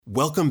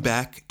Welcome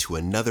back to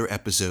another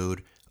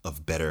episode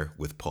of Better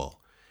with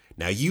Paul.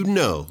 Now, you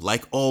know,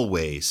 like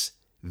always,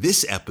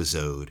 this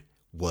episode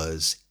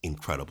was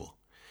incredible.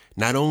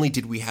 Not only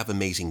did we have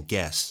amazing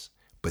guests,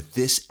 but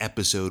this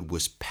episode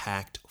was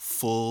packed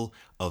full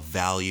of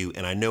value.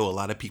 And I know a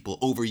lot of people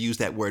overuse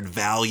that word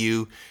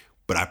value,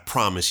 but I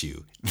promise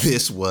you,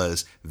 this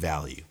was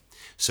value.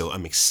 So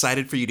I'm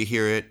excited for you to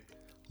hear it.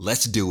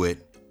 Let's do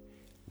it.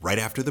 Right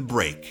after the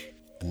break,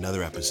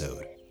 another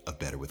episode of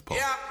Better with Paul.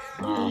 Yeah.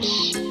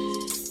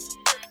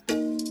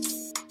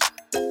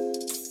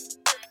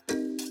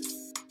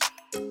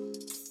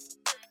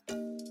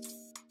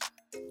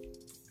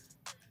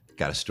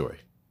 Got a story.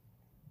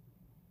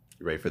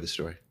 You ready for the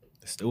story?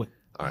 Let's do it.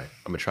 All right.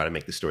 I'm going to try to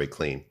make the story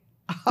clean.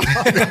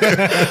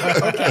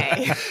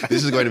 Okay.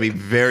 This is going to be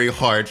very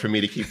hard for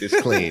me to keep this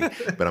clean,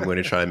 but I'm going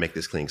to try to make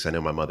this clean because I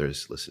know my mother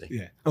is listening.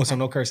 Yeah. Oh, so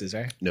no curses,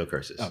 right? No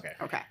curses. Okay.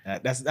 Okay.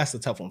 That's a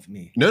tough one for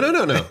me. No.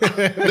 No.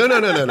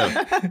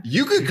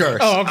 You could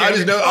curse. Oh, okay. I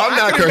just know I'm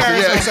not cursing.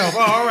 Yeah. Myself.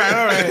 Oh, all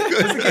right.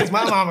 Just in case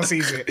my mama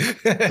sees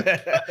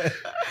it.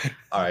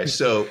 All right.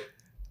 So,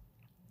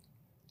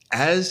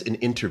 as an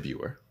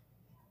interviewer,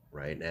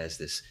 right, and as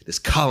this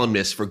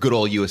columnist for good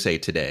old USA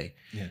Today,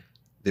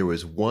 there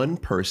was one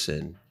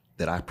person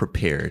that I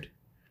prepared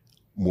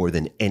more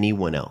than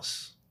anyone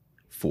else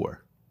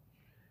for,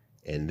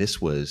 and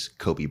this was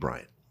Kobe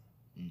Bryant.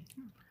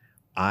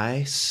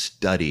 I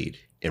studied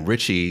in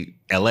Richie,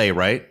 LA,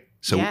 right?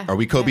 So are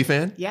we Kobe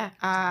fan? Yeah.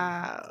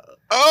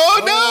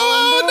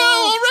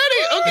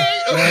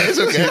 Okay, it's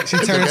okay. She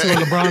turned into a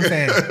LeBron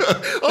fan.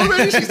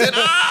 Already, she said,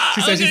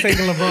 She said she's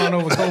taking LeBron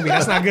over Kobe.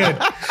 That's not good.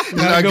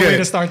 Not a good way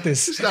to start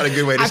this. It's not a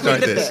good way to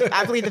start this.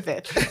 I plead the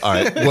fifth. All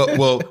right.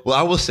 Well,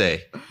 I will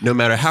say, no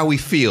matter how we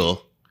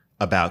feel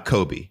about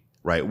Kobe,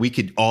 right, we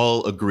could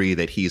all agree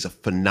that he is a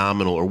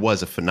phenomenal, or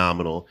was a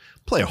phenomenal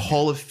player,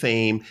 Hall of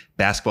Fame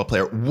basketball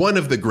player, one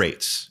of the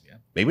greats. Yeah.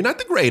 Maybe not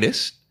the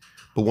greatest,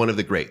 but one of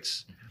the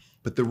greats.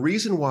 But the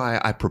reason why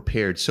I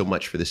prepared so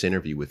much for this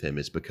interview with him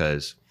is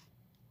because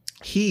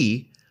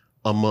he,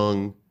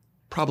 among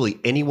probably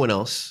anyone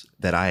else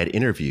that I had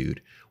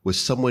interviewed, was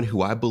someone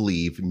who I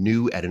believe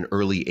knew at an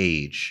early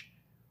age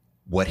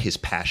what his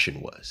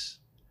passion was,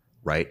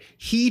 right?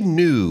 He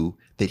knew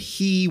that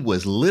he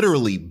was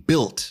literally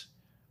built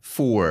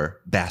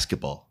for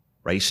basketball,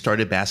 right? He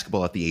started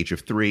basketball at the age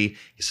of 3.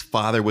 His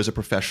father was a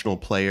professional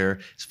player.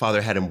 His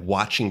father had him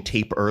watching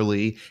tape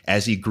early.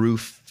 As he grew,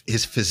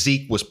 his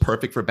physique was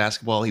perfect for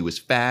basketball. He was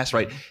fast,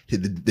 right? The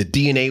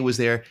DNA was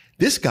there.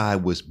 This guy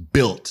was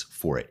built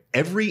for it.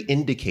 Every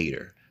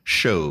indicator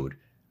showed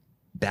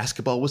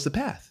basketball was the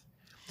path.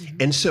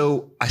 And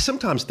so I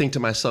sometimes think to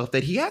myself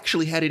that he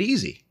actually had it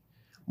easy,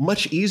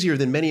 much easier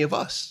than many of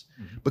us,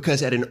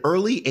 because at an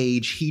early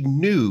age, he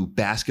knew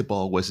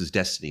basketball was his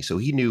destiny. So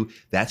he knew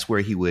that's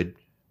where he would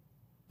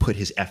put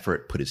his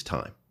effort, put his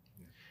time.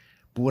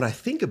 But when I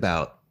think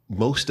about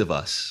most of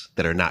us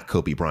that are not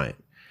Kobe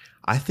Bryant,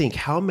 I think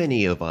how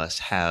many of us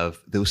have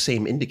those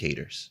same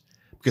indicators?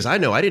 Because I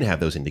know I didn't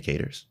have those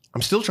indicators.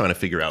 I'm still trying to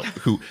figure out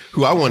who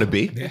I want to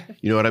be. Yeah.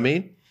 You know what I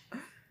mean?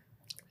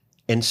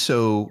 And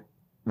so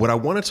what I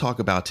want to talk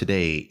about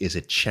today is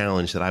a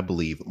challenge that I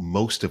believe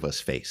most of us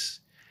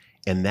face.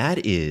 And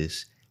that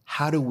is,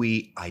 how do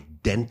we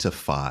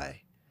identify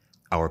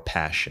our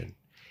passion?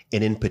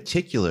 And in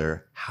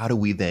particular, how do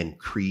we then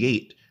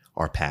create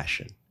our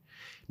passion?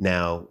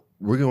 Now,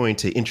 we're going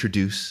to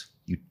introduce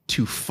you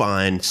two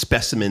fine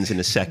specimens in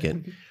a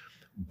second,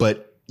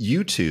 but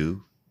you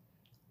two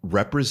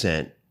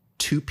represent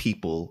two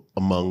people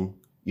among,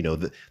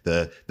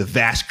 the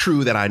vast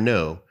crew that I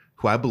know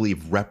who I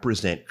believe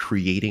represent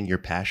creating your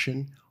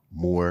passion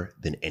more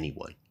than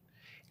anyone.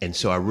 And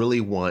so I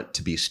really want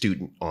to be a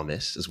student on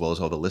this, as well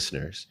as all the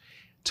listeners,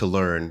 to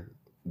learn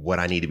what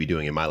I need to be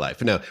doing in my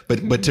life. No,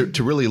 but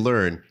to really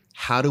learn,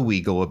 how do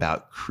we go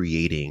about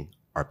creating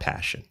our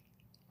passion?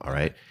 All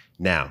right.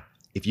 Now,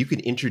 if you can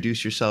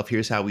introduce yourself,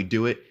 here's how we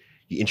do it.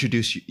 You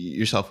introduce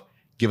yourself,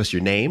 give us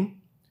your name,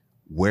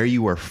 where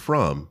you are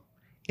from,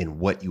 and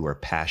what you are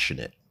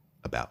passionate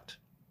about.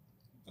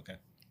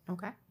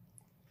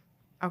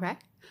 Okay.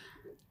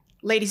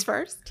 Ladies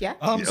first, yeah?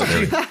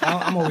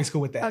 I'm always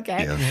cool with that.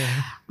 Okay.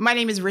 Yeah. My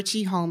name is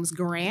Richie Holmes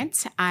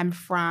Grant. I'm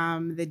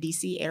from the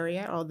D.C.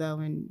 area, although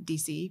in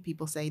D.C.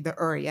 people say the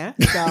area.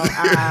 So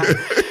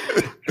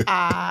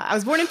I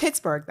was born in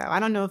Pittsburgh, though. I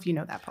don't know if you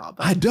know that, Paul.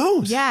 But I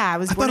don't. Yeah, I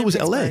was born in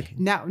Pittsburgh. I thought it was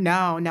Pittsburgh.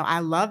 No. I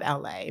love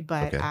L.A.,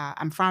 but Okay.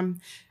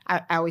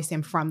 I always say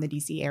I'm from the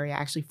D.C. area,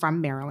 actually from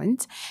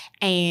Maryland.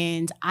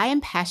 And I am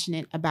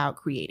passionate about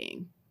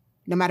creating.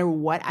 No matter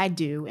what I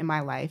do in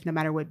my life, no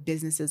matter what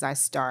businesses I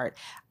start,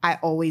 I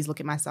always look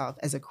at myself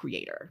as a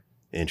creator.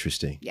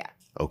 Interesting. Yeah.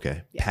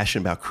 Okay. Yeah.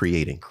 Passion about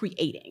creating.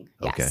 Creating.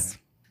 Okay. Yes.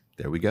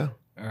 There we go.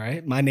 All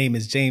right. My name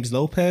is James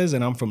Lopez,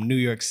 and I'm from New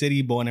York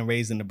City, born and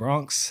raised in the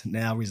Bronx,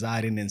 now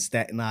residing in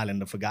Staten Island,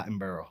 the Forgotten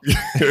Borough.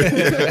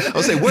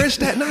 I'll say, where's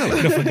Staten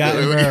Island? The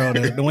Forgotten Borough,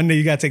 the one that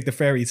you got to take the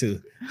ferry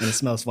to, and it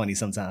smells funny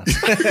sometimes.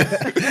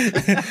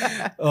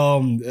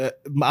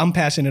 I'm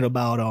passionate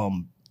about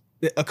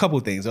A couple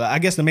of things. I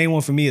guess the main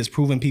one for me is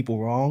proving people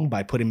wrong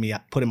by putting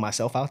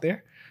myself out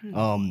there.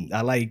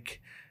 I like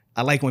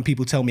when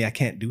people tell me I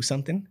can't do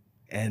something,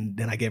 and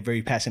then I get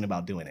very passionate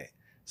about doing it.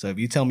 So if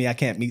you tell me I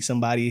can't meet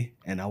somebody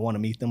and I want to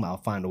meet them, I'll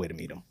find a way to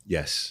meet them.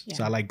 Yes.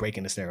 So I like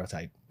breaking the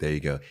stereotype. There you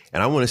go.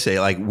 And I want to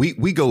say, like,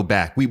 we go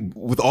back.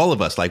 With all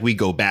of us, like, we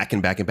go back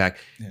and back and back.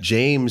 Yeah.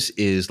 James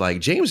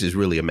is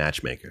really a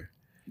matchmaker,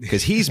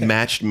 because he's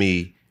matched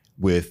me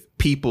with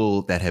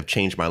people that have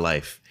changed my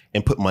life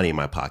and put money in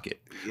my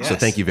pocket. Yes. So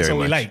thank you very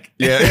much. We like.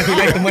 Yeah. We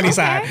like the money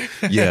side.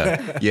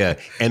 Yeah.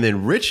 And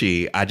then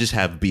Richie, I just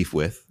have beef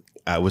with.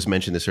 I was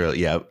mentioning this earlier.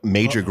 Yeah,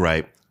 major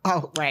gripe.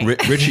 Oh, right.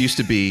 Richie used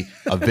to be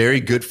a very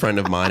good friend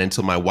of mine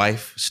until my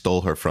wife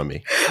stole her from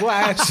me.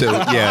 What? So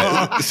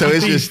yeah. So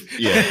it's just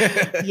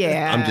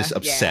Yeah. I'm just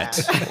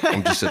upset. Yeah.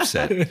 I'm just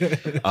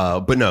upset.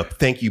 But no,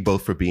 thank you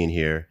both for being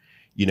here.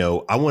 You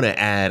know, I want to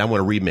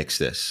remix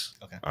this.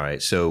 Okay. All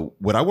right. So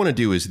what I want to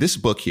do is this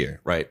book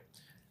here, right?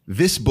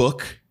 This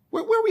book,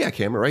 where are we at,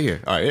 camera? Right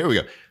here. All right, here we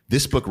go.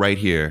 This book right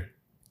here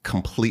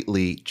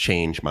completely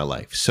changed my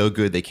life. So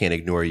Good They Can't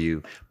Ignore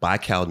You by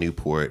Cal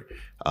Newport.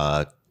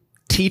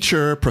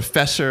 Teacher,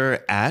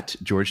 professor at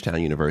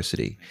Georgetown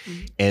University.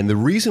 Mm-hmm. And the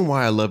reason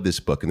why I love this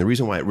book and the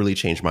reason why it really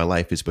changed my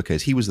life is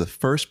because he was the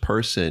first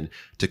person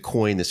to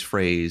coin this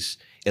phrase,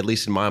 at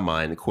least in my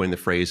mind, to coin the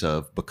phrase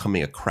of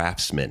becoming a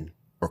craftsman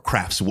or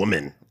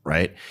craftswoman,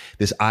 right?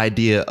 This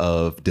idea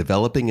of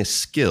developing a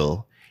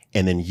skill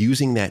and then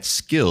using that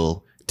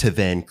skill to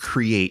then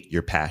create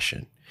your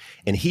passion.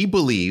 And he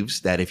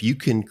believes that if you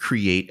can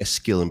create a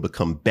skill and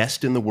become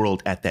best in the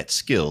world at that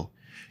skill,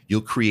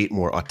 you'll create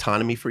more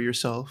autonomy for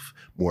yourself,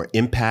 more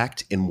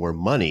impact, and more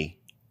money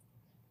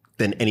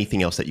than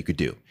anything else that you could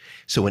do.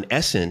 So in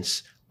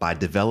essence, by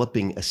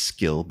developing a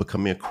skill,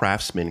 becoming a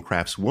craftsman,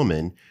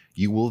 craftswoman,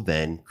 you will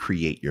then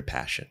create your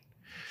passion.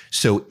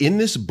 So in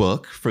this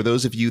book, for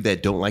those of you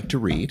that don't like to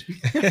read,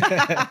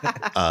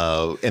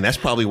 and that's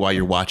probably why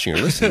you're watching or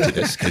listening to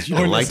this, because you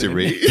don't like to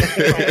read,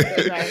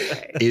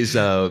 is,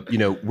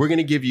 we're going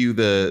to give you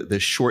the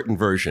shortened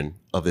version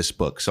of this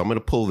book. So I'm going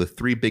to pull the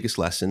 3 biggest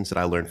lessons that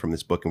I learned from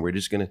this book, and we're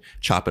just going to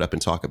chop it up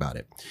and talk about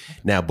it.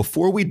 Now,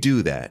 before we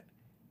do that,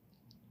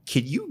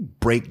 can you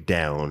break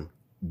down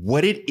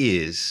what it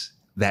is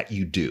that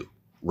you do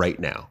right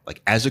now?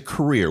 Like as a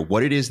career,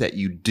 what it is that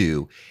you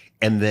do,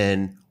 and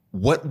then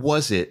what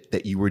was it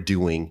that you were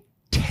doing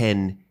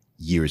 10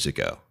 years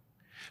ago?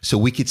 So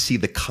we could see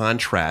the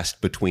contrast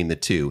between the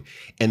two.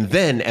 And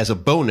then as a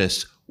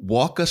bonus,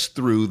 walk us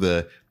through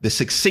the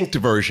succinct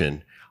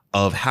version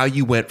of how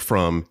you went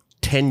from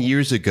 10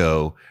 years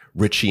ago,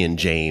 Richie and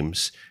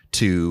James,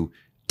 to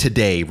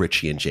today,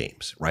 Richie and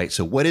James, right?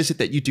 So what is it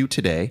that you do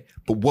today?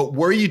 But what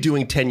were you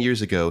doing 10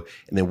 years ago?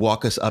 And then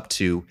walk us up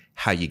to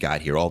how you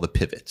got here, all the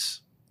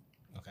pivots.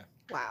 Okay.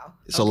 Wow.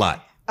 It's a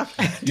lot.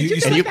 Did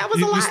you feel like that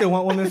was a lot? You still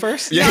want women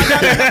first? Yeah.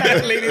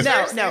 Ladies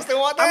first. No. You still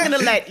want that? I'm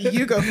going to let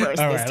you go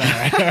first. All right.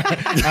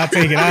 I'll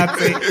take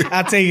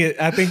it.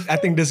 I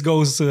think this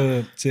goes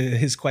to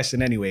his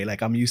question anyway.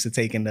 Like I'm used to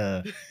taking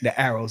the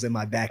arrows in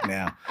my back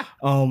now.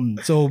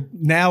 So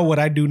now what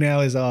I do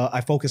now is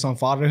I focus on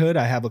fatherhood.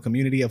 I have a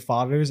community of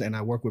fathers and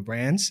I work with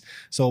brands.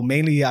 So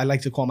mainly I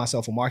like to call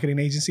myself a marketing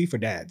agency for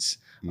dads.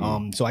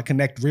 So I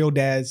connect real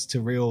dads to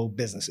real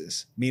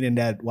businesses, meaning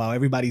that while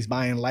everybody's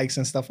buying likes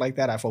and stuff like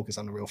that, I focus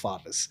on the real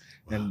fathers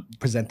and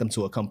present them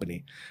to a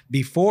company.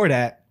 Before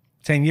that,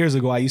 10 years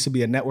ago, I used to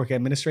be a network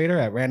administrator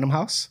at Random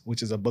House,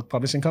 which is a book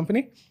publishing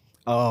company.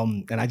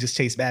 And I just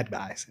chase bad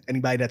guys.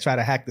 Anybody that try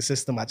to hack the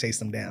system, I chase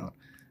them down.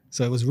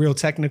 So it was real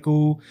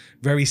technical,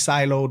 very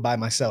siloed by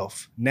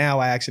myself. Now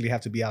I actually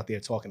have to be out there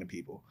talking to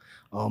people.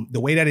 The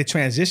way that it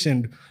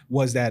transitioned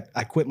was that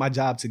I quit my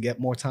job to get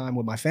more time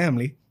with my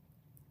family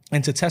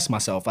and to test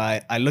myself.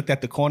 I looked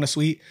at the corner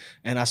suite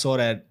and I saw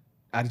that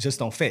I just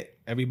don't fit.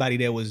 Everybody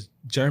there was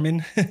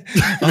German,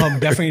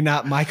 definitely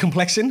not my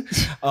complexion.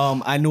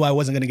 I knew I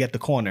wasn't gonna get the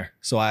corner.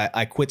 So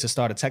I quit to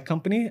start a tech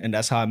company, and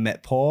that's how I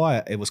met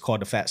Paul. It was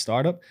called The Fat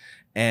Startup.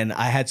 And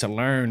I had to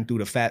learn through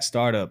The Fat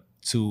Startup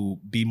to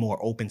be more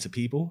open to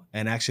people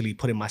and actually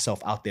putting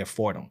myself out there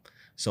for them.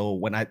 So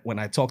when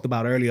I talked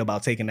about earlier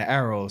about taking the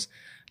arrows,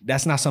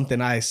 that's not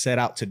something I set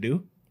out to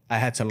do. I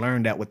had to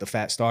learn that with The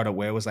Fat Startup,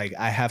 where it was like,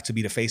 I have to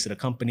be the face of the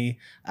company.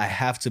 I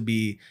have to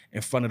be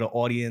in front of the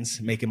audience,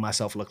 making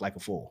myself look like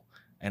a fool.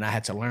 And I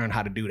had to learn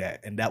how to do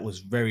that. And that was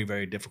very,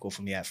 very difficult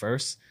for me at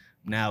first.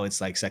 Now it's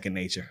like second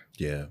nature.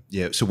 Yeah.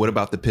 So what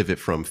about the pivot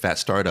from Fat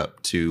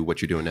Startup to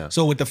what you're doing now?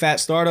 So with The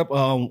Fat Startup,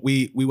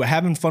 we were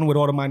having fun with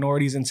all the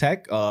minorities in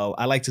tech.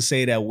 I like to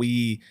say that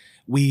we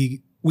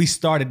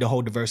started the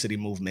whole diversity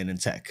movement in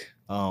tech.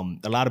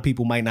 A lot of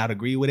people might not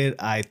agree with it.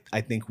 I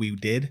think we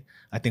did.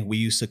 I think we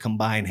used to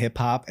combine hip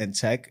hop and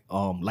tech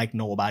like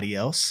nobody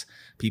else.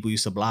 People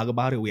used to blog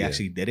about it. We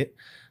actually did it.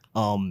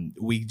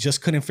 We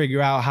just couldn't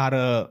figure out how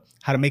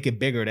to make it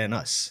bigger than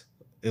us.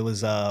 It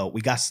was we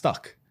got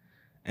stuck.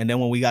 And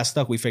then when we got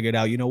stuck, we figured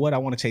out, you know what? I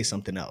want to chase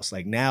something else.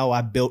 Like now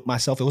I built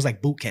myself. It was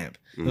like boot camp.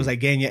 It was like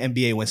getting your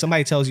MBA. When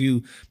somebody tells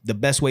you the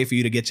best way for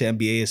you to get your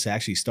MBA is to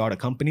actually start a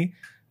company,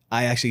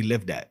 I actually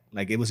lived that.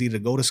 Like it was either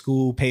go to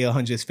school, pay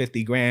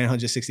 150 grand,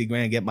 160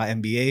 grand, get my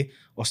MBA,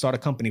 or start a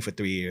company for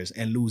 3 years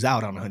and lose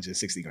out on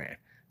 160 grand.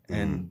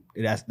 And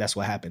that's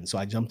what happened. So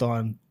I jumped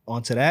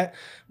onto that.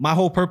 My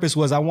whole purpose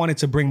was I wanted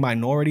to bring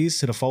minorities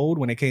to the fold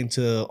when it came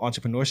to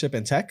entrepreneurship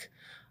and tech.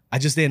 I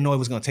just didn't know it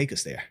was going to take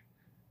us there.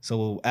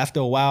 So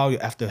after a while,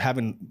 after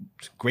having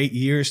 3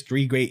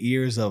 great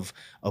years of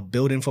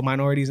building for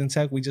minorities in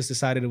tech, we just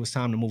decided it was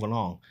time to move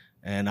along.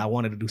 And I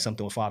wanted to do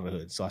something with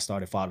fatherhood. So I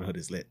started Fatherhood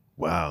is Lit.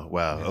 Wow.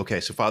 Yeah. Okay.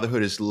 So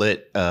Fatherhood is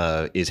Lit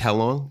is how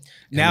long?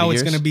 Now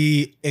it's going to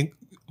be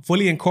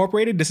fully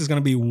incorporated. This is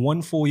going to be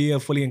 1 full year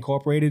fully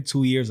incorporated,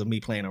 2 years of me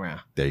playing around.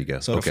 There you go.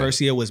 So the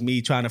first year was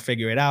me trying to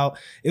figure it out.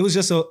 It was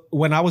just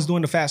when I was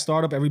doing the Fast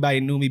Startup,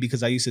 everybody knew me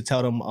because I used to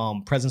tell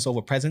them presence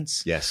over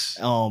presence. Yes.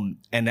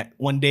 And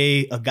one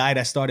day, a guy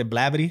that started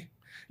Blavity,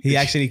 he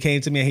actually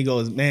came to me and he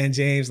goes, man,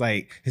 James,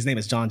 like his name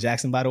is John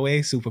Jackson, by the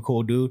way, super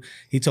cool dude.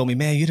 He told me,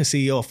 man, you're the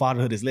CEO of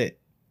Fatherhood is Lit.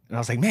 And I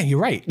was like, man, you're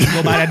right. Let's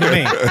go buy that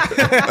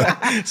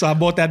domain. So I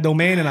bought that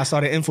domain and I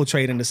started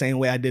infiltrating the same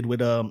way I did with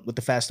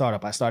the Fast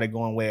Startup. I started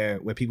going where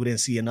people didn't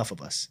see enough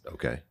of us.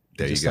 Okay.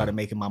 There you go. Started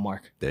making my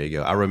mark. There you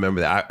go. I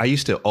remember that. I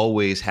used to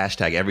always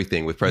hashtag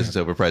everything with presence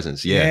over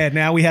presence. Yeah.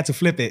 Now we had to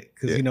flip it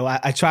because,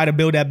 I tried to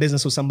build that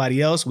business with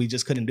somebody else. We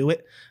just couldn't do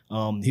it.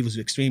 He was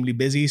extremely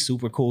busy,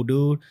 super cool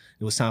dude.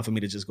 It was time for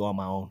me to just go on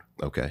my own.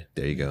 Okay.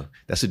 There you go.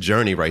 That's a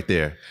journey right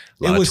there.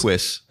 A lot of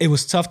twists. It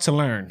was tough to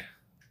learn.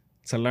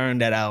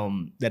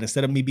 That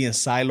instead of me being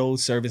siloed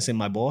servicing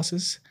my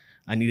bosses,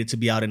 I needed to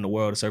be out in the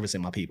world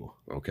servicing my people.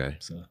 Okay.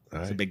 So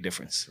it's a big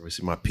difference.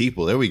 Servicing my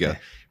people. There we go. Yeah.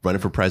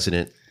 Running for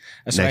president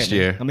That's next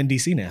year. I'm in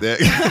DC now.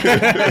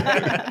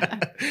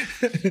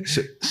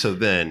 So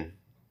then,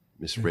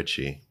 Miss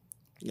Ritchie.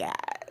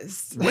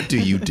 Yes. What do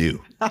you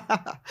do?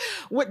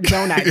 What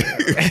don't I do?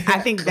 I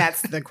think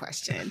that's the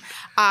question.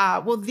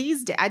 Well,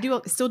 these days,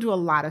 still do a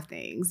lot of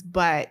things,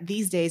 but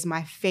these days,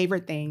 my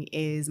favorite thing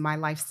is my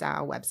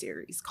lifestyle web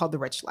series called The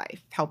Rich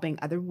Life, helping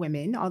other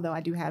women, although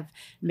I do have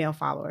male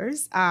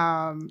followers.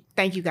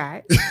 Thank you,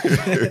 guys.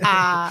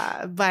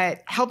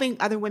 But helping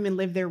other women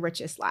live their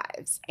richest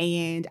lives.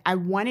 And I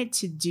wanted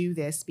to do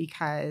this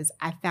because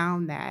I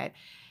found that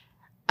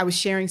I was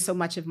sharing so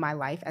much of my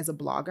life as a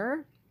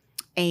blogger.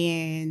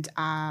 And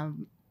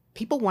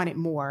people wanted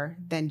more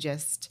than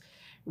just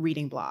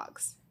reading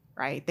blogs,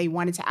 right? They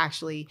wanted to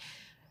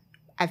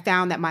I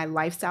found that my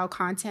lifestyle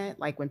content,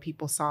 like when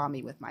people saw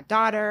me with my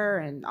daughter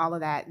and all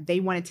of that, they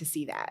wanted to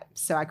see that.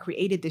 So I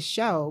created this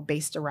show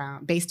based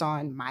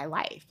on my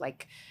life.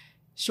 Like,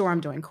 sure,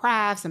 I'm doing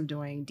crafts, I'm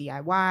doing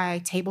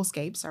DIY.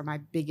 Tablescapes are my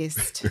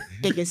biggest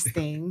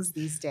things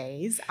these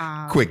days.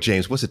 Quick,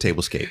 James, what's a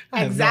tablescape?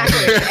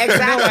 Exactly.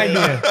 No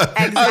idea.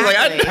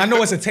 Exactly. I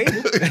know it's a table.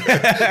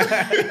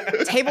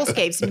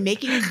 Tablescapes,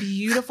 making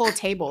beautiful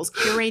tables,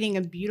 curating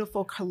a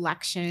beautiful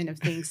collection of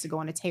things to go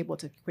on a table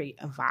to create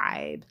a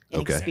vibe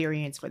and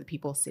experience for the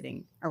people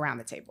sitting around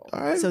the table.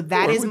 Right. So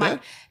that is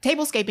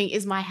tablescaping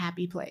is my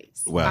happy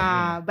place.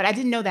 Wow. But I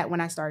didn't know that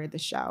when I started the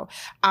show.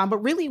 But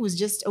really it was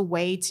just a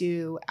way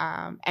to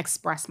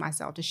express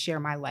myself, to share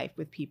my life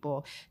with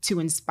people, to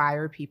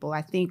inspire people.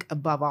 I think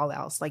above all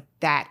else, like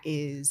that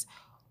is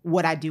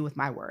what I do with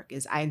my work,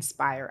 is I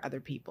inspire other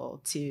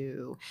people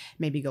to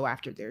maybe go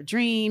after their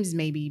dreams,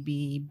 maybe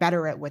be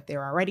better at what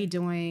they're already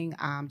doing,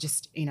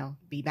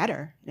 be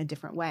better in a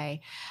different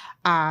way.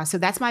 So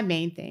that's my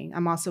main thing.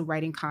 I'm also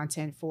writing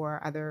content for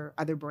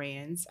other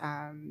brands.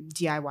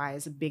 DIY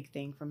is a big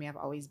thing for me. I've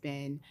always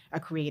been a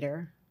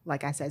creator,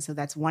 like I said, so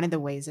that's one of the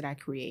ways that I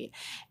create.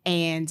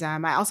 And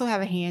I also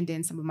have a hand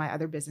in some of my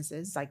other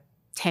businesses, like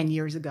 10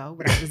 years ago,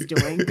 what I was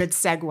doing. Good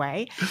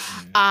segue.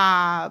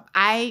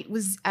 I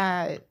was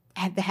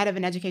at the head of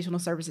an educational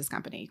services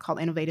company called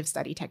Innovative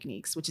Study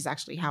Techniques, which is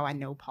actually how I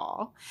know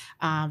Paul.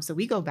 So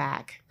we go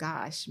back,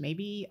 gosh,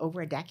 maybe over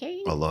a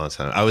decade. A long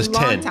time. I was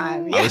 10.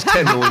 Time. I was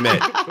 10 when we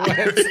met.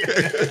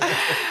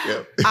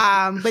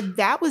 But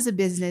that was a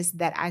business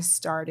that I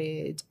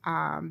started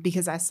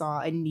because I saw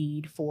a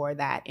need for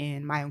that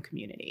in my own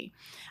community.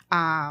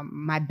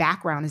 My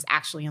background is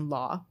actually in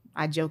law.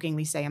 I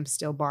jokingly say I'm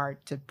still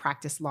barred to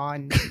practice law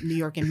in New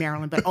York and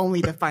Maryland, but only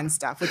the fun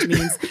stuff, which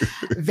means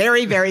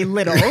very, very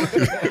little.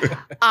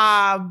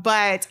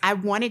 But I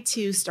wanted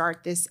to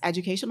start this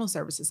educational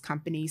services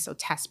company. So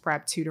test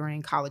prep,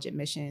 tutoring, college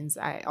admissions.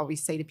 I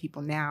always say to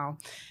people now,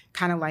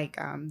 kind of like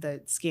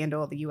the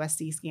scandal, the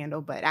USC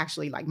scandal, but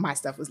actually like my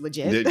stuff was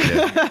legit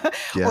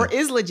or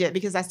is legit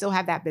because I still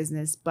have that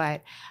business.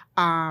 But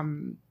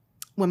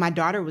when my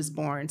daughter was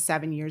born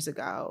 7 years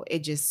ago, it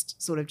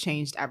just sort of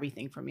changed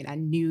everything for me. And I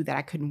knew that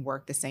I couldn't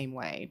work the same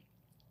way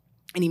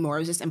anymore.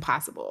 It was just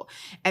impossible.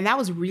 And that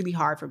was really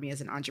hard for me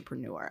as an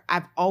entrepreneur.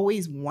 I've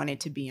always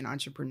wanted to be an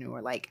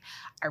entrepreneur. Like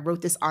I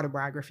wrote this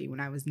autobiography when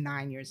I was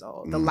 9 years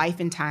old. The Life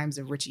and Times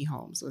of Richie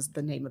Holmes was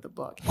the name of the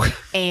book.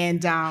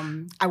 And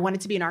I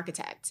wanted to be an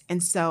architect.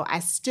 And so I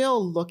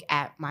still look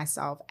at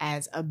myself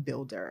as a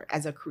builder,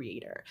 as a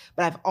creator,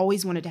 but I've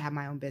always wanted to have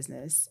my own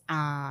business.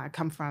 I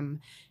come from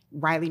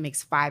Riley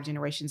makes 5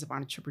 generations of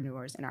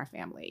entrepreneurs in our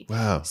family.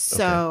 Wow.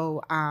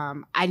 So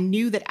I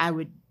knew that I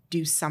would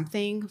do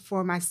something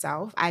for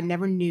myself. I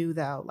never knew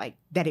though, like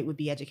that it would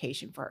be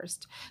education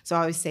first. So I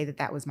always say that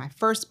that was my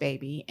first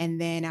baby.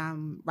 And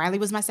then Riley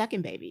was my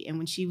second baby. And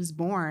when she was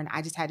born,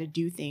 I just had to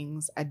do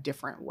things a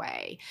different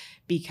way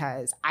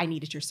because I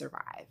needed to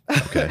survive.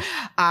 Okay.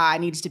 I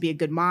needed to be a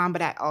good mom,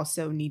 but I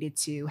also needed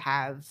to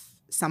have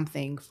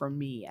something for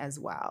me as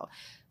well.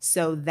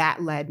 So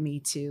that led me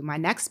to my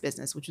next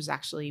business, which was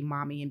actually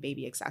mommy and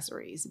baby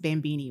accessories,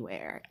 Bambini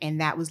Wear. And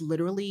that was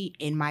literally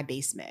in my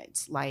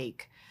basement,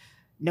 like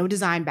no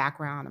design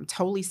background. I'm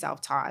totally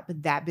self-taught,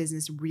 but that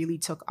business really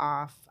took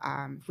off.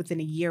 Within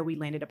a year, we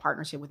landed a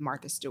partnership with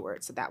Martha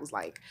Stewart. So that was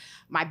like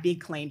my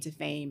big claim to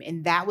fame.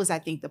 And that was, I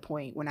think, the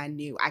point when I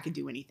knew I could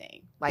do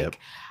anything. Like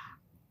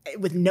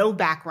with no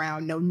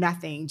background, no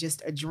nothing,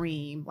 just a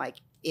dream. Like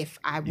if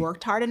I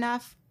worked hard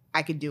enough,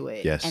 I could do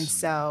it. Yes. And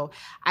so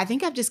I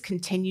think I've just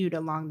continued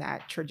along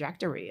that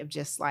trajectory of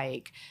just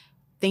like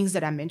things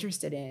that I'm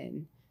interested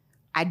in.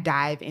 I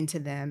dive into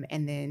them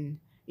and then,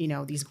 you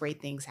know, these great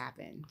things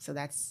happen. So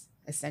that's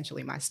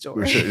essentially my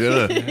story.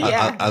 Sure. No,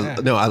 Yeah.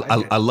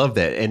 I love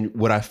that. And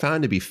what I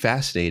found to be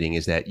fascinating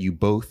is that you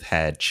both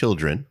had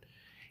children.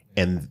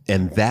 And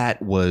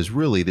that was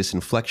really this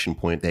inflection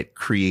point that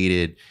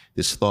created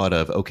this thought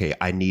of, okay,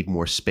 I need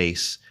more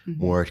space,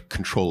 more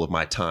control of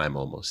my time,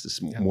 almost this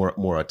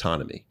more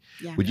autonomy.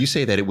 Yeah. Would you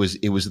say that it was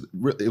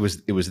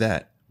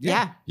that?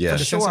 Yeah. Yeah. For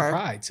the sense of Sure.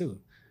 pride too.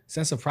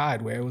 Sense of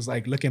pride where it was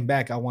like looking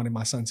back, I wanted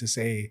my son to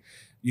say,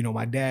 you know,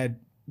 my dad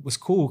was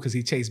cool because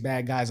he chased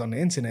bad guys on the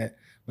internet,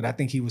 but I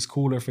think he was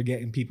cooler for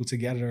getting people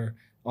together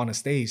on a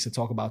stage to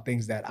talk about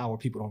things that our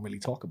people don't really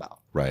talk about.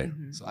 Right.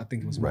 Mhm. So I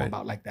think it was more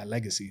about like that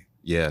legacy.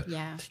 Yeah.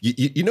 Yeah.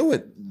 You know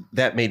what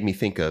that made me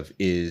think of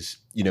is,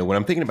 you know, when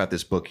I'm thinking about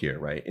this book here,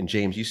 right? And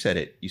James, you said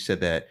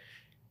that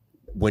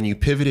when you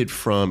pivoted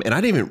from, and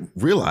I didn't even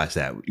realize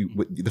that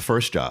the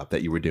first job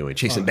that you were doing,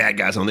 chasing bad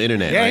guys on the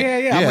internet. Yeah,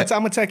 right? yeah.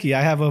 I'm a techie.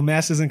 I have a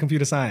master's in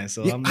computer science.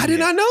 So I did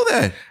not know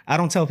that. I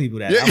don't tell people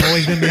that. Yeah. I've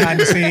always been behind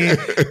the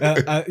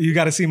scene. You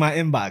got to see my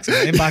inbox.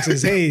 My inbox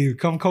is, hey,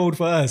 come code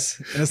for us.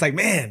 And it's like,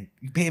 man,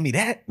 you paying me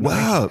that?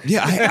 Wow.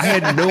 Yeah, I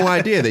had no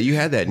idea that you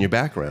had that in your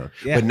background.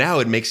 Yeah. But now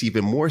it makes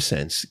even more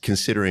sense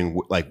considering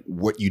like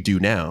what you do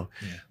now.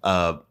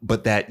 Yeah.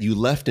 But that you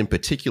left in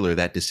particular,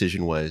 that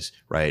decision was,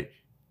 right,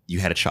 you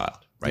had a child,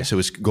 right? Yeah. So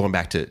it's going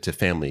back to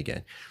family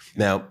again.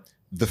 Now,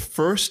 the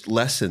first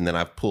lesson that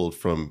I've pulled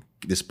from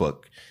this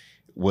book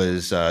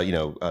was,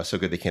 So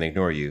Good They Can't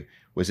Ignore You,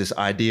 was this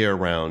idea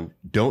around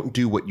don't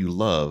do what you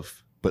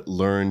love, but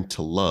learn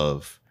to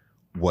love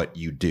what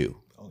you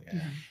do. Oh,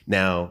 yeah.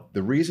 Now,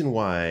 the reason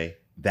why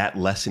that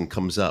lesson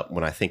comes up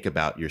when I think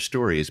about your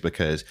story is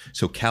because,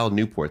 so Cal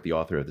Newport, the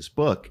author of this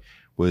book,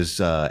 was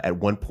at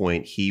one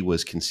point, he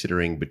was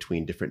considering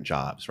between different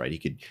jobs, right? He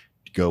could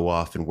go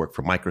off and work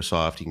for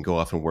Microsoft, he can go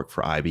off and work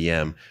for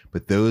IBM,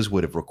 but those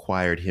would have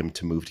required him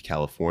to move to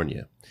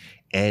California.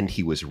 And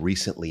he was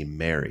recently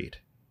married.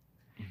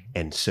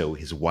 And so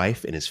his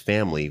wife and his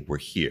family were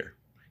here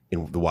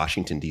in the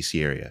Washington,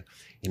 D.C. area.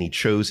 And he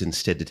chose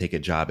instead to take a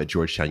job at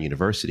Georgetown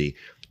University,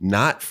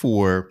 not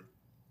for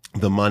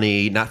the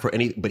money, not for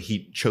any, but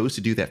he chose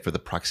to do that for the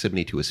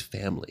proximity to his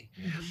family.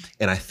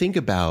 And I think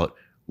about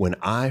when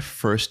I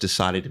first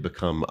decided to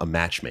become a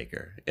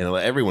matchmaker, and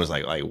everyone's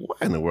like, why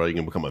in the world are you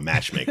going to become a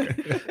matchmaker?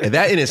 And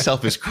that in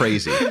itself is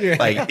crazy. Yeah.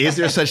 Like, is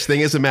there such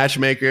thing as a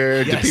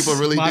matchmaker? Yes. Do people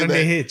really Modern do that?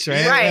 day Hitch,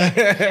 right?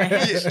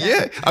 Right.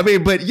 Yeah. I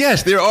mean, but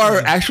yes, there are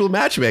actual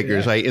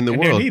matchmakers, right, in the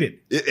And world. they're needed.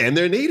 And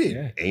they're needed.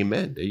 Yeah.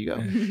 Amen. There you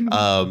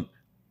go.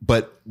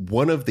 But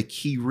one of the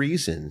key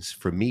reasons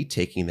for me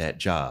taking that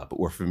job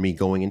or for me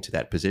going into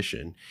that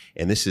position,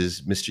 and this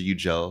is Mr.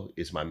 Ugel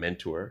is my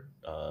mentor,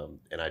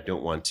 and I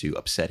don't want to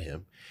upset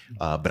him,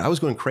 but I was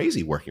going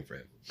crazy working for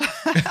him.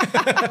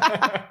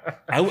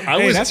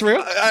 That's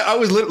real. I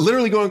was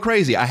literally going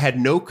crazy. I had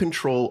no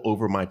control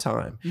over my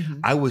time. Mhm.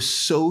 I was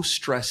so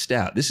stressed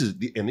out.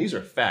 And these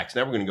are facts.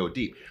 Now we're going to go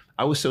deep.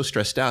 I was so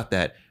stressed out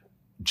that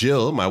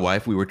Jill, my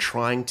wife, we were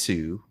trying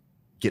to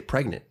get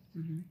pregnant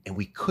and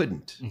we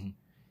couldn't. Mhm.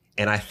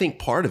 And I think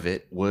part of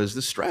it was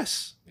the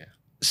stress. Yeah.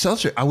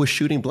 Seltzer, I was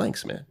shooting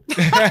blanks, man.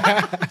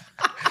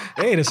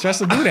 Hey, the stress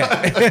will do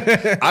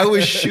that. I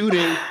was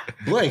shooting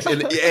blanks.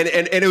 And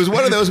it was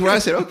one of those where I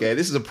said, okay,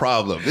 this is a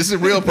problem. This is a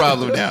real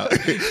problem now.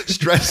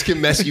 Stress can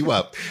mess you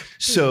up.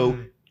 So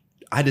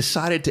I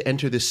decided to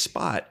enter this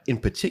spot in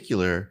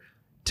particular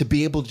to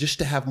be able just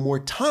to have more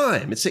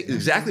time. It's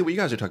exactly what you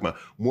guys are talking about.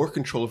 More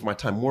control over my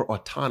time, more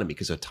autonomy,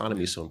 because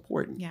autonomy is so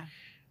important. Yeah.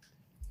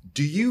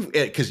 Do you,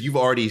 because you've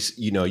already,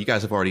 you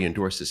guys have already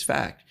endorsed this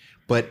fact,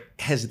 but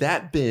has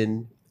that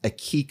been a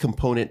key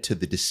component to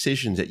the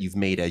decisions that you've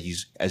made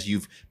as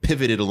you've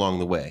pivoted along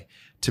the way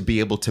to be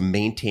able to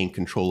maintain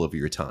control over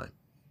your time?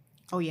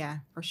 Oh yeah,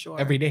 for sure.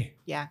 Every day.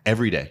 Yeah.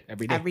 Every day.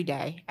 Every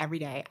day. Every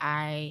day.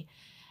 I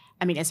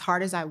mean, as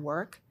hard as I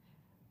work,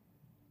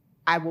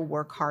 I will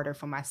work harder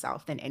for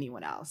myself than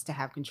anyone else to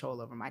have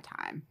control over my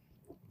time.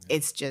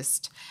 It's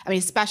just, I mean,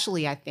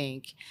 especially I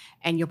think,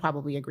 and you'll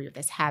probably agree with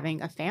this,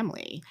 having a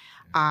family.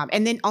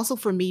 And then also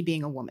for me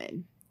being a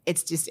woman,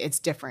 it's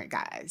different,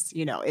 guys.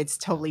 You know, it's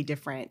totally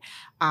different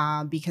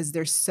because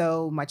there's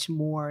so much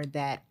more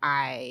that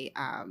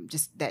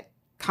that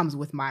comes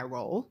with my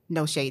role.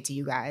 No shade to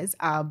you guys,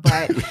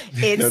 but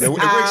it's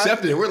we're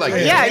accepting it. We're like,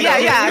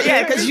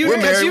 yeah, because you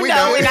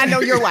know, and I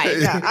know you're white.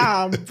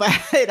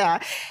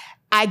 But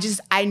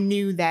I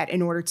knew that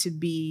in order to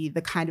be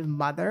the kind of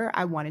mother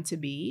I wanted to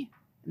be,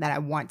 that I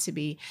want to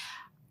be,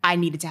 I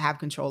needed to have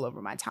control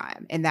over my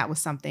time. And that was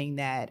something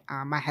that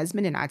my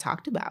husband and I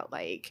talked about.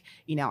 Like,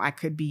 you know, I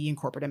could be in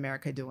corporate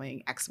America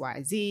doing X,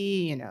 Y,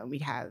 Z, you know,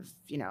 we'd have,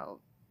 you know,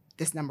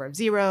 this number of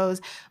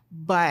zeros,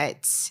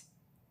 but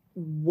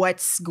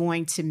what's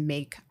going to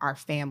make our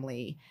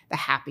family the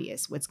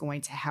happiest, what's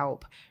going to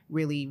help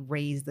really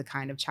raise the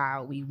kind of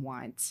child we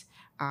want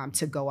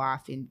to go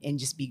off and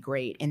just be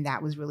great. And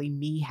that was really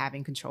me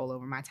having control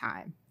over my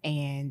time.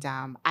 And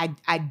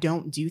I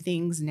don't do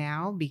things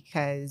now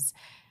because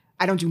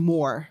I don't do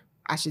more,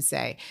 I should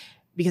say,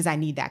 because I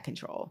need that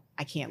control.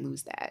 I can't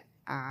lose that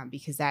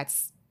because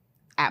that's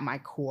at my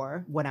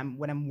core what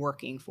I'm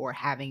working for,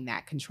 having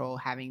that control,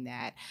 having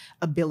that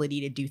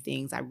ability to do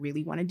things I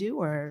really want to do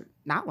or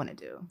not want to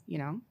do, you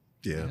know?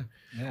 Yeah.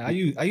 I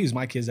use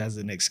my kids as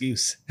an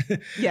excuse.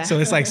 Yeah. So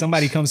it's like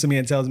somebody comes to me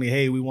and tells me,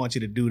 hey, we want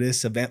you to do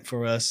this event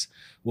for us.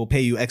 We'll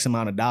pay you X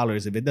amount of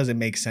dollars. If it doesn't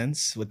make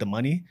sense with the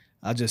money,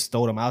 I'll just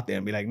throw them out there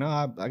and be like, no,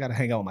 I got to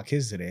hang out with my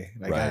kids today.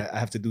 Like I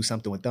have to do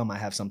something with them. I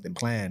have something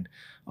planned.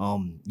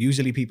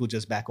 Usually people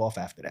just back off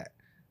after that.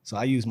 So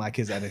I use my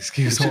kids as an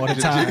excuse all the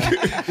time.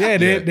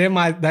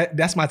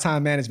 That's my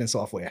time management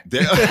software.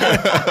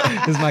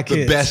 It's my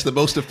kids. The best, the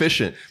most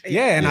efficient.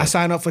 Yeah, and I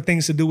sign up for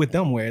things to do with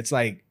them where it's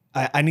like,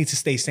 I need to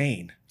stay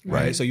sane.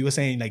 Right. So you were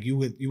saying like you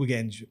were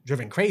getting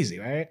driven crazy,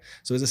 right?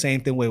 So it's the same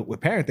thing with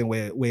parenting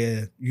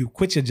where you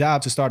quit your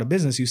job to start a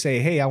business. You say,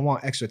 hey, I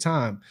want extra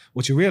time.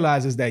 What you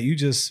realize is that you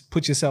just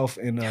put yourself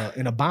in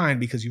a bind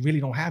because you really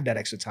don't have that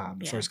extra time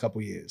the first couple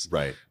of years.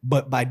 Right.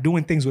 But by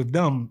doing things with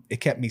them, it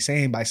kept me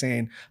sane by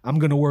saying, I'm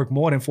going to work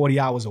more than 40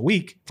 hours a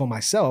week for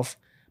myself.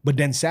 But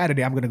then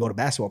Saturday, I'm going to go to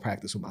basketball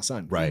practice with my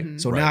son. Right. Mm-hmm.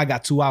 So now I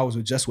got 2 hours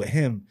with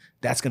him.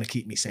 That's going to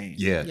keep me sane.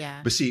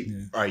 Yeah. But see,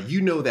 all right,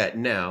 you know that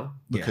now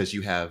because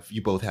you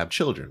both have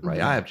children, right?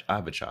 Mm-hmm. I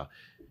have a child.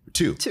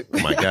 Two. Oh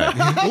my God.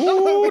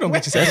 Ooh, don't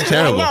get yourself That's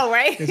terrible. I know,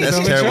 right? That's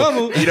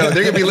terrible. You know,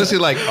 they're gonna be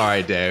listening like, all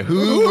right, Dad,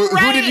 who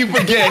did you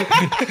forget?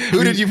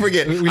 Who did you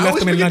forget? We I left always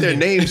them in forget their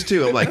London. names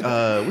too. I'm like,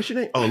 what's your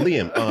name? Oh,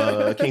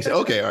 Liam. Kingston.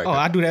 Okay, all right. Oh,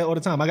 I do that all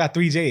the time. I got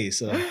 3 J's,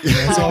 so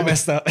it's all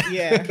messed up.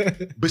 Yeah.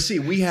 But see,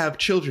 we have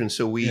children,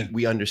 so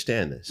we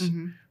understand this.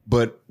 Mm-hmm.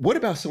 But what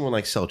about someone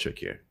like Selchuk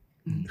here,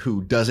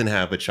 who doesn't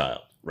have a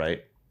child,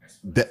 right?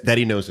 That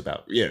he knows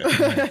about. Yeah.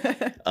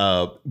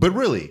 But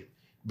really,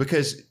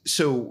 because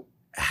so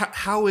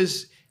how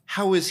is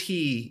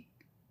he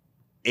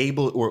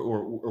able,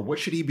 or what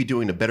should he be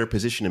doing to better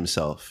position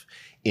himself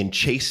in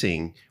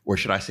chasing, or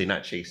should I say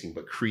not chasing,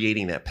 but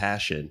creating that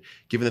passion,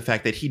 given the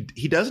fact that he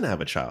doesn't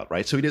have a child,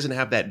 right? So he doesn't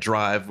have that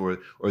drive or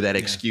that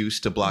excuse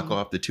to block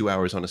off the 2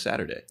 hours on a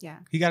Saturday. Yeah.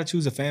 He got to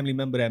choose a family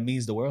member that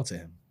means the world to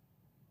him.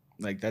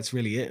 Like, that's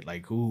really it.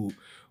 Like, who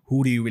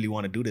do you really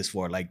want to do this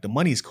for? Like, the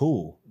money's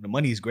cool. The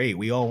money's great.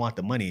 We all want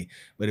the money.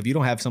 But if you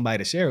don't have somebody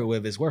to share it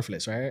with, it's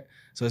worthless, right?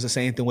 So it's the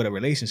same thing with a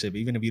relationship.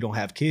 Even if you don't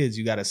have kids,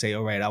 you got to say,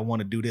 all right, I want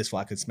to do this so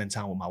I could spend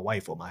time with my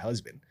wife or my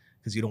husband,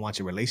 because you don't want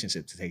your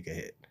relationship to take a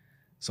hit.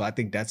 So I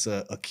think that's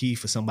a key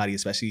for somebody,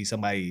 especially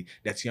somebody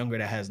that's younger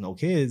that has no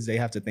kids. They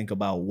have to think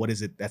about what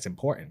is it that's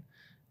important.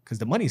 Because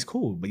the money's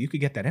cool, but you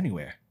could get that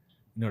anywhere.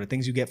 You know, the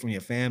things you get from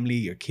your family,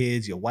 your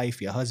kids, your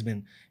wife, your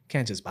husband, you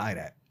can't just buy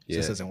that. It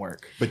just doesn't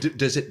work. But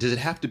does it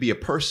have to be a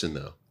person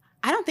though?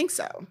 I don't think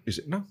so. Is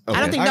it No, Okay.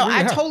 I don't think no.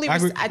 I totally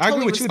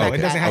agree with you though. respect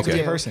It doesn't that. have to be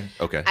Okay. a person.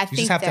 Okay. I You think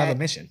just have to have a that-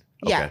 mission.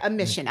 Yeah, Okay. a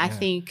mission. I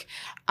think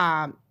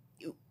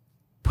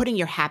putting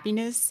your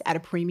happiness at a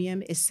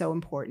premium is so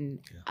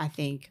important. Yeah. I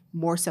think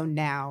more so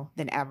now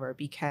than ever,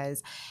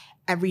 because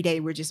every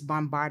day we're just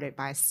bombarded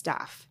by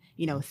stuff,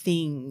 you know,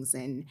 things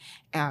and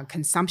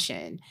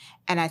consumption.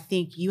 And I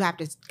think you have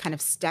to kind of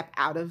step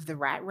out of the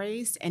rat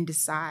race and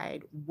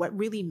decide what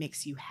really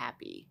makes you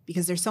happy,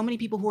 because there's so many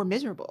people who are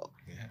miserable.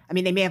 Yeah. I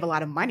mean, they may have a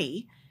lot of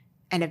money,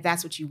 and if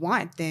that's what you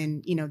want,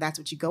 then, you know, that's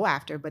what you go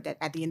after. But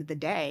at the end of the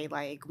day,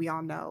 like, we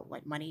all know,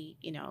 like, money,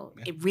 you know,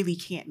 it really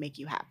can't make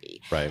you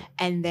happy. Right.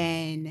 And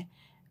then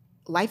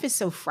life is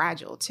so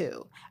fragile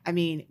too. I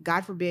mean,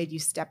 God forbid you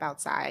step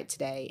outside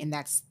today and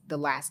that's the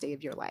last day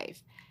of your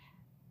life.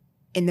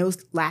 In those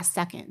last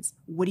seconds,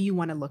 what do you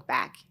want to look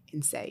back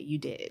and say you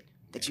did?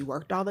 That you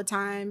worked all the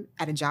time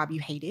at a job you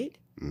hated?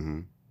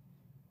 Mm-hmm.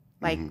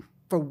 Like, Mhm.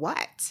 for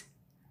what?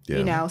 Yeah.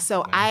 You know, so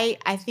Yeah.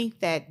 I think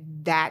that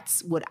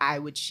that's what I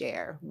would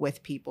share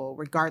with people,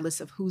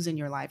 regardless of who's in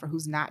your life or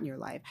who's not in your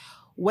life.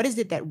 What is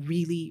it that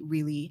really,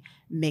 really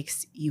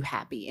makes you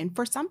happy? And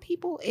for some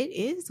people, it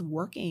is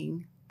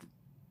working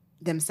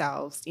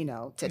themselves, you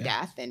know, to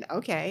death. And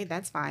okay,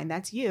 that's fine.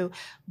 That's you.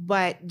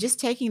 But just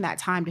taking that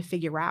time to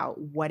figure out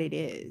what it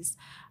is.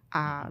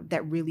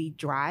 that really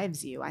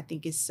drives you. I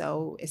think is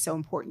so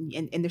important,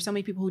 and there's so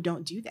many people who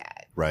don't do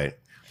that. Right.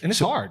 And it's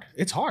hard.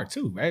 It's hard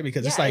too, right?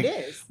 Because it's like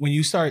it is. when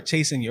you start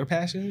chasing your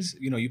passions,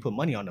 you know, you put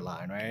money on the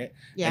line, right?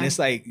 Yeah. And it's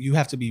like you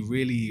have to be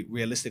really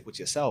realistic with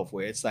yourself,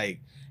 where it's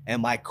like,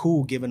 am I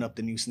cool giving up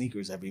the new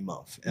sneakers every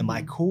month? Am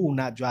I cool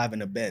not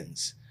driving a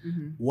Benz?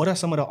 What are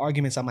some of the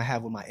arguments I might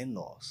have with my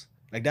in-laws?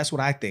 Like, that's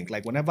what I think.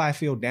 Like, whenever I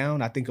feel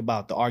down, I think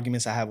about the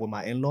arguments I have with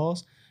my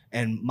in-laws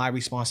and my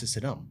responses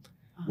to them,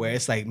 where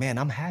it's like, man,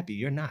 I'm happy.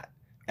 You're not.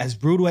 As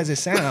brutal as it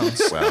sounds,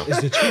 Wow.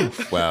 it's the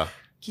truth. Wow.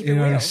 Keep it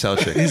real.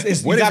 Selchuk.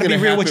 It's- What you is gotta going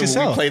be to real with happen when we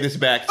yourself. play this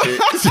back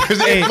to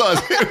Hey,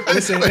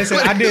 listen.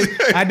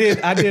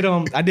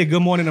 I did Good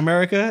Morning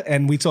America,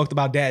 and we talked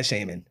about dad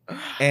shaming.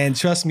 And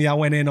trust me, I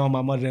went in on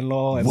my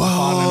mother-in-law and my Whoa,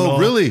 father-in-law,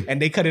 really?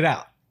 and they cut it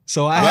out.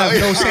 So I have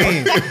no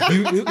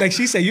shame. Like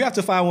she said, you have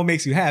to find what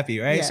makes you happy,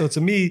 right? Yeah. So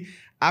to me,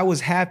 I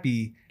was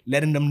happy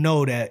letting them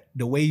know that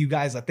the way you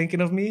guys are thinking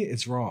of me,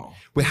 it's wrong.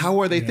 Wait, how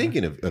are they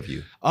thinking of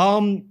you?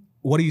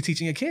 What are you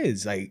teaching your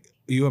kids? Like,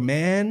 you're a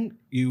man,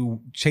 you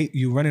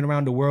running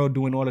around the world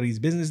doing all of these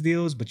business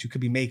deals, but you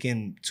could be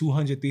making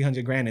 200,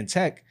 300 grand in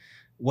tech.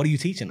 What are you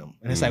teaching them?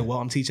 And it's like, well,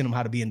 I'm teaching them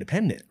how to be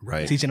independent.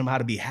 Right. I'm teaching them how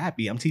to be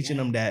happy. I'm teaching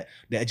them that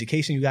the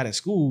education you got in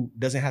school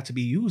doesn't have to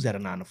be used at a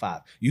 9 to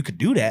 5. You could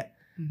do that,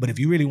 but if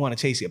you really want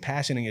to chase your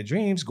passion and your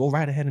dreams, go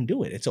right ahead and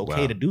do it. It's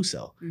okay Wow. to do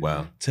so.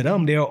 Wow. To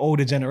them, they're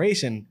older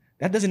generation.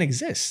 That doesn't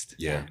exist.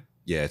 Yeah.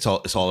 Yeah, it's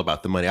all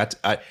about the money.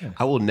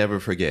 I will never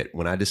forget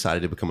when I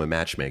decided to become a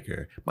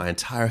matchmaker. My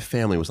entire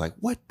family was like,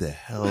 "What the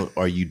hell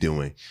are you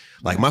doing?"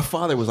 Like my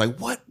father was like,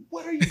 "What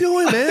are you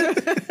doing, man?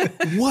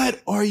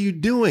 What are you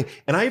doing?"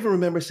 And I even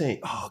remember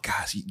saying, "Oh,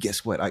 guys,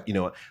 guess what?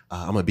 I'm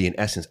gonna be in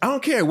Essence. I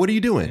don't care. What are you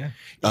doing?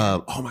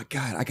 Oh my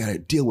God, I got to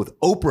deal with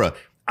Oprah.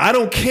 I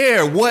don't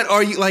care. What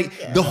are you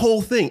like? The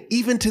whole thing.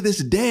 Even to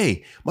this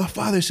day, my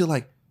father's still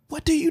like,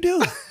 "What do you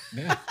do?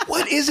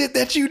 What is it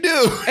that you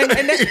do?"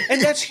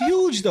 and that's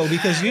huge though,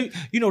 because you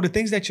know the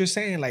things that you're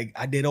saying, like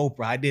I did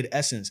Oprah, I did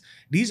Essence.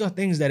 These are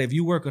things that if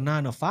you work a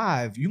 9 to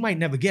 5, you might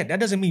never get. That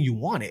doesn't mean you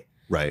want it.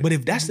 Right. But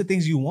if that's the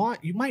things you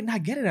want, you might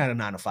not get it at a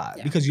 9 to 5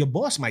 because your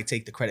boss might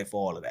take the credit for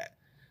all of that.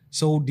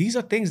 So these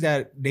are things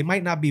that they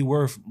might not be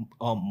worth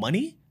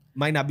money,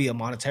 might not be a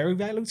monetary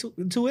value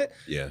to it.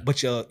 Yeah.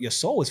 But your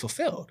soul is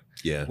fulfilled.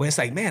 Yeah. Where it's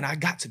like, man, I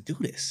got to do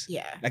this.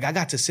 Yeah. Like I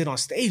got to sit on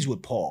stage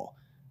with Paul.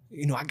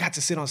 You know, I got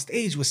to sit on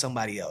stage with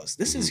somebody else.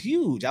 This is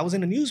huge. I was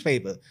in the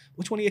newspaper.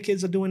 Which one of your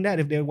kids are doing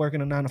that if they're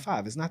working a 9 to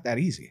 5? It's not that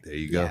easy. There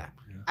you go. Yeah.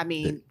 I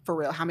mean, for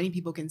real, how many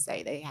people can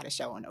say they had a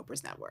show on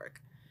Oprah's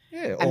network?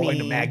 Yeah, I or in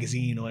the mean,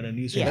 magazine or in the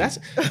newspaper.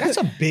 yeah. That's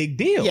a big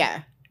deal.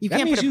 Yeah. You that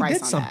can't means put a you price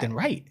did on something that.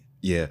 right.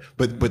 Yeah,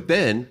 but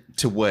then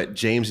to what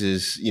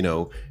James's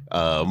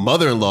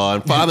mother-in-law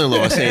and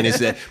father-in-law are saying is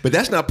that, but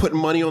that's not putting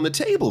money on the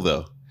table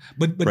though.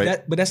 But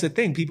Right. that's the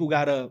thing. People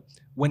gotta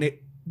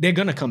they're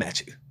gonna come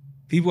at you.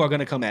 People are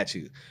gonna come at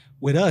you.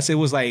 With us, it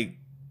was like,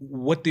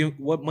 what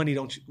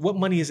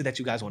money is it that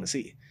you guys want to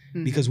see?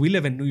 Mhm. Because we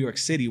live in New York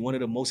City, one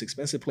of the most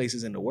expensive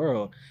places in the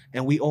world,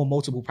 and we own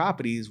multiple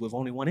properties with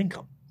only one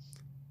income.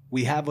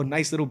 We have a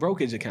nice little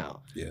brokerage account.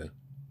 Yeah.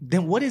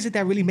 Then what is it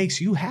that really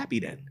makes you happy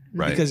then?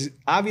 Right. Because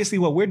obviously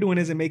what we're doing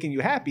isn't making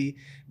you happy,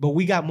 but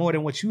we got more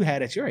than what you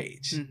had at your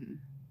age. Mhm.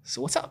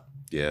 So what's up?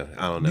 Yeah,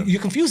 I don't know.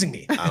 You're confusing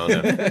me. I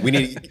don't know. We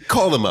need to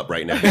call them up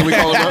right now. Can we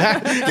call them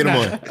up? Get them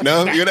on.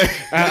 No, you're not.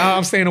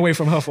 I'm staying away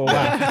from her for a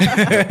while.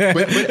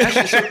 but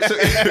actually,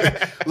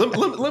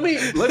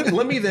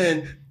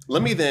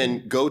 let me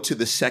then go to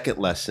the second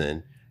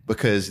lesson,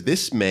 because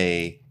this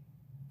may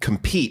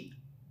compete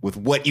with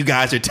what you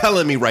guys are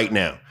telling me right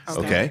now.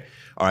 Okay.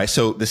 All right.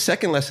 So the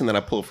second lesson that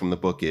I pulled from the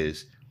book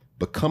is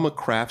become a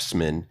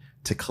craftsman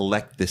to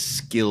collect the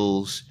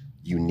skills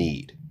you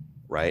need.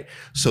 Right.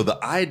 So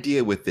the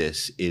idea with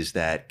this is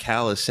that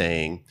Cal is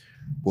saying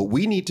what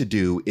we need to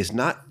do is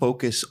not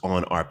focus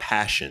on our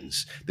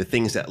passions, the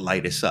things that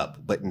light us up,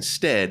 but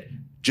instead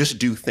just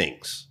do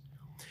things.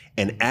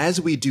 And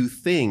as we do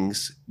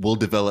things, we'll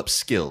develop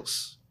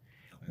skills.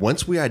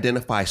 Once we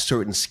identify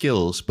certain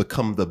skills,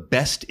 become the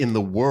best in the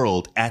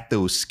world at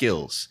those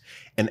skills.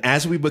 And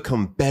as we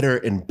become better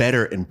and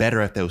better and better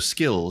at those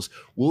skills,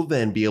 we'll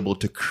then be able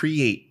to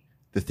create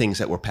the things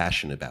that we're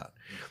passionate about.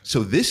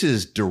 So this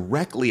is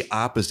directly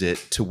opposite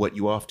to what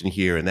you often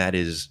hear, and that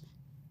is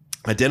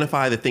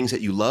identify the things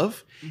that you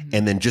love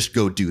and then just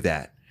go do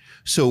that.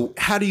 So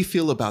how do you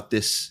feel about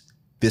this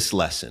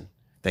lesson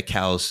that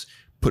Cal's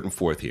putting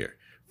forth here?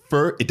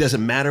 It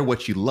doesn't matter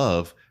what you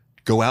love,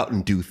 go out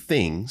and do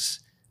things,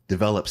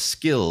 develop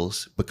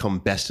skills, become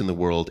best in the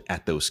world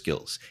at those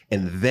skills.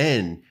 And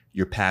then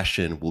your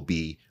passion will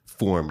be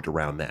formed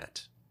around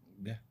that.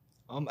 Yeah.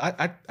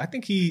 I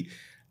think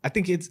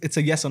it's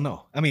a yes or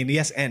no. I mean,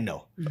 yes and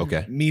no.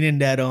 Okay. Meaning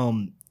that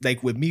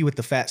like with me with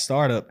the Fat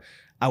Startup,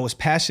 I was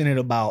passionate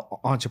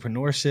about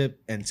entrepreneurship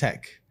and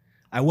tech.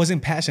 I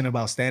wasn't passionate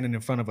about standing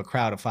in front of a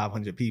crowd of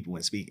 500 people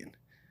and speaking.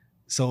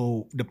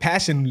 So the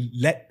passion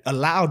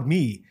allowed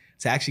me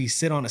to actually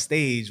sit on a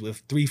stage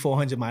with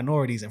 300-400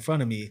 minorities in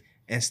front of me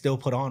and still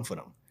put on for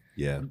them.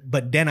 Yeah.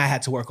 But then I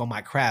had to work on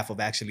my craft of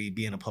actually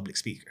being a public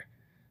speaker.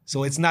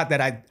 So it's not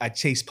that I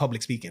chased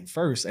public speaking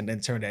first and then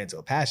turned that into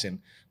a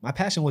passion. My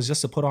passion was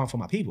just to put on for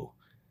my people.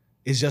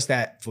 It's just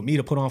that for me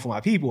to put on for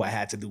my people, I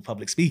had to do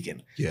public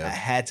speaking. Yeah. I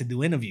had to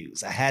do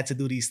interviews. I had to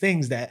do these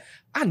things that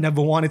I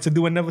never wanted to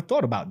do and never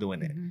thought about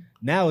doing it.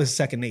 Now it's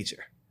second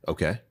nature.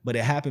 Okay. But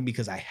it happened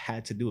because I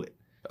had to do it.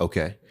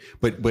 Okay.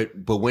 But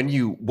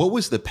what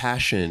was the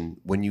passion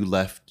when you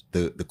left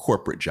the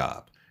corporate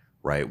job,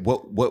 right?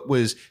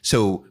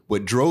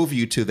 What drove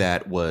you to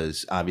that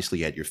was obviously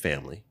you had your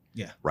family.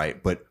 Yeah.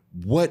 Right. But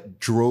what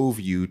drove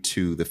you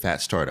to the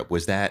Fat Startup?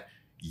 Was that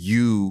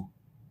you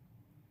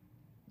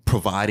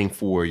providing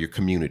for your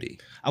community?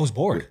 I was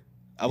bored.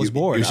 I was It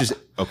bored. was just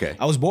okay.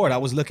 I was bored. I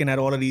was looking at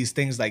all of these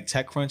things like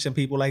TechCrunch and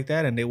people like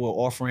that, and they were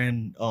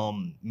offering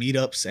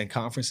meetups and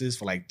conferences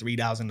for like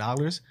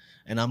 $3,000.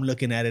 And I'm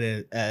looking at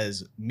it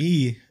as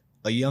me,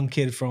 a young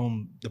kid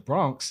from the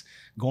Bronx,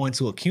 going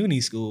to a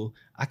CUNY school.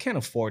 I can't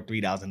afford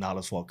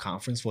 $3,000 for a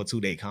conference, for a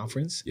 2-day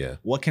conference. Yeah.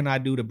 What can I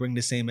do to bring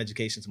the same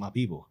education to my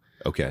people?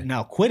 Okay.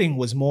 Now, quitting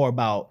was more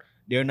about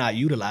they're not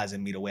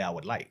utilizing me the way I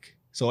would like.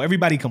 So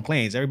everybody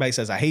complains. Everybody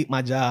says, I hate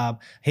my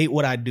job, hate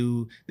what I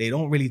do. They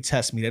don't really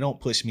test me. They don't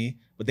push me,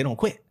 but they don't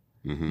quit.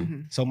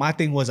 Mm-hmm. So my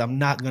thing was, I'm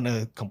not going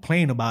to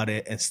complain about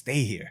it and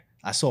stay here.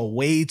 I saw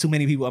way too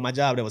many people at my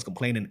job that was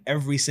complaining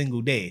every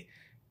single day,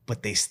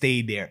 but they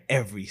stayed there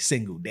every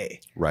single day.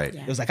 Right.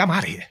 Yeah. It was like, I'm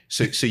out of here.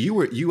 So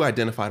you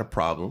identified a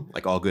problem,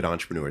 like all good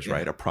entrepreneurs,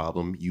 right? A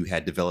problem. You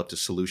had developed a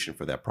solution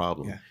for that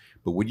problem. Yeah.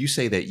 But would you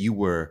say that you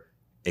were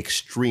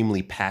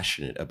extremely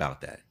passionate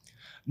about that?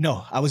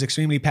 No, I was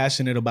extremely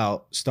passionate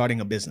about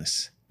starting a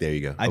business. There you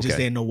go. I just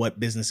didn't know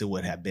what business it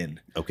would have been.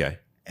 Okay.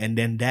 And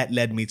then that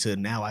led me to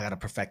now I got to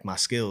perfect my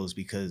skills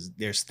because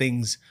there's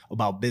things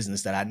about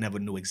business that I never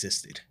knew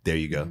existed. There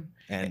you go.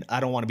 And I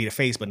don't want to be the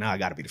face, but now I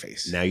got to be the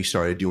face. Now you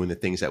started doing the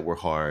things that were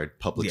hard: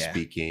 public Yeah.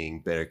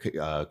 speaking,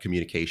 better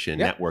communication,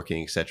 Yeah.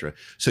 networking, etc.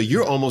 So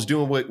you're almost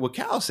doing what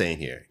Cal's saying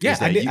here. Yeah, is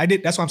that I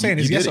did. That's what I'm saying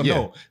you is yes did or it, yeah.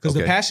 no. Because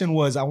the Okay. passion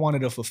was I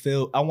wanted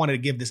to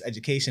give this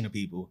education to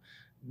people.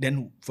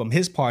 Then from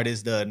his part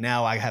is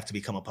now I have to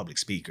become a public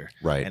speaker.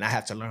 Right. And I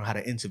have to learn how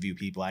to interview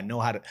people. I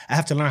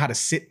have to learn how to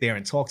sit there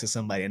and talk to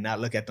somebody and not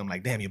look at them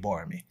like, damn, you're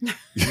boring me.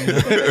 You know?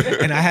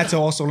 And I had to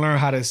also learn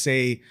how to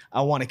say,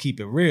 I want to keep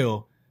it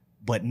real,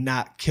 but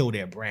not kill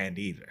their brand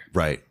either.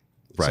 Right.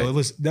 Right. So it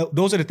was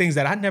those are the things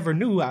that I never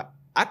knew. I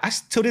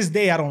to this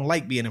day I don't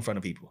like being in front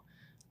of people.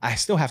 I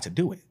still have to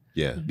do it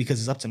yeah. because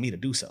it's up to me to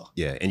do so.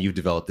 Yeah. And you've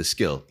developed the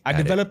skill. I at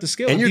it. developed the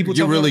skill, And people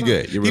you're tell me really I'm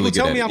good. not. You're really people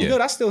tell good me at I'm it, yeah.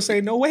 good. I still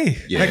say no way.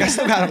 Yeah. Like I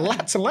still got a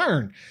lot to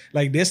learn.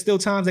 Like there's still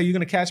times that you're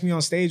gonna catch me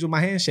on stage with my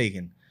hand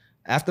shaking.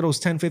 After those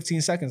 10,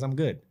 15 seconds, I'm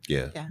good.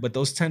 Yeah. Yeah. But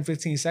those 10,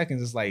 15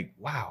 seconds is like,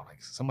 wow,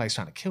 like somebody's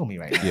trying to kill me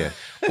right now. Yeah.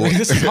 Like,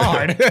 this is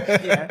hard.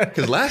 Yeah.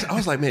 Because I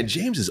was like, man,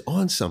 James is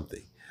on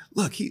something.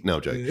 Look, no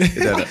I'm joking.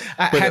 No.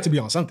 I But, had to be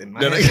on something. No,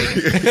 no.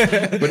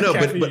 but no,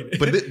 Caffeine.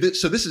 but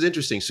so this is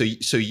interesting. So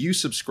you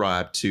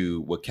subscribe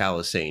to what Cal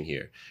is saying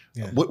here.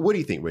 Yeah. What do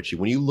you think, Richie?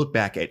 When you look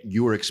back at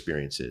your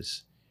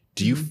experiences,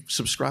 do you Mm-hmm.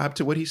 subscribe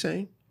to what he's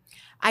saying?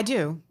 I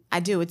do.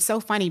 It's so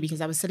funny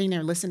because I was sitting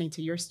there listening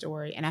to your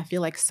story and I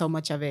feel like so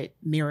much of it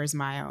mirrors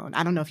my own.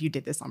 I don't know if you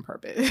did this on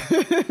purpose.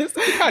 Probably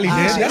did.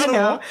 I don't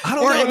know.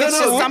 Or No, if it's no,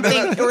 just no.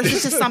 something, or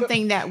it's just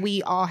something that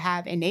we all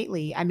have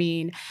innately. I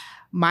mean,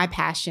 my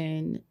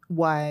passion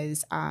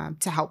was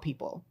to help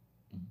people,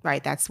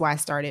 right? That's why I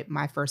started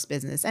my first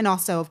business. And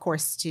also, of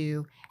course,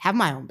 to have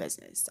my own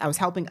business. I was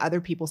helping other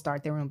people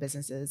start their own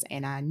businesses.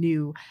 And I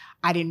knew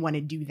I didn't want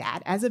to do that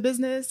as a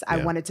business. I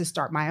Yeah. wanted to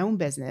start my own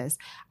business.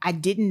 I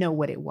didn't know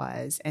what it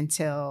was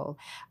until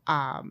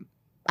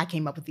I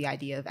came up with the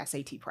idea of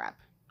SAT prep.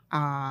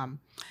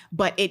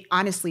 But it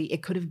honestly,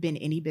 it could have been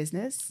any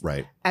business.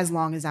 Right. As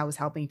long as I was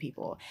helping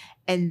people.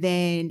 And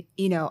then,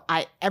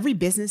 every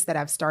business that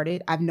I've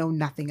started, I've known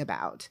nothing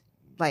about.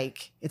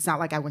 Like, it's not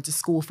like I went to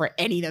school for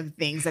any of the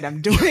things that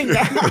I'm doing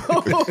now.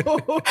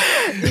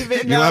 Even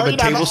You though, have a the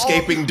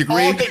tablescaping degree?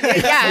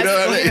 Yes. You know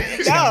what I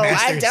mean? No, I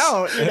Masters.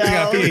 don't. You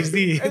got a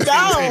PhD.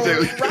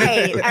 No,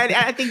 right.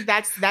 I think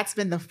that's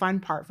been the fun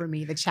part for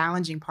me, the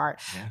challenging part.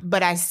 Yeah.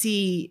 But I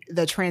see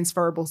the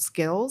transferable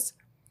skills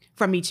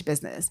from each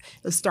business,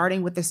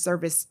 starting with the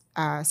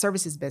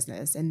services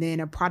business and then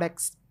a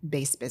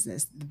products-based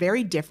business.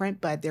 Very different,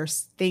 but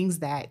there's things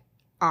that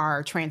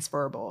are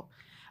transferable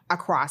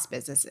across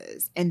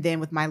businesses. And then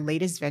with my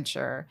latest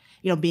venture,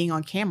 being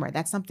on camera,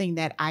 that's something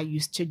that I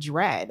used to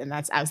dread. And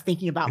I was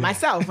thinking about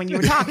myself when you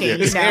were talking,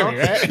 It's scary,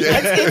 right?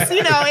 It's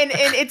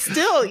and it's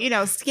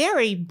still,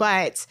 scary,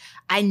 but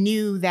I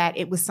knew that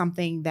it was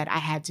something that I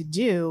had to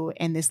do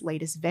in this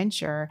latest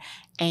venture.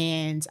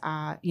 And,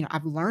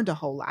 I've learned a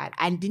whole lot.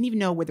 I didn't even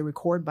know where the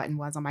record button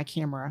was on my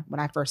camera when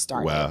I first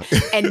started. Wow.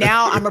 And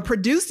now I'm a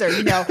producer,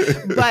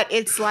 but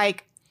it's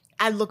like,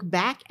 I look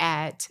back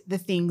at the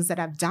things that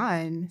I've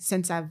done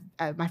since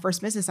my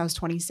first business, I was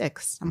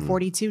 26. I'm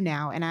 42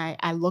 now. And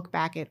I look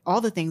back at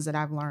all the things that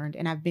I've learned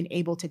and I've been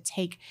able to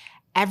take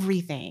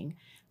everything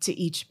to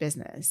each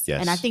business. Yes.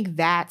 And I think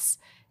that's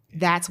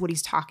what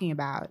he's talking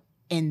about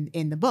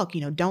in the book,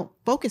 don't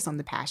focus on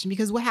the passion,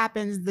 because what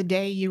happens the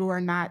day you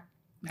are not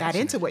that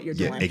into what you're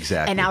doing? Yeah,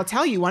 exactly. And I'll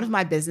tell you, one of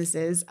my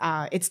businesses,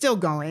 it's still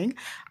going.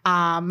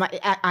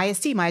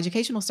 IST, my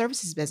educational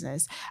services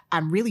business.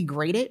 I'm really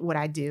great at what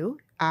I do.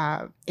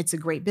 It's a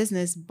great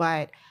business,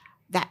 but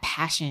that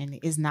passion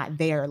is not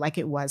there like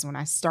it was when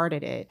I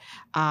started it.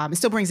 It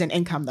still brings in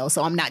income though,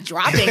 so I'm not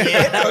dropping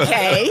it,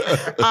 okay?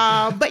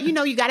 But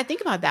you got to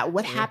think about that.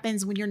 What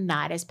happens when you're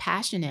not as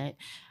passionate?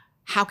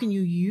 How can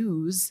you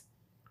use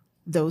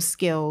those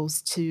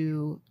skills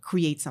to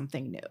create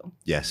something new?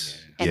 Yes.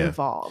 And yeah.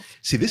 evolve.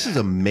 See, this is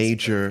a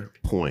major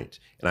point,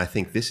 and I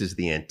think this is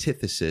the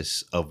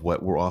antithesis of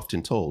what we're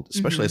often told,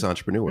 especially as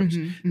entrepreneurs.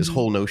 This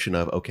whole notion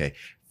of, okay,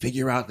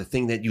 figure out the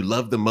thing that you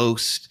love the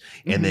most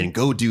and then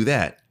go do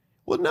that.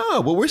 Well,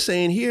 no, what we're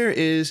saying here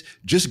is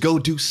just go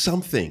do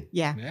something.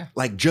 Yeah.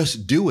 Like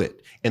just do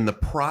it. And the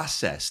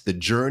process, the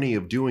journey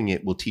of doing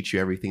it will teach you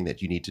everything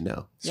that you need to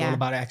know. It's all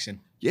about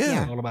action.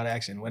 Yeah. It's all about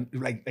action. When,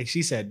 like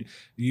she said,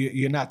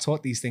 you're not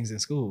taught these things in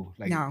school.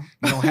 Like No.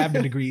 you don't have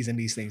the degrees in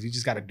these things. You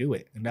just got to do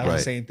it. And that was Right.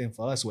 the same thing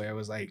for us, where it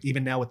was like,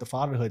 even now with the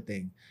fatherhood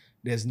thing,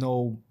 there's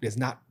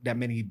not that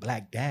many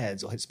Black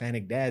dads or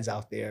Hispanic dads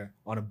out there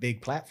on a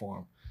big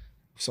platform.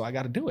 So I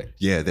got to do it.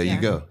 Yeah, there you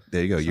go.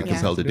 There you go. You're Yeah.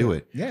 compelled to do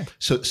it. Yeah.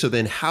 So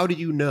then how do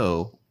you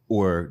know,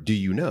 or do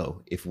you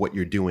know, if what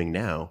you're doing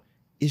now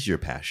is your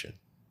passion?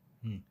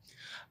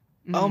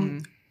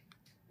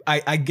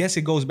 I guess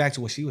it goes back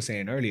to what she was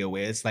saying earlier,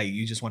 where it's like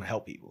you just want to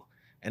help people.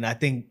 And I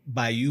think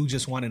by you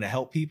just wanting to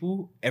help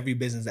people, every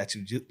business that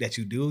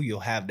you do,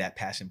 you'll have that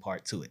passion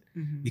part to it,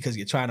 because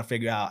you're trying to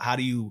figure out how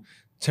do you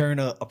turn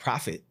a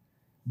profit,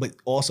 but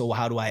also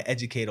how do I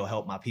educate or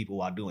help my people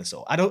while doing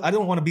so. I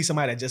don't want to be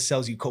somebody that just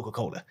sells you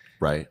Coca-Cola.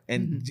 Right.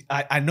 And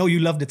I know you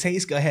love the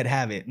taste. Go ahead,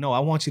 have it. No, I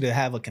want you to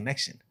have a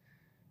connection.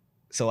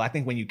 So I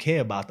think when you care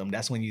about them,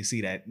 that's when you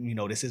see that,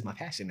 this is my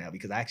passion now,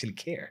 because I actually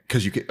care.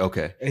 Because you can,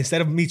 okay.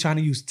 Instead of me trying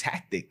to use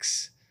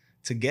tactics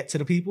to get to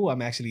the people,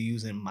 I'm actually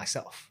using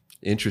myself.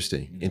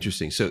 Interesting.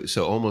 Interesting.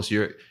 So almost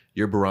your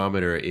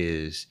barometer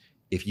is,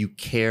 if you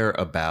care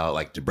about,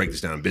 like, to break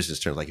this down in business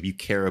terms, like if you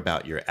care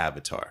about your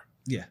avatar.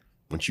 Yeah.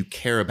 Once you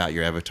care about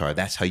your avatar,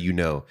 that's how you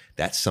know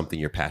that's something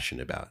you're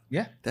passionate about.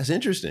 Yeah. That's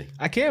interesting.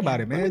 I care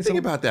about it, man. Let me think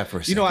about that for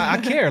a second. I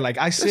care. Like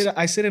I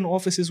sit in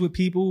offices with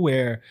people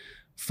where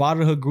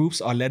fatherhood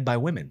groups are led by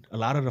women. A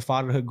lot of the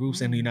fatherhood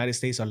groups in the United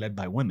States are led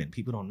by women.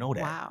 People don't know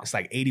that. Wow. It's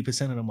like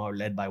 80% of them are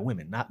led by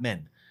women, not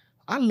men.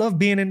 I love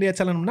being in there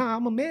telling them, nah,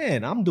 I'm a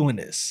man. I'm doing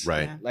this.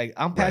 Right. Yeah. Like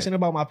I'm passionate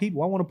about my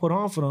people. I want to put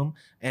on for them,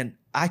 and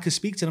I could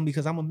speak to them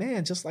because I'm a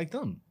man just like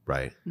them.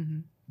 Right.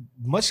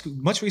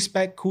 Much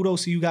respect,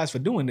 kudos to you guys for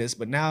doing this,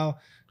 but now,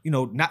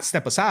 not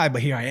step aside,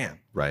 but here I am.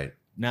 Right.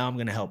 Now I'm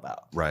gonna help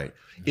out. Right.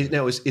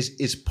 Now,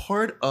 is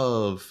part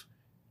of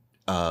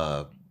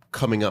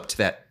coming up to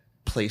that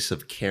place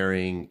of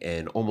caring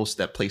and almost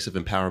that place of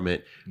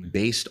empowerment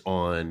based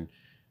on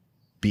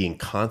being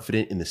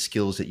confident in the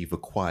skills that you've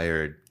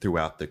acquired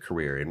throughout the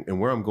career? And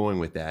where I'm going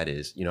with that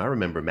is, I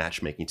remember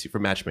matchmaking too. For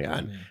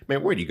matchmaking,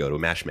 man, where do you go to a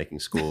matchmaking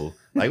school?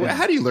 Like,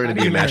 how do you learn to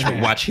be a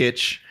matchmaker? Watch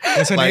Hitch.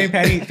 What's her name?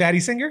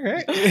 Patty Singer,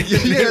 right?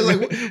 Yeah,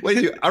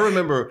 like I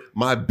remember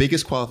my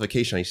biggest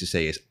qualification I used to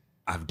say is,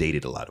 I've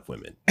dated a lot of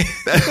women.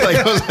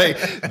 I was like,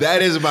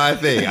 that is my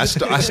thing. I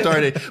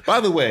started. By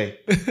the way,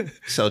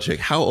 Selchik,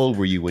 how old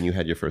were you when you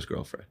had your first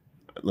girlfriend?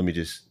 Let me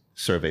just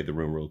survey the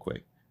room real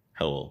quick.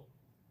 How old?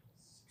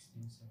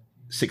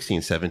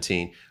 16,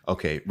 17.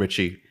 Okay,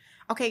 Richie.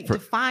 Okay,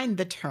 define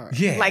the term.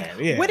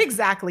 Yeah, what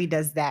exactly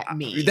does that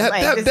mean?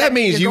 That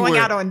means you're you going were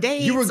out on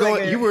dates. You were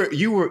going.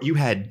 You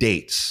had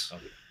dates.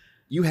 Okay.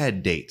 You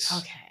had dates.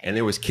 Okay. And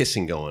there was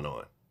kissing going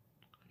on.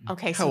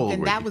 Okay, How so old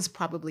then were that you? was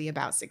probably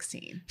about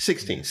 16.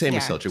 16. Same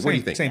as Yeah. Selchik. What do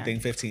you think? Same thing,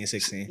 15,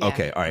 16. Yeah.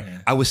 Okay, all right. Yeah.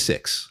 I was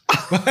 6.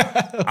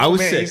 I was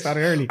Man, you 6.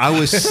 started early. I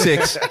was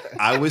 6.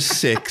 I was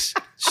 6.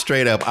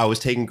 Straight up, I was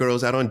taking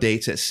girls out on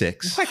dates at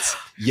 6. What?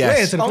 Yes.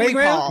 Where, to the Only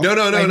playground? Paul.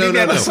 No. Like, maybe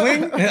at the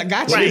swing? I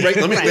got you.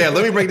 Let me Right.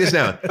 let me break this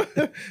down.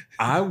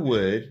 I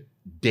would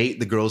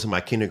date the girls in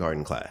my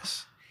kindergarten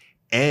class,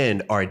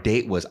 and our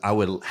date was I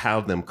would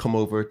have them come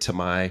over to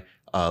my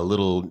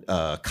little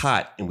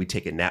cot, and we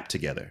take a nap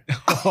together.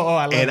 Oh,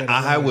 I love And it.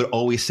 I would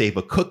always save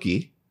a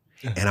cookie,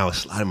 and I would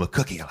slide him a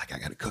cookie. I'm like, I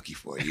got a cookie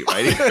for you,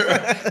 right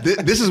here.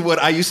 This is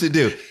what I used to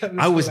do.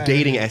 I was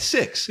dating at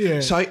 6, Yeah.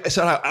 so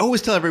I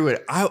always tell everyone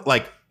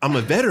I'm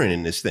a veteran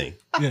in this thing.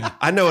 Yeah.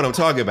 I know what I'm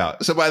talking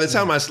about. So by the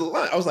time I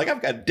was like,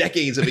 I've got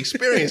decades of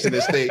experience in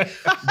this thing.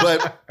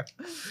 But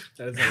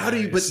how do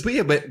you?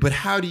 But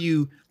how do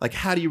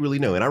you really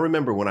know? And I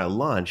remember when I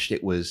launched,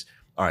 it was,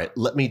 all right,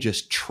 let me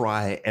just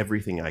try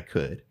everything I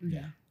could.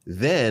 Yeah.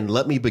 Then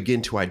let me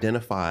begin to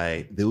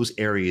identify those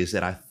areas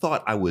that I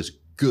thought I was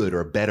good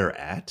or better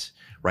at,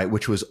 right?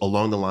 Which was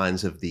along the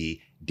lines of the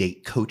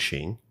date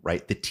coaching,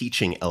 right? The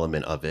teaching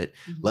element of it.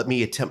 Let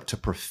me attempt to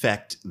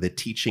perfect the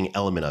teaching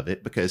element of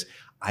it because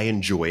I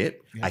enjoy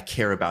it. Yeah. I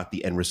care about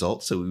the end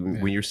result. So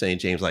when you're saying,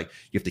 James, like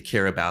you have to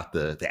care about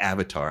the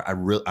avatar,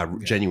 I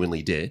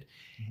genuinely did.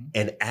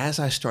 And as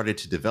I started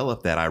to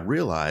develop that, I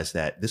realized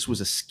that this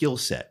was a skill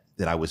set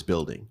that I was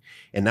building.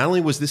 And not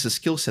only was this a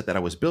skill set that I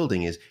was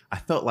building, is I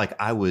felt like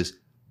I was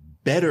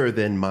better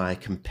than my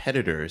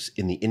competitors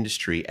in the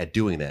industry at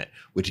doing that,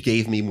 which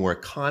gave me more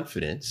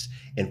confidence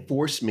and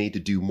forced me to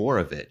do more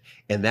of it.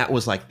 And that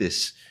was like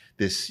this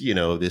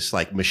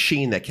like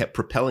machine that kept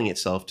propelling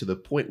itself to the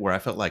point where I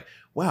felt like,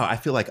 wow, I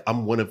feel like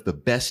I'm one of the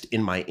best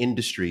in my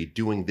industry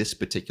doing this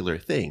particular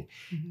thing.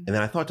 Mm-hmm. And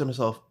then I thought to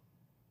myself,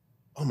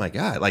 oh my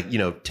God, like,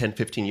 10,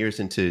 15 years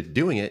into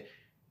doing it,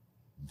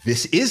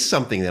 this is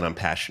something that I'm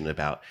passionate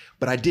about,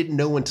 but I didn't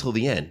know until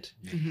the end.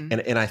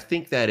 Mm-hmm. And I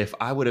think that if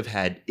I would have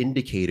had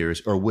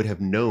indicators or would have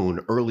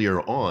known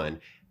earlier on,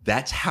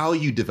 that's how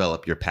you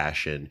develop your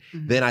passion,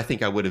 mm-hmm. then I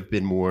think I would have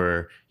been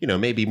more,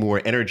 maybe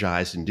more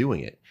energized in doing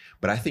it.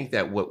 But I think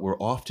that what we're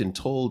often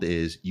told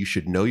is you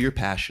should know your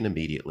passion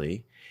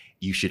immediately.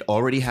 You should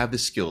already have the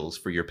skills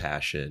for your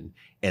passion.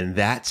 And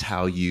that's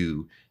how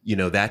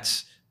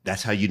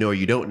that's how you know or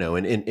you don't know.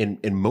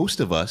 And most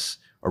of us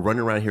are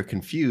running around here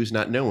confused,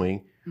 not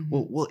knowing, mm-hmm.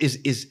 well,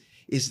 is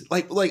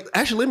like,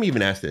 actually, let me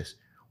even ask this.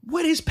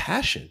 What is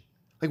passion?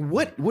 Like,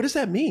 what does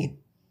that mean?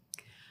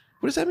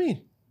 What does that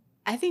mean?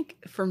 I think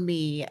for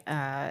me,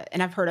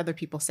 and I've heard other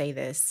people say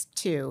this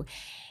too,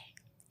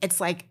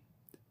 it's like,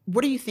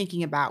 what are you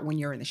thinking about when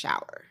you're in the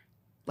shower?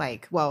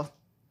 Like, well,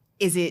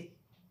 are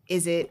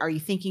you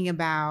thinking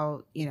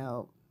about,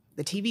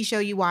 the TV show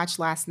you watched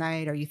last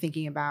night? Are you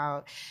thinking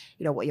about,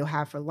 what you'll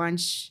have for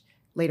lunch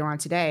later on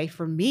today?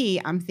 For me,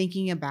 I'm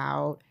thinking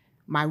about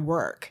my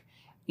work,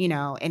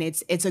 and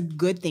it's a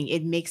good thing.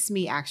 It makes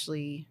me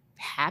actually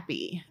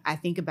happy. I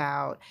think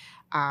about,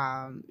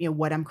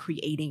 what I'm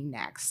creating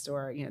next,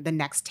 or, the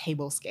next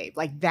tablescape.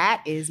 Like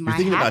that is my You're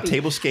thinking about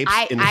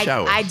tablescapes in the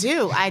shower. I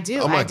do.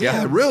 Oh my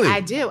God, really? I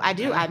do.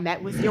 I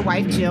met with your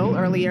wife, Jill,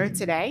 earlier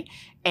today,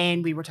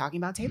 and we were talking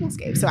about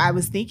tablescapes. So I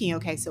was thinking,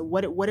 okay, so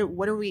where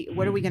are we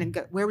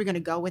going to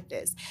go with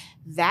this?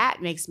 That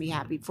makes me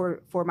happy.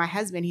 For my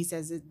husband, he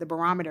says the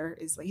barometer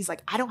is, he's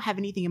like, I don't have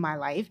anything in my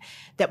life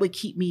that would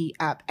keep me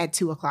up at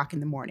 2:00 in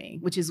the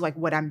morning, which is like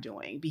what I'm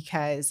doing,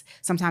 because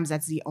sometimes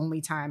that's the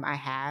only time I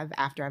have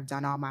after I've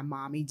done all my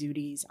mommy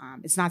duties.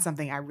 It's not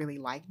something I really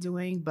like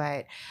doing,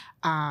 but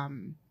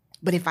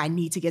if I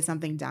need to get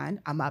something done,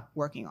 I'm up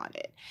working on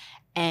it.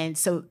 And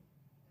so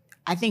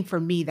I think for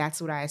me, that's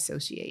what I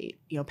associate,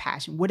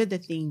 passion. What are the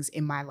things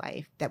in my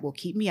life that will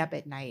keep me up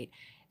at night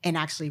and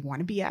actually want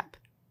to be up,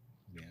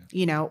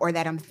 or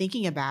that I'm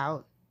thinking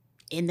about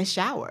in the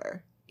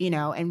shower,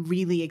 and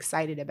really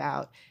excited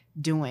about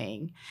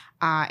doing.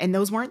 And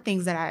those weren't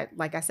things that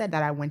like I said,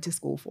 that I went to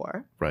school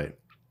for. Right.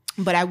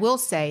 But I will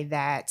say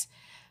that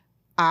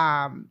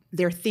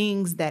there are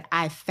things that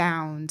I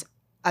found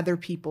other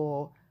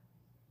people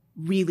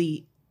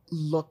really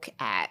look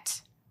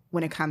at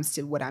when it comes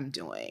to what I'm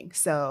doing.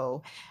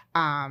 So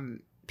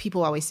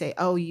people always say,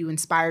 oh, you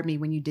inspired me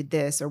when you did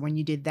this or when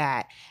you did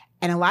that.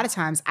 And a lot of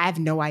times I have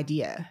no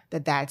idea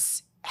that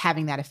that's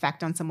having that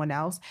effect on someone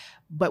else.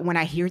 But when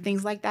I hear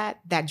things like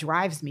that, that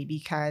drives me,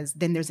 because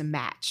then there's a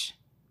match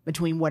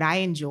between what I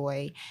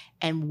enjoy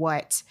and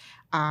what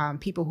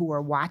people who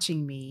are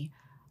watching me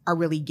are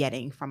really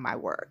getting from my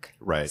work.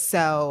 Right.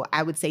 So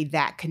I would say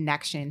that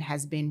connection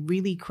has been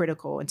really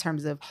critical in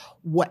terms of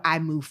what I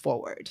move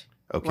forward.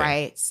 Okay.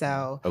 Right.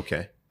 So,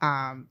 okay.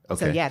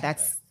 So yeah,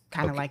 that's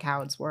kind of like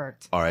how it's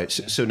worked. All right.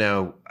 So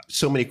now,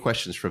 so many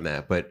questions from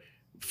that. But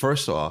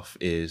first off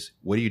is,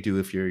 what do you do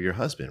if you're your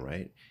husband,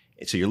 right?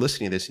 And so you're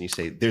listening to this and you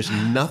say, there's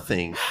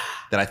nothing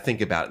that I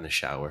think about in the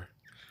shower.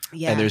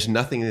 Yeah. And there's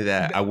nothing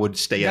that I would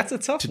stay up to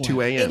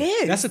 2 a.m. It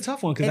is. That's a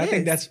tough one, because I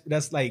think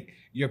that's like,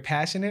 you're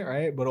passionate,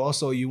 right? But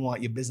also you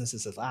want your business to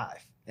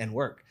survive and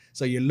work.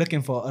 So you're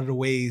looking for other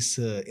ways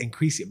to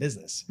increase your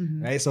business,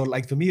 mm-hmm. right? So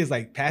like for me, it's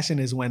like passion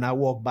is when I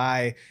walk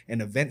by an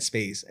event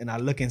space and I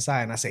look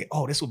inside and I say,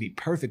 oh, this will be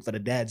perfect for the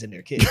dads and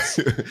their kids.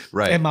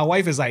 Right. And my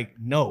wife is like,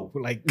 no,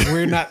 like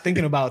we're not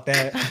thinking about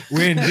that.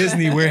 We're in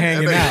Disney, we're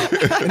hanging out.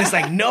 And it's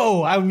like,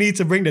 no, I need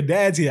to bring the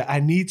dads here. I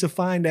need to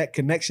find that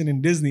connection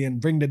in Disney and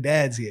bring the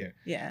dads here.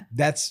 Yeah.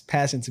 That's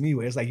passion to me,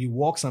 where it's like you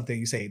walk something,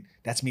 you say,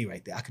 that's me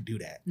right there. I could do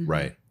that. Mm-hmm.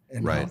 Right.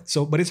 And right.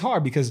 So, but it's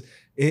hard because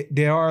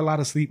there are a lot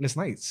of sleepless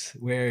nights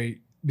where,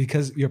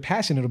 because you're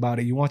passionate about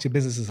it, you want your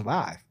business to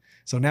survive.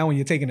 So now when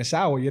you're taking a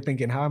shower, you're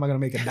thinking, how am I going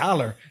to make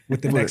 $1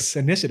 with the next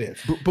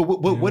initiative? But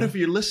what if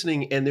you're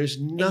listening and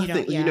there's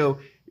nothing,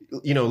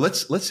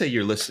 let's say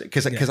you're listening,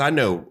 because I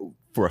know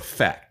for a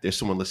fact there's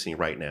someone listening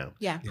right now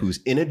who's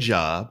in a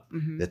job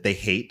mm-hmm. that they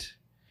hate.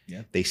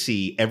 Yeah. They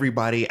see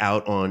everybody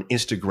out on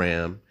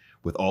Instagram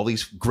with all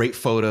these great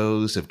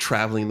photos of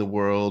traveling the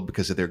world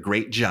because of their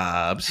great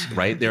jobs,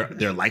 right?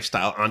 They're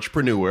lifestyle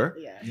entrepreneur.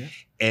 Yeah.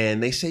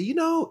 And they say,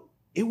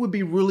 it would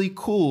be really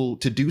cool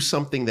to do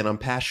something that I'm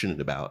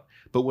passionate about.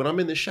 But when I'm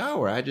in the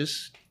shower, I take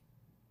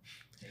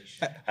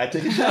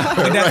a shower.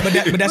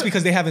 But that's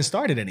because they haven't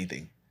started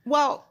anything.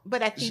 Well,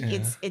 but I think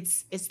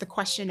it's the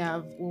question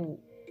of, well,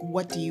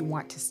 what do you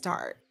want to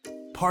start?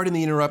 Pardon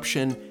the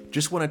interruption.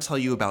 Just want to tell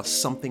you about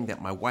something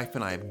that my wife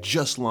and I have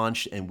just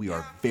launched and we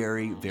are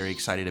very, very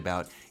excited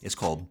about. It's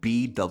called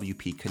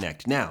BWP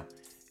Connect. Now,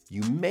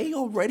 you may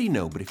already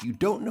know, but if you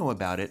don't know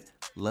about it,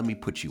 let me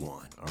put you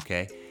on,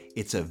 okay?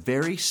 It's a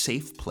very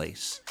safe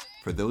place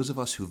for those of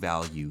us who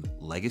value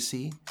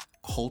legacy,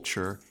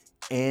 culture,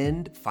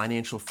 and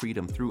financial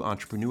freedom through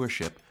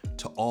entrepreneurship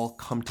to all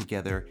come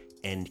together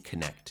and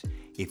connect.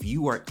 If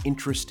you are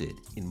interested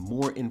in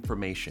more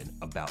information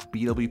about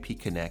BWP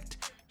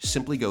Connect,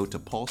 simply go to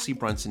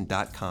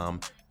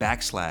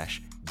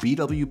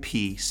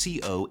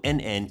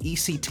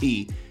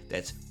paulcbrunson.com/BWPCONNECT.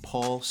 That's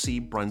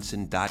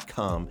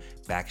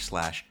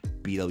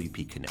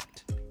paulcbrunson.com/BWP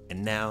Connect.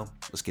 And now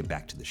let's get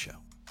back to the show.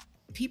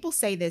 People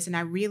say this, and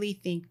I really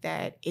think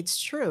that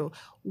it's true.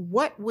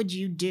 What would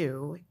you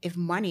do if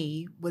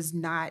money was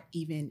not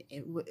even,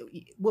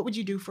 what would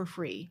you do for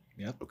free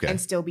Okay. and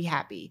still be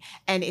happy?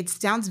 And it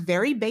sounds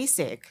very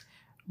basic,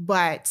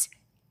 but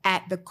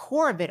at the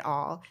core of it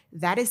all,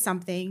 that is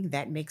something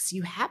that makes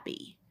you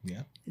happy.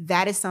 Yeah.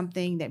 That is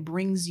something that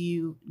brings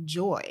you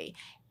joy.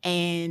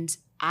 And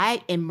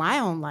in my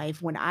own life,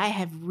 when I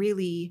have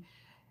really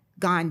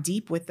gone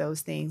deep with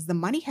those things, the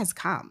money has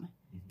come.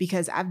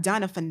 Because I've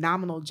done a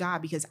phenomenal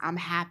job because I'm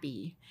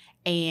happy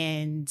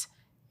and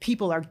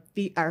people are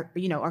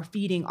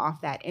feeding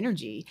off that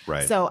energy.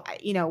 Right. So,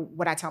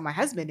 what I tell my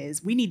husband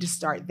is we need to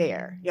start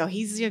there.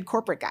 He's a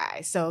corporate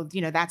guy. So,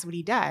 that's what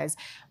he does.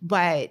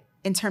 But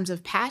in terms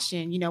of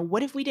passion,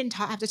 what if we didn't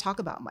have to talk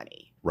about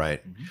money?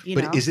 Right. You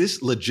But know? is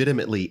this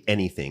legitimately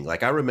anything?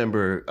 Like I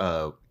remember,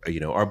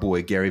 our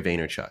boy, Gary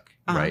Vaynerchuk,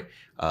 right?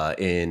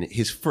 And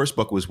his first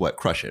book was what?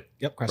 Crush It.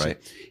 Yep. Crush Right.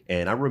 it.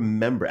 And I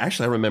remember right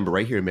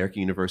here at American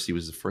University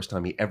was the first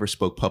time he ever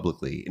spoke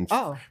publicly. And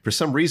for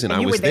some reason, And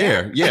I you was were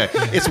there? Yeah.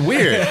 It's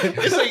weird.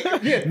 It's like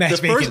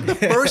Matchmaking. the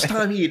first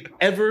time he had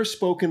ever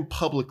spoken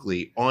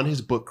publicly on his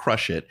book,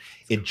 Crush It,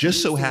 it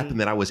just so Crazy. happened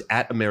that I was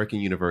at American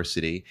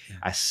University.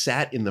 I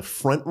sat in the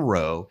front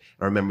row.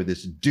 I remember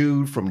this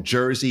dude from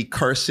Jersey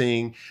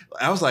cursing.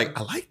 I was like,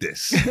 I like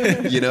this,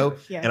 Yeah.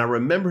 And I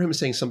remember him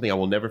saying something I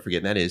will never forget,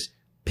 and that is,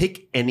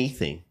 pick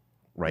anything,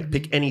 right? Mm-hmm.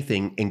 Pick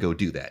anything and go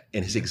do that.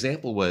 And his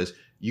example was,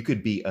 you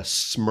could be a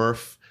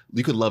Smurf.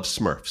 You could love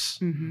Smurfs.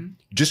 Mm-hmm.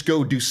 Just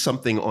go do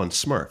something on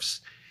Smurfs.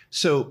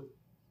 So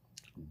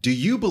do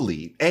you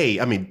believe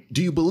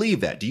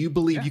that? Do you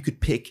believe you could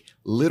pick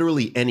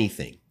literally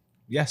anything,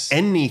 Yes.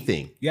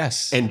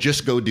 Yes. and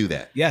just go do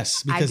that?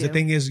 Yes. Because the do.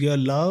 thing is, your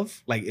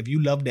love, like if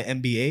you love the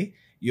NBA,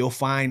 you'll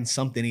find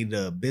something,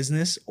 either a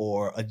business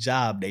or a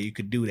job that you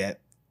could do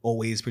that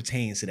always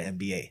pertains to the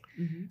NBA.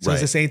 Mm-hmm. So Right.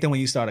 it's the same thing when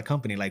you start a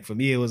company. Like for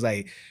me, it was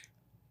like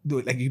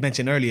you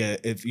mentioned earlier,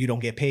 if you don't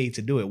get paid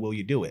to do it, will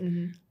you do it?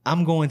 Mm-hmm.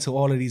 I'm going to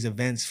all of these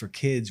events for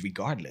kids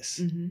regardless,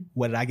 Mm-hmm.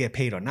 whether I get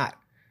paid or not.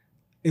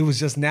 It was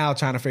just now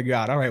trying to figure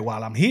out, all right,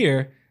 while I'm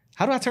here,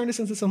 how do I turn this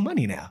into some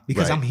money now?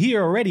 Because Right. I'm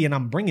here already and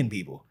I'm bringing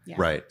people. Yeah.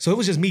 Right. So it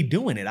was just me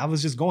doing it. I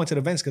was just going to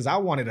the events because I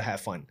wanted to have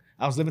fun.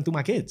 I was living through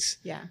my kids.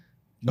 Yeah.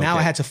 Now Okay.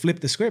 I had to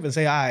flip the script and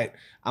say, all right,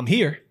 I'm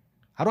here.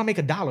 How do I make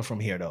 $1 from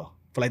here though?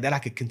 For like that I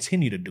could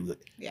continue to do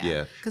it.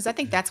 Yeah. Because I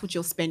think that's what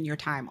you'll spend your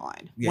time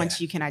on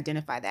once you can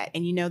identify that.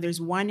 And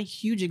there's one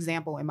huge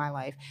example in my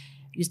life.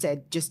 You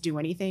said just do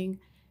anything.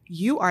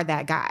 You are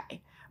that guy.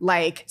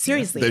 Like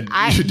seriously,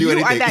 That you should do you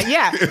are anything. that.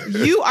 Yeah,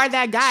 you are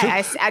that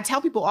guy. I tell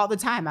people all the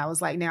time. I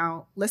was like,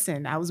 now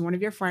listen, I was one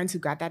of your friends who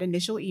got that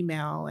initial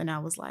email, and I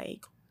was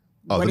like,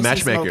 Oh, what the is he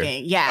matchmaker.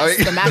 smoking? Yes,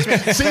 Oh, the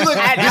matchmaker. See, look,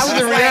 And I this is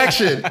was the like,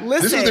 reaction.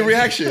 This is the listen,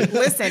 reaction.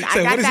 Listen, I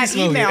So got what is he that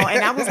smoking? email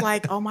and I was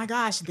like, oh my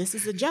gosh, this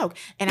is a joke.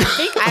 And I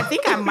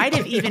think I might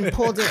have even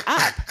pulled it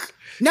up.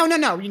 No.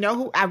 You know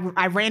who?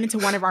 I ran into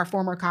one of our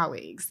former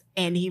colleagues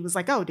and he was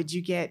like, oh, did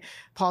you get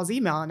Paul's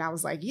email? And I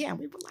was like, yeah. And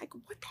we were like,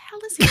 what the hell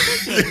is he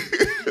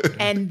thinking?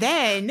 And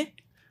then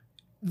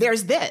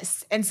there's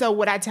this. And so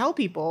what I tell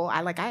people,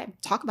 I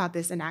talk about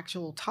this in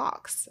actual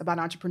talks about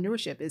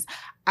entrepreneurship, is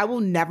I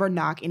will never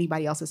knock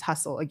anybody else's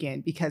hustle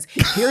again, because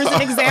here's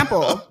an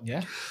example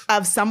Yeah.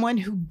 of someone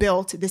who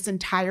built this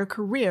entire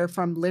career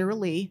from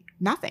literally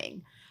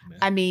nothing. Yeah.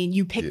 I mean,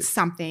 you picked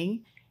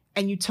something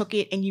and you took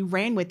it and you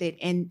ran with it,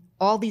 and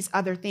all these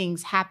other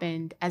things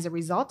happened as a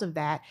result of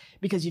that,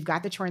 because you've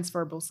got the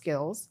transferable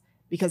skills,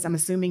 because I'm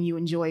assuming you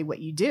enjoy what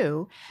you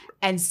do.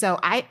 And so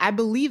I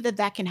believe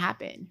that can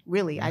happen.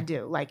 Really, I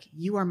do. Like,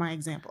 you are my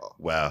example.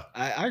 Wow.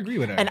 I agree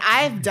with her. And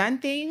I've done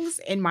things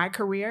in my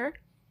career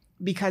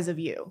because of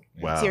you.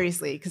 Wow.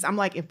 Seriously. Because I'm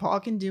like, if Paul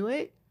can do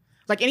it,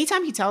 like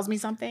anytime he tells me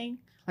something,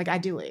 like I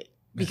do it.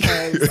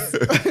 Because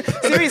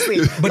seriously.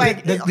 But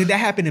like, did that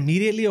happen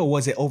immediately, or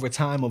was it over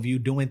time of you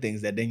doing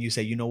things that then you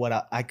say, you know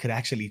what, I could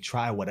actually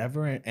try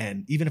whatever,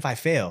 and even if I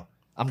fail,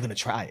 I'm gonna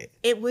try it?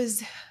 it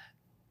was,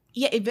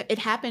 yeah, it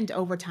happened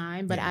over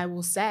time, but I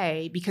will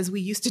say, because we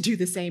used to do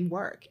the same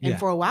work. And Yeah.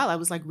 for a while I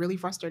was like really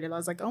frustrated. I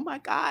was like, oh my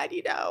God,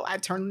 I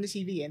turned on the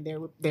TV and there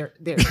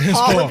Here's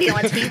Paul Paul. would be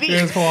on TV.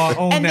 Here's Paul, our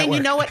own And then network.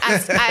 you know what?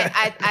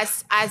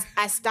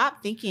 I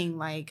stopped thinking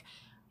like,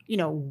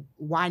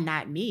 why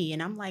not me?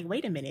 And I'm like,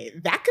 wait a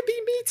minute, that could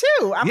be me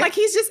too. I'm Yeah. like,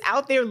 he's just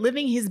out there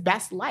living his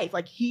best life.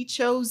 Like, he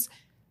chose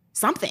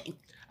something.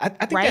 I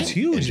think Right? that's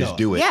huge. And just though.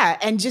 do it. Yeah,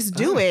 and just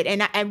do it.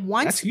 And That's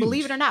once, huge.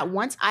 believe it or not,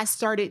 once I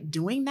started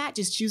doing that,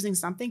 just choosing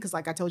something, because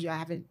like I told you, I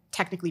haven't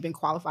technically been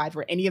qualified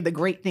for any of the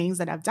great things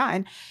that I've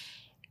done.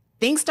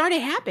 Things started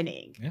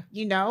happening,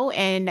 Yeah.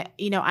 and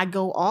I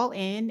go all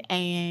in,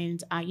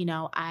 and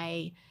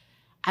I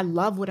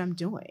love what I'm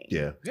doing.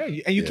 Yeah. Yeah,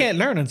 and you can't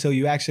learn until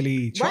you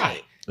actually try.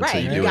 Right. Until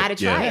Right. you You do it. got to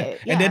try Yeah. it.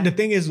 And then Yeah. the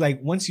thing is,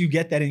 like, once you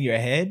get that in your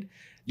head,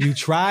 you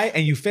try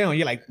and you fail, and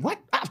you're like, "What?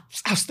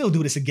 I'll still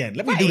do this again.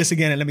 Let me do Right. this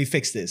again, and let me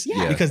fix this."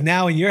 Yeah. Because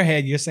now in your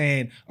head, you're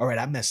saying, "All right,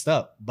 I messed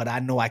up, but I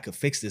know I could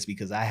fix this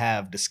because I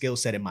have the skill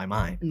set in my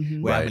mind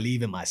Mhm. where I Right.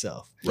 believe in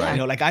myself." Right. You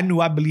know, like I knew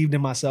I believed in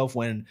myself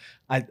when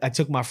I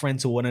took my friend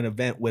to an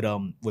event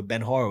with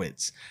Ben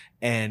Horowitz,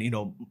 and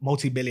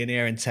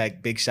multi-billionaire in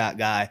tech, big shot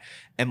guy.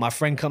 And my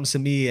friend comes to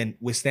me, and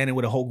we're standing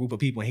with a whole group of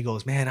people, and he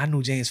goes, "Man, I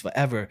knew James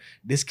forever.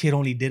 This kid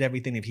only did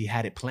everything if he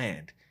had it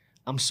planned.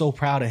 I'm so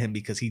proud of him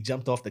because he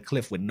jumped off the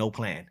cliff with no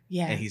plan,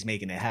 Yeah. and he's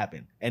making it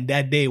happen." And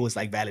that day was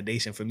like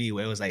validation for me,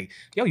 where it was like,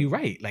 "Yo, you're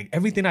right. Like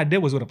everything I did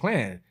was with a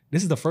plan.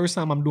 This is the first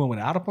time I'm doing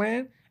without a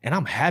plan, and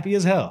I'm happy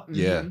as hell.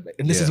 Yeah.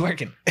 And this Yeah. is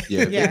working."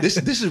 Yeah. Yeah. This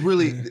is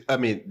really, I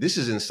mean, this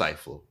is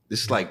insightful.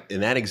 This is like,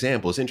 in that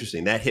example, it's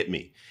interesting. That hit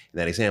me in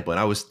that example. And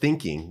I was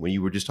thinking when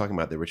you were just talking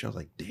about that, Rich, I was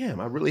like, damn,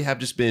 I really have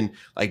just been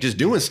like just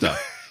doing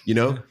stuff,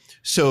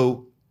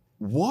 So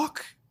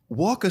walk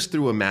us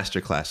through a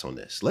masterclass on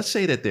this. Let's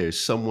say that there's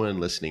someone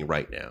listening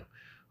right now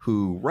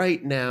who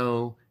right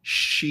now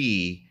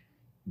she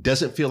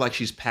doesn't feel like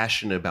she's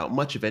passionate about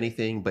much of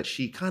anything, but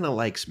she kind of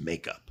likes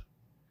makeup,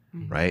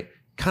 right?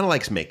 Kind of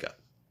likes makeup.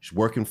 She's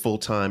working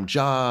full-time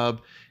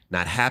job,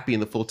 not happy in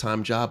the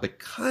full-time job, but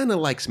kind of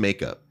likes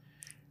makeup.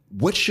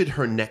 What should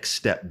her next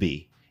step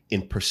be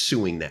in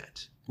pursuing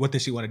that? What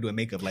does she want to do in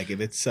makeup? Like if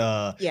it's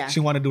Yeah. she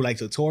want to do like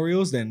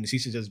tutorials, then she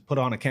should just put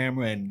on a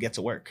camera and get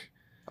to work.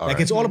 All Like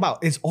right.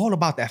 it's all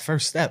about that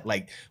first step.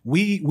 Like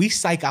we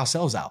psych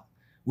ourselves out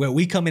where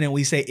we come in and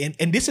we say,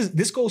 and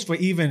this goes for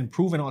even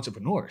proven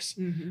entrepreneurs.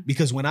 Mhm.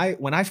 Because when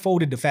I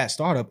folded the Fat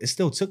Startup, it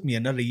still took me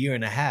another year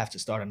and a half to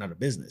start another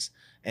business.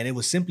 And it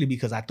was simply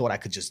because I thought I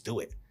could just do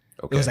it.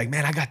 Okay. It was like,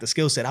 man, I got the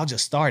skill set. I'll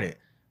just start it.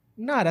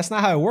 Nah, that's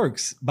not how it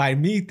works. By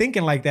me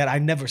thinking like that, I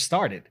never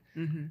started.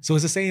 Mhm. So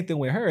it's the same thing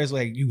with her. It's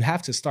like you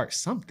have to start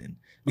something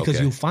because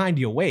Okay. you'll find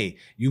your way.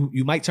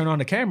 You might turn on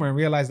the camera and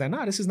realize that,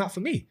 nah, this is not for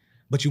me.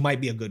 But you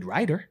might be a good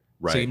writer.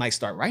 So Right. you might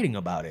start writing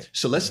about it.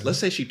 So let's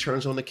say she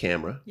turns on the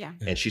camera Yeah.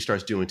 and she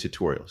starts doing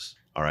tutorials.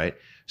 All right.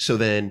 So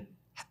then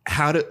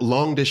how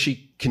long does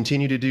she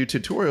continue to do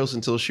tutorials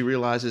until she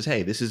realizes,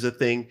 hey, this is a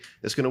thing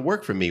that's going to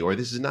work for me, or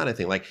this is not a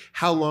thing? Like,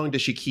 how long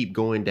does she keep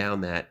going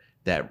down that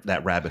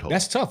rabbit hole?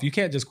 That's tough. You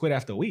can't just quit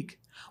after a week.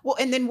 Well,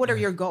 and then what are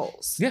your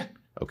goals? Yeah.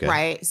 okay.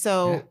 Right.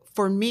 So Yeah.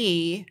 for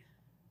me,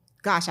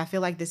 gosh, I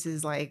feel like this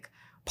is like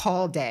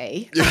Paul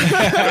Day.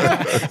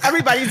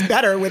 Everybody's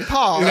better with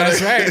Paul.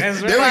 That's right.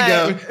 That's right.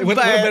 There we go. What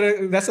But-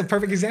 better- that's a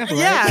perfect example,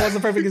 right? Yeah. That was a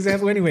perfect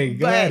example anyway.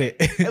 Go But at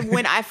it.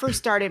 when I first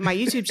started my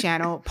YouTube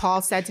channel,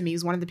 Paul said to me, he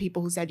was one of the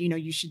people who said,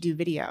 you should do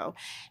video.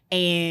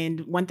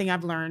 And one thing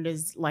I've learned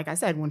is, like I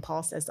said, when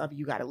Paul says stuff,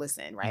 you got to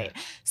listen, right?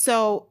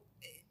 So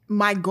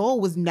my goal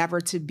was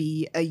never to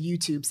be a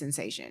YouTube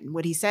sensation.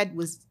 What he said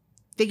was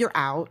figure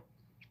out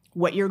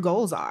what your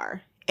goals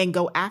are and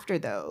go after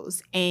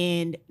those.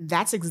 And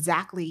that's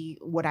exactly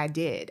what I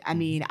did. I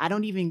mean, I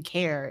don't even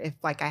care if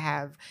like I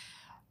have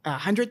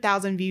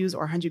 100,000 views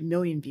or 100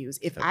 million views.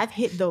 If I've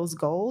hit those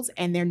goals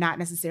and they're not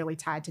necessarily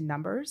tied to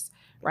numbers,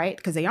 right?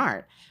 Because they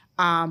aren't.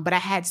 But I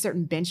had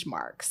certain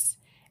benchmarks,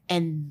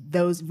 and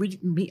those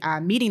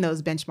meeting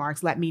those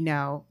benchmarks let me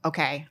know,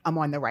 okay, I'm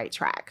on the right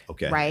track,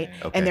 Okay. right?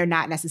 Okay. And they're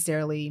not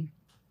necessarily,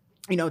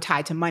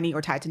 tied to money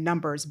or tied to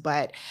numbers,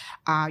 but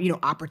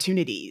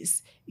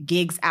opportunities,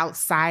 gigs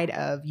outside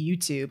of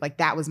YouTube. Like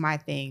that was my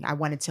thing. I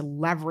wanted to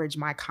leverage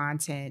my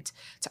content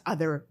to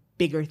other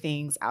bigger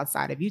things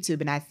outside of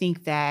YouTube. And I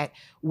think that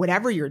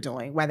whatever you're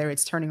doing, whether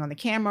it's turning on the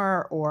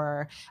camera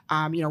or,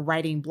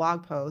 writing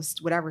blog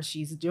posts, whatever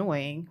she's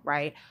doing,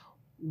 right?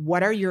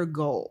 What are your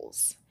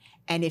goals?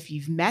 And if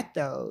you've met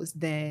those,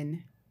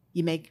 then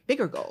you make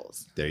bigger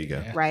goals, There you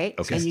go. Yeah. right?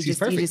 Okay. And you She's just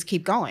perfect.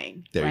 keep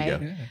going. There you right?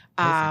 go. Yeah,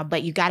 perfect.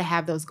 But you got to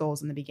have those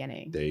goals in the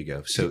beginning. There you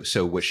go.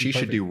 So what she She's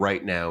should do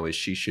right now is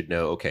she should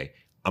know, okay,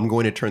 I'm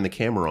going to turn the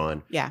camera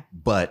on, Yeah.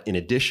 but in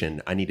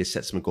addition, I need to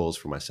set some goals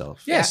for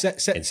myself. Yeah,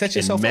 set And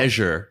yourself up.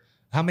 measure.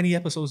 How many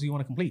episodes do you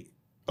want to complete?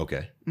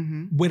 Okay.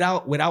 hmm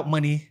Without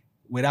money,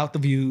 without the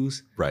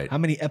views, Right. how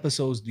many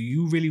episodes do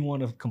you really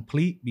want to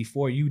complete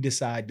before you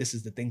decide this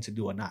is the thing to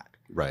do or not?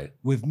 Right.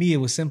 With me, it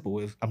was simple.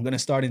 If I'm going to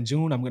start in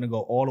June, I'm going to go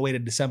all the way to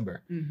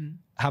December. hmm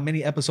How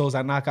many episodes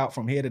I knock out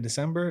from here to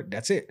December,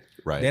 that's it.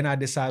 Right. Then I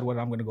decide whether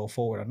I'm going to go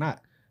forward or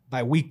not.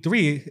 By week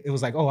 3, it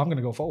was like, oh, I'm going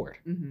to go forward.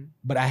 hmm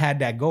But I had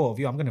that goal of,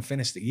 I'm going to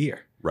finish the year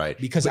right.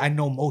 because I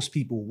know most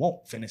people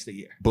won't finish the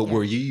year. But Yeah.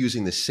 were you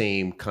using the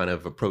same kind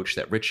of approach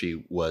that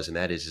Richie was? And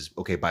that is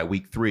okay, by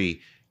week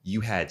 3,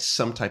 you had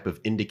some type of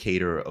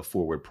indicator of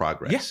forward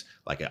progress. Yeah.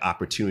 Like an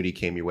opportunity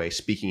came your way,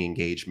 speaking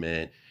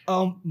engagement,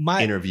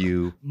 My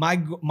interview.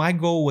 my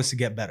goal was to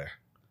get better.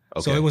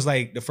 So it was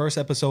like the first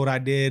episode I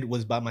did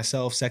was by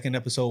myself. Second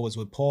episode was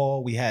with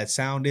Paul. We had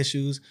sound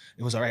issues.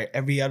 It was all right.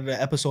 Every other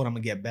episode, I'm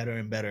gonna get better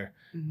and better.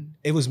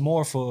 It was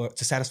more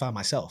to satisfy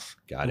myself.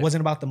 Got it. It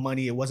wasn't about the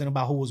money. It wasn't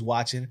about who was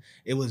watching.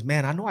 It was,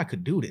 man, I know I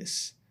could do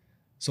this.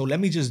 So let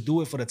me just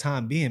do it for the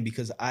time being,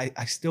 because I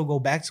still go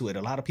back to it.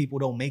 A lot of people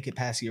don't make it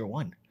past year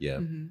one.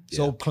 Yeah.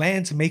 So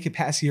plan to make it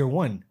past year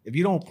one. If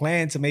you don't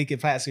plan to make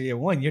it past year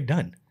one, you're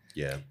done.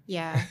 Yeah.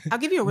 Yeah. I'll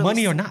give you a real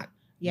money or not.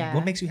 Yeah.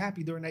 What makes you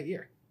happy during that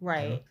year?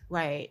 Right,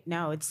 right.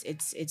 No,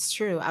 it's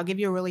true. I'll give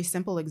you a really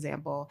simple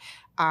example.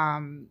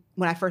 When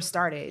I first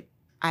started,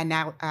 I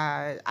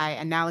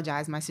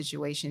analogize my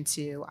situation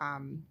to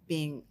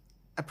being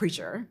a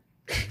preacher,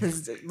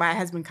 because my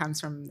husband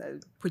comes from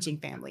the preaching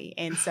family,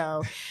 and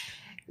so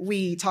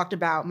we talked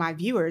about my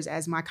viewers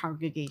as my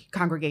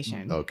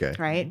congregation. Okay.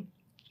 Right,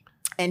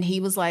 and he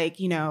was like,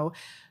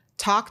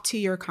 talk to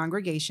your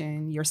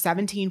congregation, your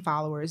 17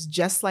 followers,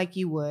 just like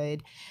you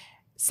would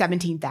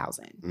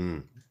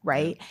 17,000.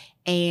 Right.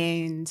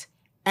 And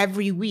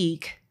every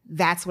week,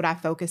 that's what I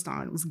focused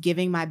on, was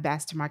giving my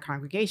best to my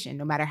congregation,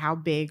 no matter how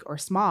big or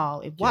small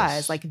it was.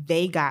 Yes. Like,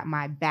 they got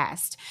my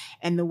best.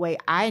 And the way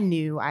I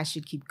knew I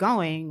should keep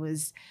going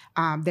was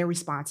their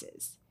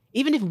responses.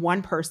 Even if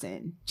one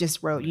person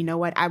just wrote, you know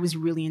what, I was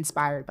really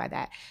inspired by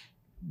that.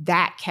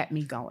 That kept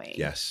me going.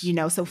 Yes.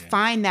 So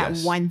find that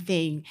Yes. one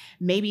thing.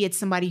 Maybe it's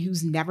somebody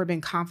who's never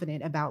been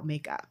confident about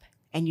makeup.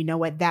 And you know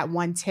what, that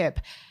one tip,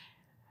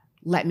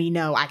 let me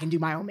know I can do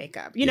my own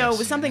makeup. It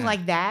was something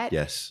like that.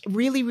 Yes.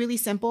 Really, really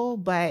simple,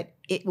 but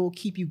it will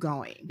keep you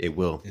going. It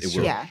will. It's It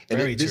true. will. Yeah. And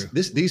Very true.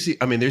 these,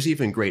 I mean, there's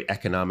even great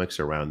economics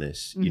around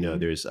this.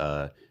 There's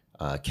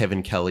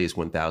Kevin Kelly's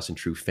 1,000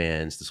 True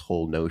Fans, this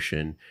whole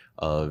notion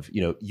of,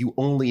 you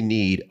only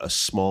need a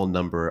small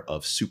number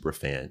of super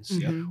fans.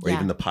 Mhm. Or Yeah.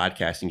 even the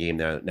podcasting game,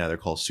 now they're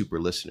called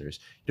super listeners.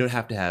 You don't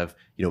have to have,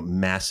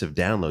 massive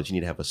downloads. You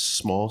need to have a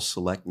small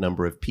select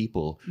number of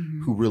people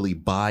Mhm. who really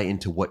buy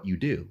into what you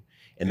do.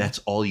 And that's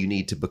all you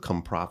need to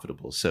become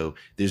profitable. So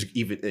there's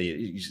even,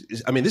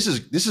 this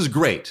is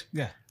great.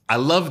 Yeah. I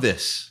love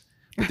this,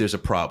 but there's a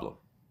problem.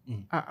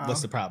 Uh-oh.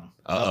 What's the problem?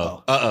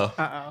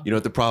 Uh-oh. You know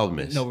what the problem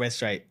is? No red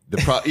stripe.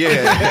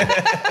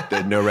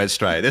 The no red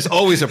stripe. There's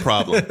always a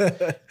problem.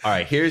 All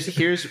right, here's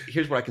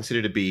what I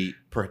consider to be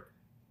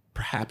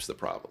perhaps the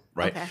problem,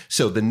 right? Okay.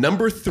 So the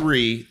number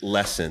 3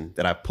 lesson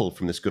that I pulled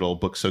from this good old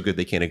book, So Good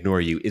They Can't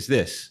Ignore You, is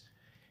this: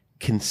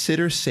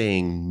 consider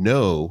saying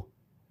no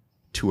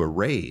to a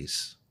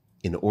raise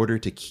in order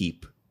to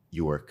keep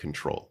your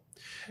control.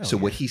 So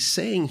what he's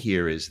saying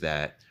here is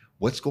that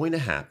what's going to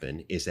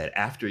happen is that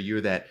after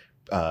you're that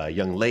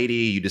young lady,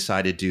 you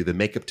decide to do the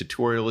makeup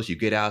tutorials, you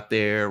get out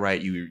there,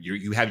 right?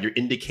 You have your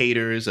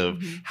indicators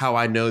of how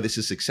I know this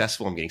is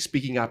successful. I'm getting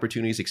speaking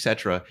opportunities,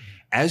 etc.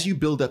 As you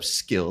build up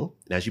skill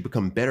and as you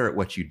become better at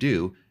what you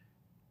do,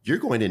 you're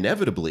going to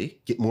inevitably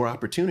get more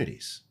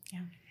opportunities. Yeah.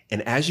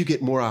 And as you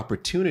get more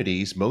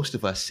opportunities, most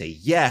of us say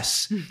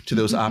yes to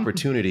those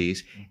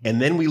opportunities,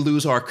 and then we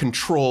lose our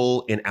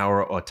control and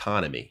our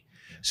autonomy.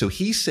 So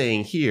he's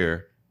saying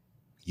here,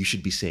 you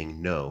should be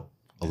saying no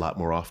a lot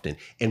more often.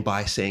 And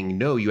by saying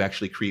no, you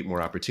actually create more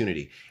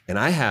opportunity. And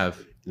I have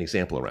an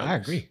example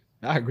around this.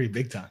 I agree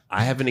big time.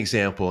 I have an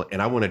example,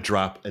 and I want to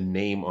drop a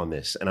name on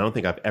this. And I don't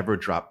think I've ever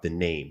dropped the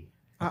name,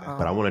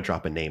 but I want to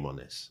drop a name on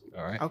this.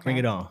 All right. Okay. Bring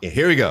it on. Yeah,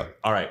 here we go.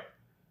 All right.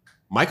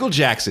 Michael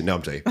Jackson. No,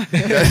 I'm telling you.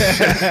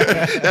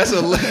 That's a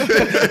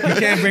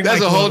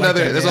whole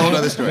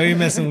nother story. Maybe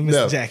messing with Mr.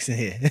 No. Jackson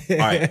here. All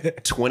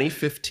right.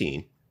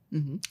 2015.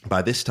 Mhm.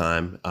 By this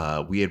time,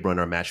 we had run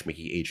our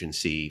matchmaking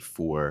agency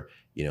for,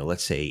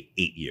 let's say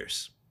 8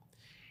 years.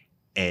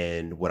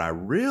 And what I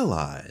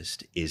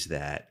realized is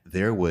that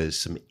there was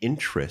some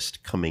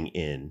interest coming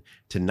in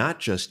to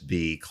not just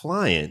be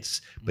clients,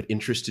 but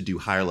interest to do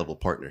higher level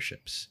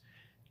partnerships.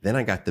 Then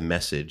I got the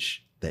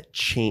message that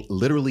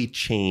literally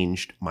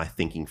changed my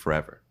thinking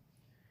forever.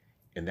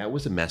 And that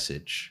was a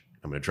message,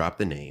 I'm going to drop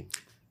the name,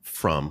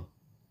 from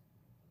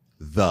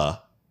the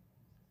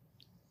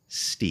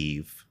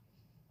Steve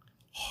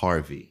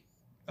Harvey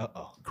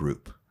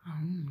Group,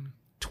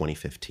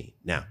 2015.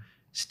 Now,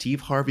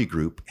 Steve Harvey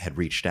Group had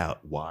reached out.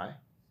 Why?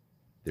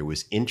 There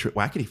was interest.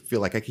 Well, I could feel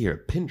like I could hear a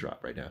pin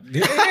drop right now.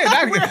 This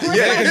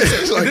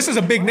is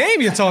a big name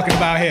you're talking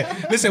about here.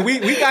 Listen, we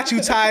got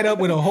you tied up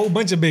with a whole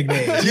bunch of big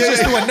names. You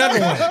just do another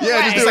one. Yeah,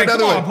 just It's do like,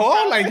 another come one. on,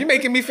 Paul. Like, you're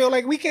making me feel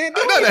like we can't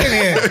do anything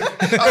here.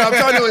 I'm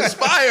trying to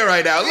inspire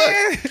right now.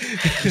 Look.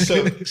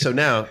 So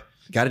now,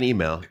 got an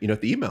email. You know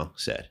what the email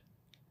said?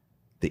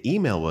 The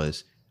email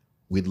was,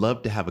 we'd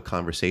love to have a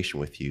conversation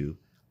with you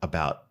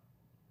about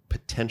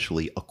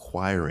potentially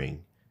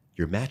acquiring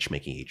your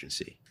matchmaking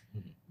agency.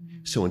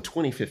 So in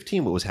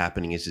 2015, what was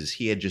happening is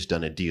he had just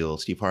done a deal.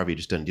 Steve Harvey had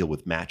just done a deal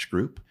with Match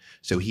Group.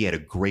 So he had a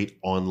great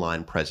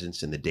online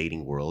presence in the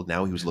dating world.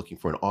 Now he was looking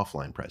for an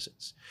offline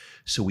presence.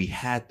 So we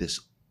had this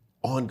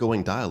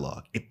ongoing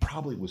dialogue. It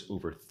probably was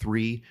over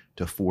 3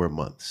 to 4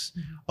 months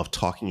of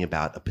talking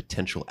about a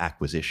potential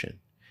acquisition.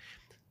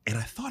 And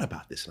I thought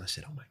about this and I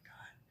said, oh my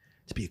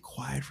God, to be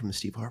acquired from the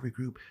Steve Harvey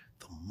Group,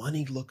 the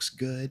money looks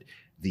good.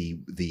 the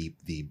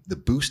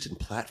boost in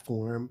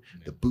platform,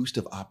 the boost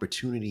of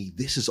opportunity.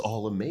 This is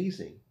all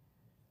amazing.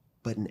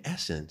 But in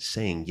essence,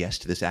 saying yes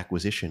to this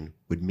acquisition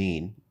would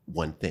mean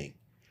one thing.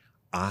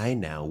 I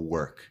now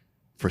work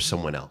for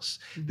someone else.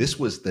 This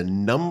was the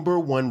number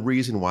one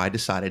reason why I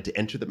decided to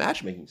enter the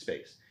matchmaking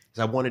space,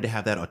 because I wanted to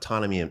have that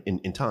autonomy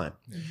in time.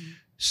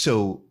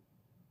 So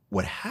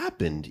what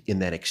happened in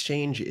that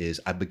exchange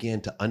is I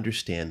began to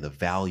understand the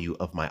value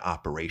of my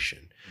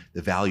operation,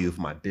 the value of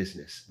my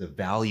business, the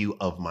value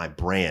of my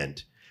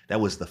brand.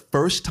 That was the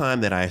first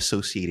time that I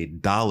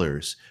associated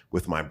dollars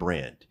with my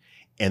brand.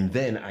 And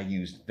then I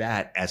used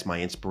that as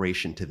my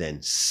inspiration to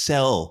then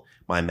sell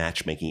my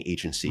matchmaking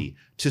agency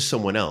to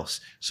someone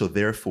else. So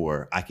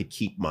therefore, I could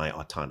keep my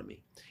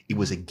autonomy. It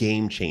was a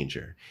game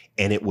changer.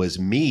 And it was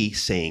me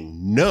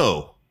saying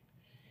no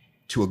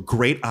to a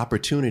great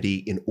opportunity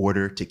in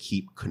order to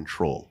keep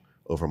control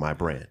over my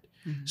brand.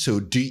 So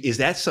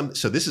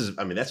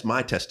that's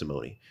my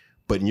testimony.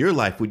 But in your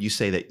life, would you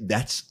say that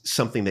that's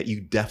something that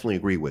you definitely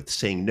agree with,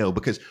 saying no?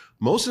 Because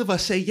most of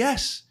us say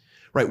yes.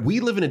 Right, we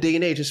live in a day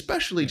and age,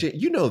 especially,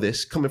 you know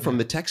this, coming from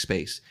the tech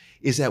space,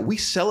 is that we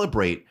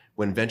celebrate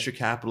when venture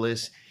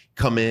capitalists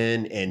come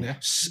in and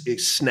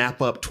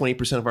snap up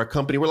 20% of our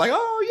company. We're like,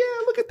 oh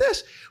yeah, look at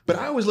this. But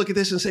I always look at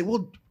this and say,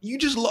 well,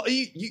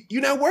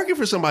 you're not working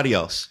for somebody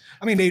else.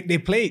 I mean, they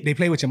play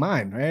with your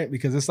mind, right?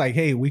 Because it's like,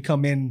 hey, we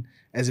come in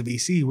as a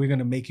VC, we're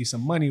gonna make you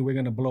some money, we're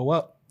gonna blow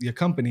up your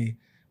company,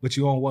 but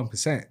you own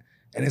 1%.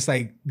 And it's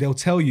like, they'll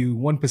tell you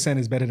 1%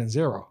 is better than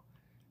 0.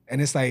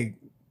 And it's like,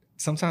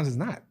 sometimes it's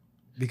not.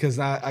 Because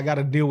I got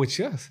to deal with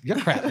your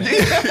crap. Like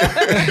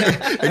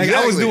exactly.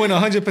 I was doing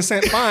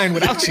 100% fine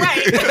without you.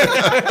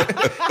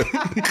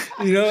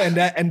 You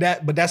know,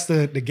 but that's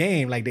the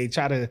game. Like they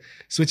try to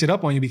switch it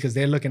up on you because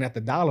they're looking at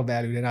the dollar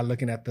value. They're not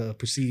looking at the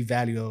perceived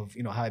value of,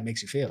 you know, how it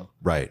makes you feel.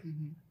 Right.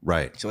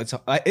 Right. So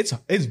it's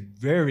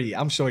very,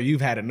 I'm sure you've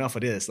had enough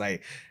of this.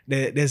 Like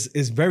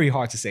it's very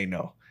hard to say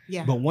no.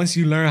 Yeah. But once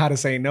you learn how to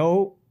say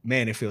no,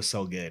 man, it feels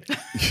so good.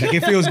 Like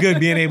it feels good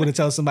being able to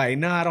tell somebody,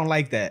 no, I don't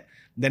like that.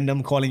 Then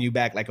them calling you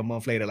back like a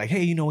month later, like,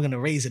 hey, you know, we're going to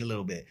raise it a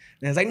little bit.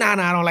 And it's like, nah,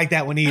 I don't like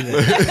that one either.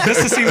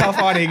 Just to see how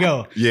far they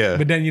go. Yeah.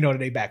 But then, you know,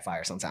 they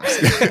backfire sometimes.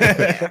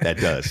 That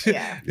does.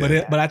 Yeah.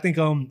 But I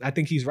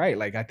think he's right.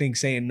 Like, I think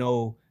saying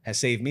no has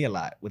saved me a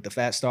lot. With the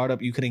Fat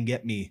Startup, you couldn't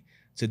get me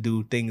to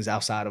do things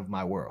outside of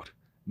my world.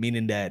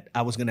 Meaning that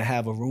I was going to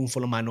have a room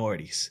full of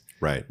minorities.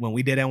 Right. When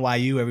we did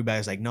NYU, everybody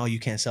was like, no, you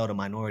can't sell to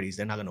minorities.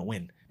 They're not going to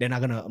win. They're not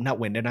going to not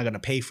win. They're not going to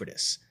pay for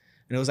this.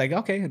 And it was like,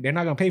 okay, they're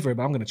not going to pay for it,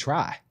 but I'm going to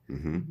try.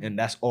 And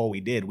that's all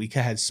we did. We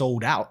had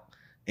sold out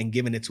and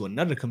given it to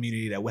another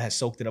community that had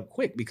soaked it up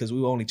quick because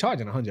we were only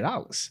charging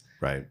 $100.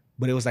 Right.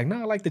 But it was like,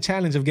 no, I like the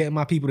challenge of getting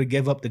my people to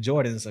give up the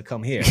Jordans to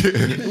come here.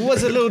 It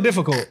was a little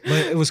difficult,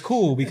 but it was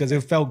cool because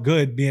it felt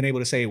good being able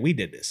to say we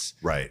did this.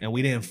 Right. And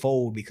we didn't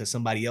fold because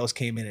somebody else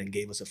came in and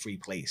gave us a free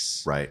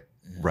place. Right.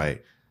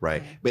 Right.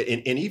 Right. But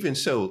and even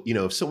so, you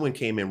know, if someone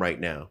came in right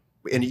now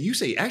and you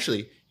say,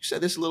 actually, you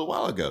said this a little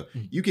while ago,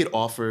 you get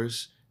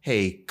offers,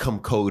 hey, come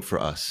code for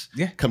us.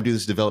 Yeah. Come do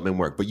this development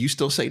work. But you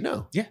still say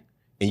no. Yeah.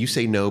 And you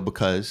say no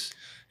because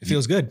it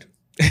feels good.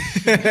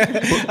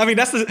 I mean,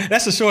 that's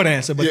the short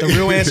answer, but the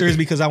real answer is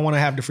because I want to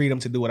have the freedom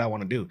to do what I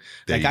want to do.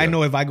 Like I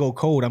know if I go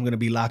code, I'm going to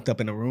be locked up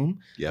in a room,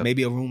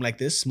 maybe a room like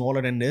this,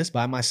 smaller than this,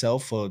 by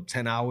myself for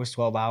 10 hours,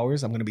 12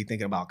 hours. I'm going to be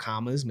thinking about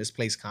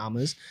misplaced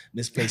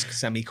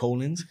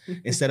semicolons,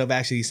 instead of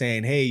actually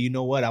saying, hey, you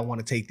know what? I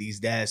want to take these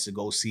dads to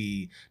go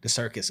see the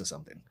circus or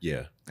something.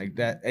 Yeah. Like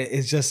that.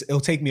 It's just,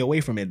 it'll take me away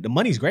from it. The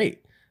money's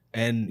great.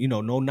 And, you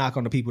know, no knock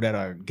on the people that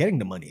are getting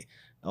the money.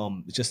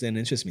 It just didn't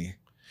interest me.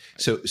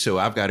 So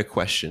I've got a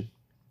question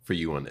for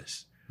you on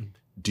this.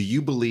 Do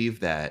you believe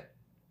that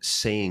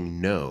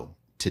saying no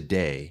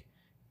today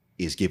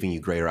is giving you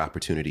greater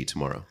opportunity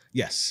tomorrow?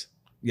 Yes.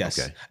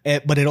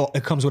 Okay. But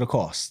it comes with a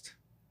cost,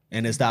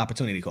 and it's the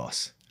opportunity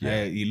cost.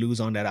 Yeah. You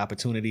lose on that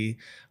opportunity.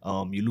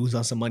 You lose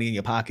on some money in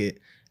your pocket,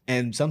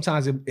 and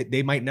sometimes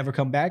they might never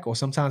come back, or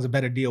sometimes a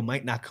better deal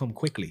might not come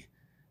quickly.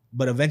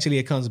 But eventually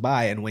it comes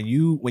by, and when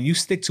you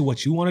stick to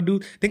what you want to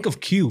do, think of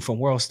Q from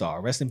WorldStar.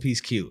 Rest in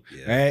peace, Q.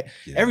 Right?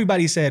 Yeah.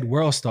 Everybody said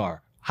WorldStar,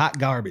 hot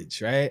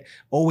garbage, right?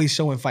 Always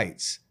showing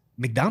fights.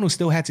 McDonald's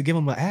still had to give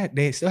him an ad.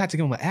 They still had to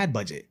give him an ad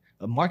budget,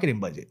 a marketing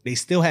budget. They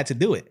still had to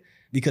do it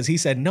because he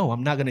said, no,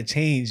 I'm not going to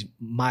change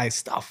my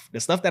stuff. The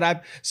stuff that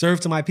I serve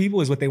to my people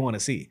is what they want to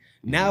see.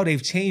 Mm-hmm. Now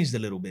they've changed a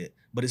little bit,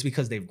 but it's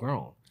because they've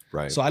grown.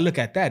 Right. So I look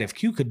at that. If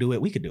Q could do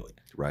it, we could do it.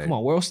 Right. Come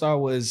on, WorldStar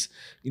was,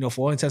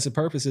 for all intents and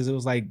purposes, it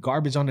was like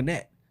garbage on the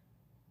net,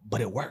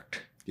 but it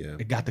worked. Yeah.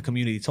 It got the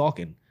community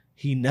talking.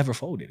 He never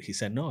folded. He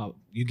said, no,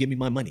 you give me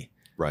my money.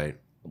 Right.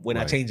 We're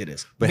not changing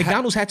this. But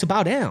McDonald's had to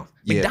bow down.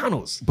 Yeah.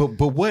 McDonald's. But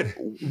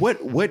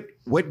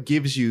what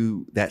gives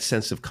you that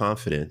sense of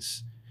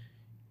confidence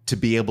to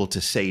be able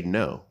to say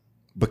no?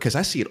 Because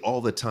I see it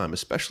all the time,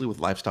 especially with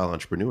lifestyle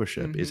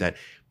entrepreneurship, is that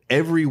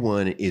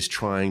everyone is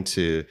trying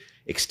to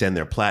extend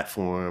their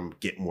platform,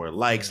 get more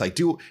likes,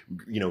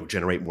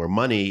 generate more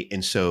money.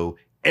 And so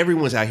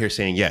everyone's out here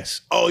saying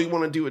yes. Oh, you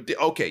want to do a deal?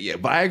 Okay, yeah.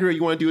 Viagra,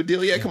 you want to do a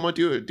deal? Yeah, come on,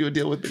 do a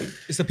deal with me.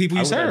 It's the people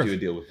you I would serve. not do a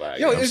deal with Viagra.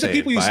 Yo, I'm it's the saying,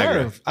 people you Viagra,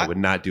 serve. I would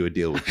not do a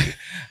deal with you.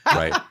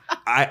 Right?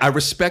 I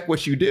respect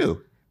what you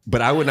do,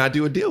 but I would not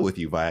do a deal with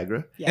you,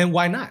 Viagra, And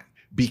why not?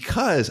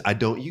 because I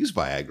don't use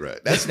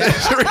Viagra. That's the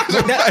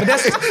reason But why.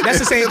 that's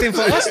the same thing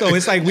for us though.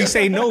 It's like we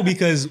say no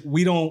because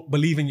we don't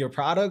believe in your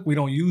product, we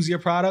don't use your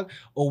product,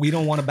 or we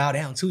don't want to bow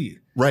down to you.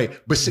 Right.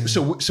 But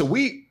so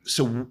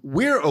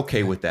we're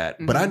okay with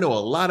that. But I know a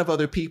lot of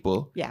other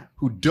people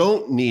who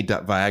don't need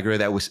that Viagra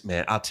that was,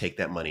 man, I'll take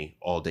that money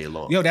all day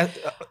long. Yo,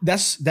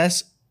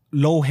 that's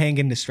low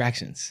hanging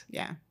distractions.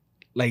 Yeah.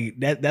 Like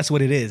that's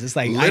what it is. It's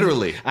like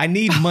Literally. I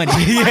need money.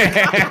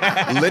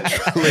 Yeah.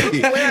 Literally.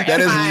 That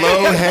is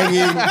low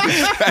hanging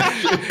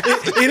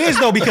distraction. It is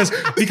though, because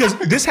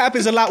this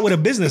happens a lot with a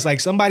business. Like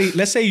somebody,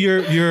 let's say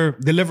you're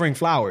delivering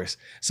flowers.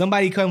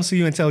 Somebody comes to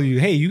you and tells you,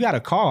 hey, you got a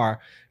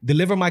car,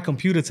 deliver my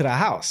computer to the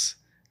house.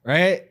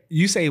 Right?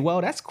 You say, well,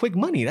 that's quick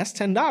money. That's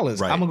 $10.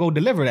 Right. I'm gonna go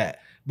deliver that.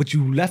 But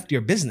you left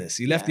your business.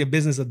 You left your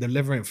business of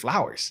delivering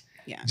flowers.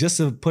 Yeah. Just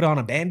to put on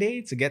a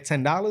Band-Aid to get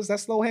 $10,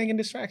 that's low-hanging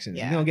distractions.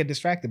 Yeah. You're gonna get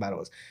distracted by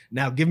those.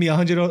 Now give me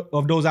 100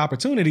 of those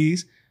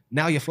opportunities.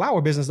 Now your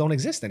flower business don't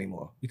exist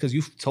anymore because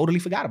you totally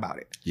forgot about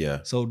it. Yeah.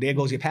 So there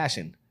goes your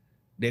passion.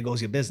 There goes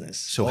your business.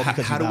 So All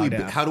because how you do we bowed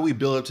down. how do we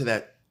build up to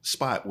that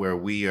spot where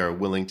we are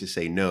willing to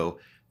say no?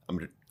 I'm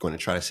going to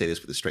try to say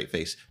this with a straight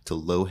face to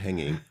low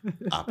hanging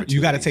opportunities.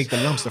 You got to take the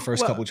lumps the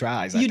first couple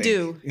tries. I You think.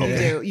 do. You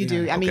Okay. do. You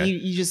do. I mean, Okay.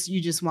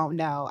 you just won't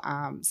know.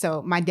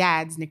 So my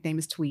dad's nickname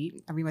is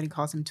Tweet. Everybody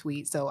calls him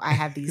Tweet. So I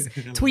have these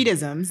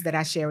tweetisms that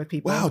I share with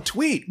people. Wow,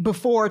 tweet.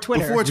 Before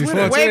Twitter. Before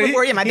Twitter. Way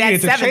before, my He dad's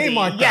needed to 70.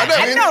 trademark Yeah, that.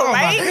 I know, Oh,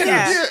 my right?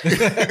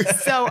 goodness. Yeah.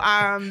 So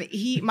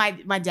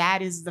my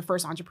dad is the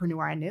first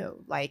entrepreneur I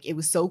knew. Like it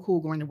was so cool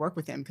going to work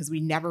with him because we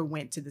never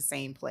went to the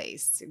same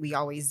place. We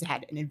always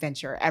had an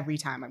adventure every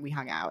time we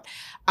hung out.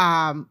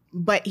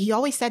 But he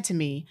always said to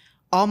me,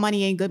 all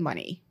money ain't good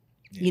money.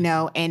 Yeah. You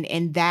know,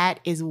 and that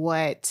is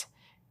what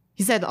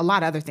he said. A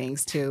lot of other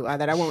things too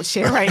that I won't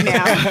share right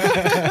now.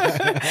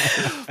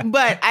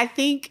 But I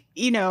think,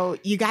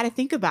 you got to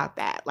think about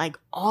that. Like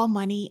all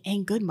money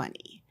ain't good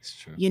money. It's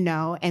true.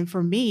 And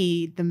for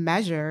me, the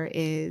measure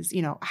is,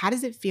 how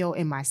does it feel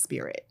in my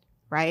spirit,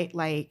 right?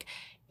 Like,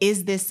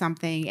 is this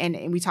something,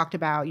 and we talked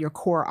about your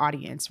core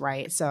audience,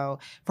 right? So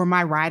for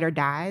my ride or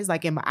dies,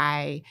 like, am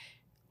I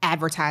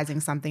advertising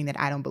something that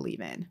I don't believe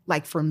in?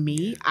 Like for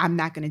me, I'm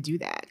not going to do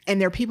that.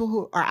 And there are people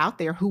who are out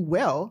there who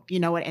will,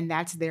 and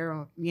that's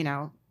their,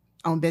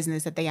 own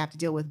business that they have to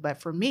deal with.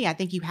 But for me, I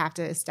think you have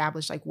to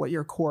establish like what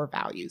your core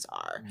values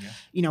are,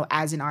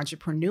 as an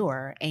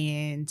entrepreneur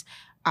and,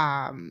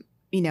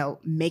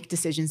 make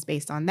decisions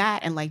based on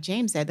that. And like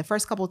James said, the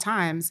first couple of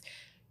times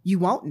you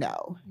won't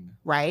know,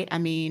 right? I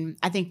mean,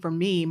 I think for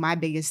me, my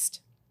biggest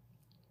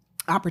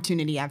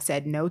opportunity I've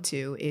said no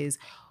to is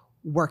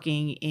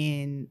working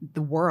in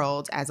the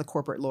world as a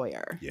corporate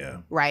lawyer. Yeah.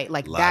 Right?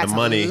 Like Lot that's of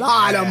money. a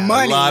lot of Yeah.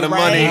 money. A lot of right?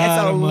 money.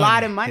 It's a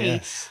lot of money.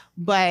 Yes.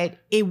 But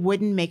it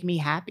wouldn't make me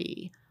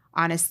happy,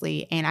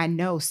 honestly. And I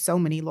know so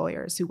many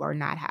lawyers who are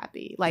not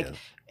happy. Like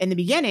in the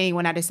beginning,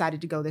 when I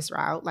decided to go this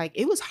route, like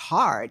it was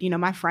hard.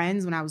 My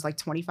friends, when I was like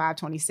 25,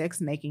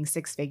 26, making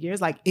six figures,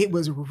 like it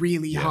was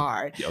really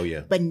hard. Oh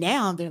yeah. But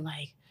now they're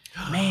like,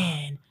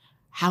 man,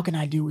 how can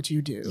I do what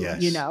you do?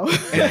 Yes.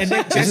 And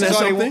then chances that are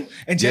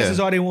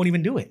something? they won't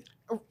even do it.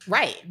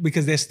 Right.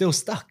 Because they're still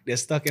stuck. They're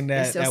stuck in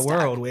They're that still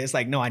world stuck. where it's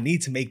like, no, I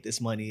need to make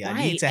this money. I Right.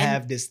 need to And-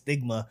 have this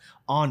stigma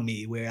on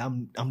me where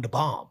I'm the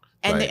bomb.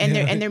 And Right.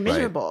 they're Right.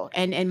 miserable.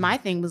 And my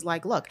thing was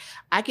like, look,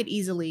 I could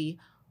easily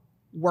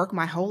work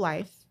my whole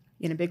life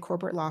in a big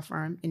corporate law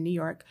firm in New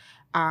York,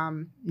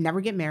 never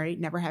get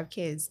married, never have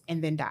kids,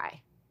 and then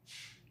die.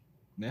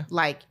 Yeah.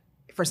 Like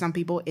for some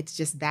people, it's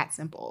just that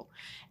simple.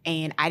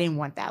 And I didn't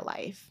want that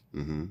life.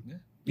 Mm-hmm.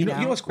 You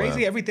know what's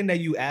crazy? Wow. Everything that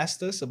you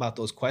asked us about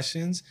those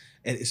questions,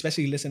 and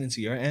especially listening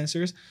to your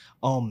answers,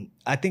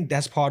 I think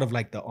that's part of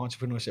like the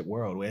entrepreneurship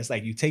world where it's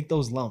like you take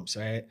those lumps,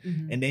 right?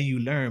 Mhm. And then you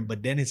learn,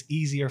 but then it's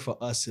easier for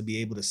us to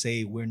be able to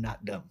say we're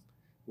not dumb.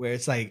 Where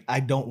it's like, I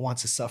don't want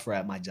to suffer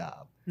at my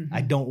job. Mm-hmm.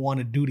 I don't want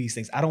to do these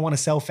things. I don't want to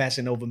sell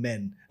fashion over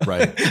men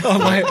Right. on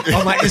my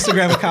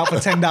Instagram account for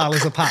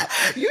 $10 a pop.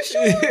 You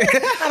sure?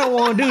 I don't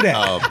want to do that.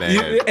 Oh,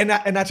 man. And I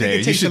think Jay, it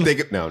you takes should a- think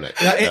of, no.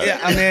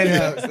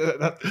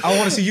 I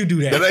want to see you do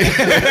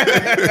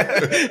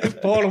that.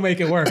 Paul will make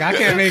it work. I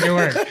can't make it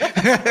work.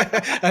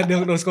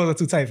 Those scores are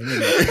too tight for me.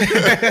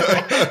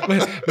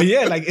 but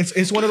yeah, like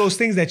it's one of those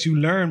things that you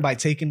learn by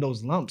taking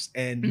those lumps,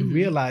 and you Mhm.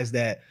 realize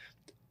that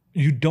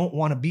you don't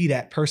want to be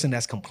that person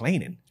that's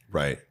complaining.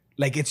 Right.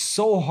 Like it's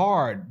so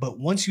hard, but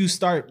once you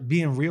start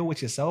being real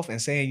with yourself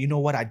and saying, you know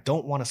what, I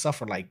don't want to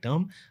suffer like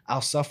them,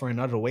 I'll suffer in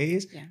other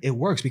ways. Yeah. It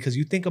works because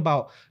you think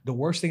about the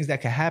worst things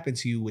that can happen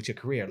to you with your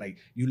career. Like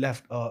you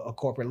left a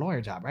corporate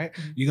lawyer job, right?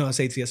 Mhm. You're gonna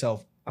say to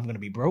yourself, I'm gonna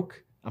be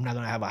broke. I'm not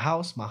gonna have a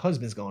house. My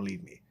husband's gonna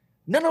leave me.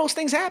 None of those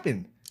things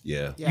happen.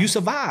 Yeah. Yeah. You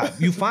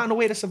survive. You find a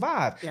way to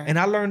survive. Yeah. And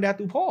I learned that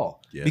through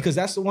Paul Yeah. because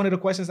that's one of the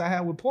questions I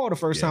had with Paul the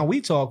first Yeah. time we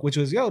talked, which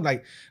was,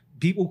 like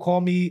people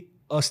call me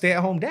a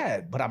stay-at-home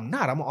dad, but I'm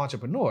not. I'm an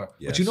entrepreneur.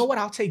 Yes. But you know what?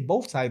 I'll take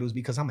both titles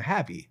because I'm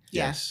happy.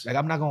 Yes. Like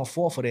I'm not gonna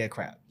fall for their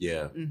crap.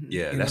 Yeah. Mhm.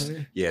 Yeah. You know That's what I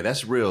mean? yeah,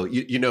 that's real.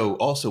 You know,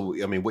 also,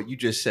 I mean, what you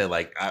just said,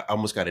 like I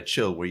almost got a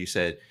chill where you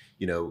said,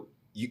 you know,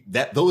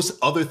 that those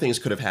other things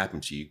could have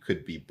happened to you. You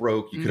could be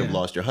broke, you could have Yeah.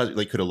 lost your husband,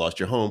 like could have lost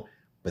your home,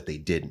 but they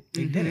didn't.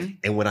 They did it.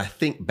 And when I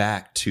think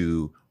back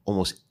to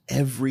almost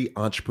every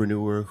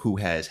entrepreneur who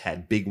has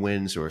had big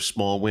wins or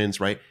small wins,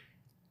 right?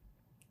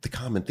 The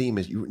common theme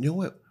is, you know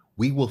what?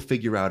 We will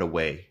figure out a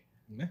way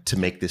Yeah. to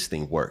make this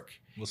thing work.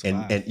 We'll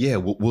survive. And yeah,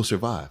 we'll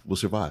survive. We'll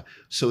survive.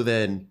 So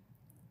then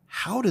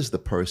how does the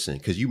person,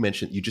 because you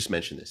just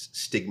mentioned this,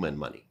 stigma and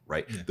money,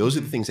 right? Yeah. Those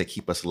are the things that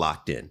keep us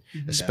locked in,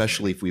 Mhm.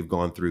 especially if we've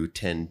gone through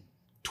 10,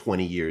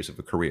 20 years of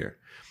a career.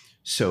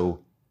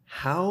 So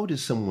how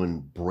does someone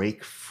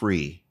break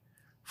free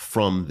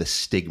from the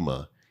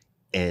stigma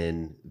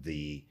and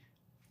the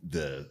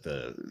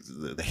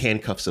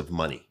handcuffs of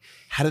money?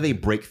 How do they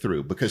break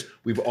through? Because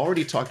we've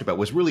already talked about,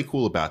 what's really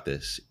cool about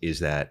this is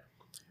that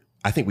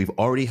I think we've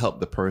already helped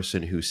the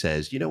person who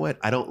says, you know what,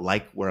 I don't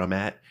like where I'm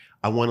at.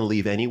 I want to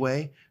leave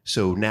anyway.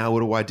 So now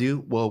what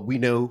do? Well, we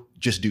know,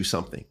 just do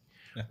something.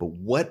 Yeah. But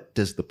what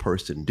does the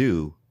person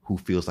do who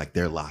feels like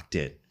they're locked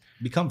in?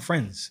 Become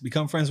friends.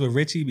 Become friends with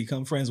Richie.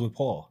 Become friends with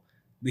Paul.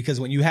 Because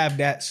when you have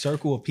that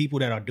circle of people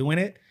that are doing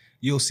it,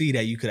 you'll see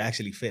that you could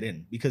actually fit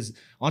in. Because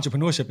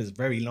entrepreneurship is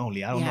very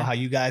lonely. I don't know Yeah. how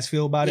you guys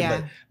feel about it,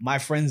 Yeah. but my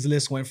friends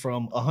list went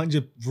from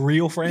 100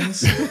 real friends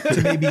to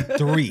maybe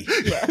 3.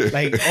 Yeah.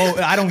 Like,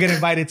 oh, I don't get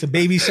invited to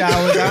baby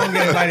showers. I don't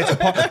get invited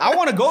to I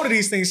want to go to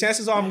these things.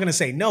 Chances are I'm going to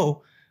say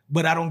no,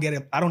 but I don't even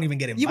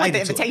get invited. You want the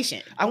to it.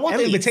 invitation. I want At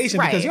the least, invitation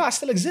right. because, yo, I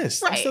still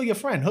exist. I'm Right. still your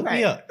friend. Hook me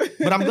Right. up.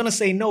 But I'm going to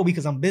say no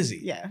because I'm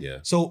busy. Yeah. Yeah.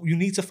 So you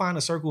need to find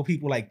a circle of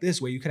people like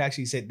this where you could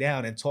actually sit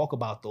down and talk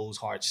about those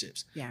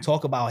hardships. Yeah.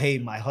 Talk about, hey,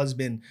 my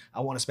husband, I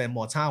want to spend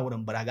more time with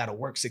him, but I got to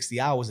work 60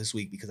 hours this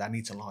week because I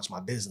need to launch my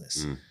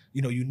business. Mm.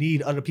 You know, you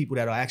need other people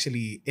that are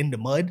actually in the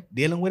mud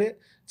dealing with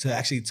it to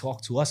actually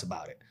talk to us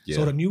about it. Yeah.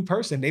 So the new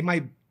person,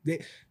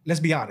 let's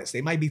be honest,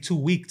 they might be too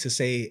weak to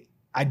say,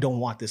 I don't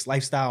want this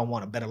lifestyle. I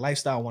want a better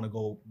lifestyle. I want to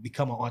go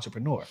become an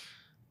entrepreneur.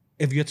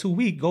 If you're too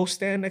weak, go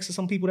stand next to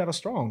some people that are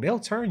strong. They'll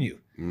turn you.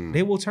 Mm.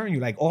 They will turn you.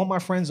 Like all my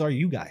friends are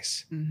you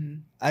guys. Mm-hmm.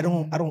 I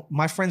don't,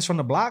 my friends from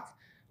the block,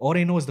 all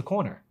they know is the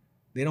corner.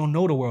 They don't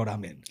know the world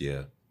I'm in.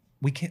 Yeah.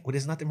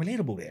 There's nothing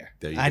relatable there.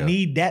 There you I go.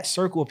 need that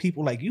circle of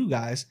people like you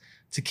guys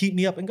to keep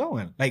me up and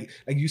going. Like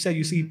you said,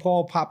 you see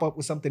Paul pop up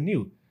with something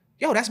new.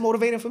 Yo, that's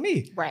motivating for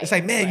me. Right, It's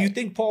like, man, you right.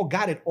 think Paul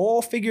got it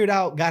all figured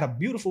out, got a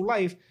beautiful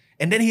life,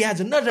 and then he adds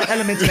another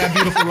element to that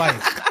beautiful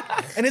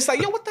life. And it's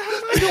like, yo, what the hell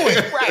am I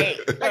doing?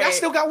 Right. Like, I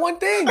still got one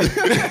thing.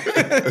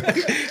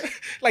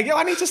 Like, yo,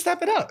 I need to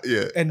step it up.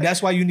 Yeah. And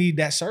that's why you need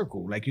that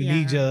circle. Like, you Yeah.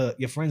 need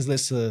your friends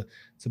list to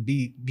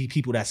be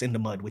people that's in the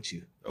mud with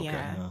you. Okay.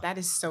 Yeah, Yeah. that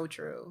is so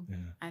true. Yeah.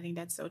 I think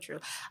that's so true.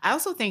 I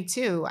also think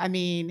too, I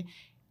mean,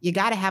 you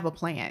got to have a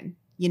plan.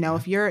 You know,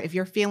 if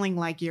you're feeling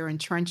like you're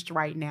entrenched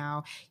right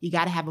now, you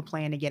got to have a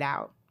plan to get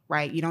out,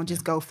 right? You don't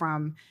just go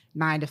from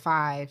 9 to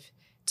 5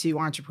 to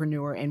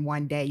entrepreneur in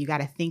one day. You got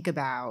to think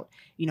about,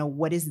 you know,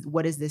 what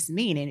does this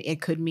mean? And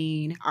it could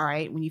mean, all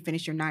right, when you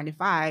finish your 9 to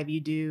 5,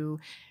 you do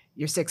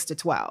your 6 to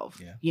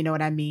 12. Yeah. You know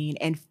what I mean?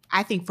 And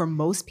I think for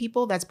most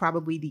people, that's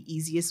probably the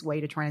easiest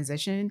way to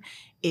transition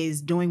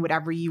is doing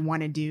whatever you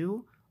want to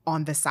do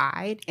on the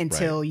side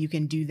until you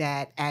can do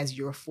that as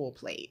your full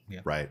plate.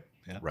 Right.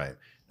 Yeah. Right.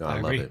 No, I I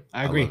love agree. it.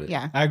 I agree. love it.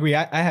 Yeah. I agree.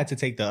 I had to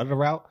take the other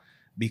route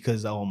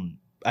because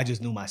I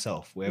just knew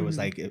myself where it was Mhm.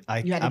 like You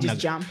had to I'm just not-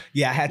 jump.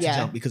 Yeah, I had to Yeah.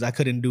 jump because I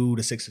couldn't do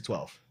the 6 to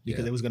 12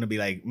 because Yeah. it was gonna be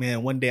like,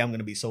 man, one day I'm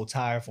gonna be so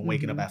tired from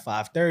waking up Mhm. at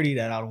 5:30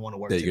 that I don't want to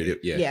work There you today. go.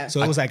 Yeah. Yeah.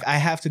 So it was like I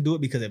have to do it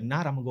because if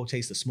not, I'm gonna go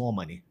chase the small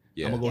money.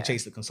 Yeah. I'm gonna go Yeah.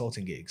 chase the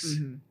consulting gigs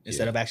Mhm.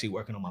 instead Yeah. of actually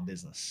working on my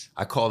business.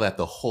 I call that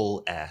the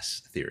whole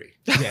ass theory.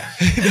 Yeah.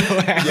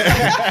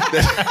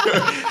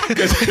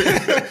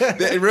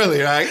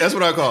 Really, right? That's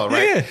what I call it,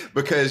 right? Yeah.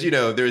 Because, you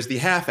know, there's the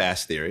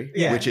half-ass theory,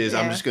 Yeah. which is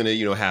I'm Yeah. just going to,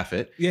 you know, half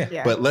it. Yeah.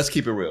 Yeah. But let's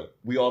keep it real.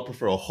 We all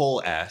prefer a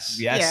whole ass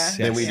Yes.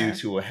 Yeah. than we Yeah. do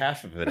to a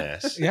half of an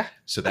ass. Yeah.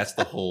 So that's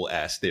the whole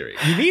ass theory.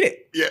 You need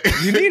it. Yeah.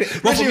 You need it.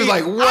 But she was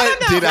like, what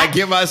don't know. did I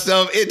get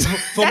myself into?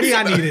 For me,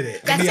 I needed it.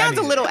 For That me, I sounds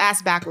a needed little it.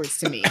 ass backwards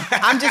to me.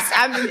 I'm just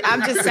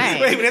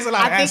saying. Wait, but there's a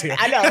lot of I ass think,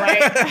 here. I know,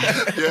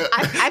 right? Yeah.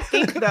 I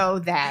think though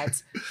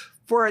that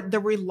for the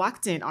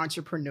reluctant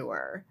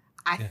entrepreneur,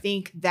 I Yeah.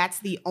 think that's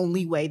the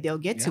only way they'll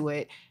get to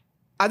it.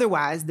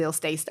 Otherwise, they'll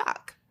stay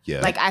stuck.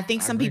 Yeah. Like I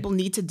think I some agree. people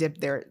need to dip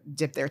their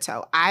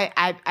toe.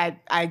 I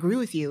agree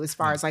with you as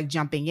far Yeah. as like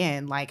jumping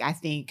in. Like I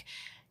think,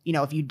 you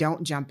know, if you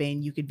don't jump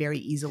in, you could very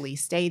easily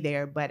stay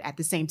there. But at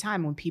the same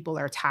time, when people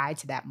are tied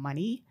to that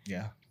money,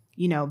 Yeah.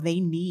 you know, they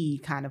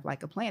need kind of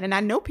like a plan. And I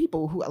know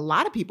a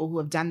lot of people who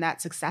have done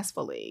that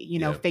successfully, you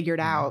know, Yeah. figured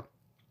Mhm. out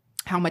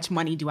how much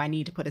money do I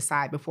need to put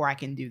aside before I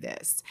can do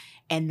this.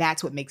 And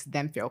that's what makes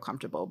them feel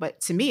comfortable. But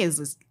to me,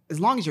 is as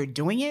long as you're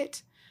doing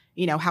it,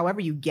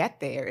 however you get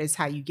there is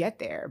how you get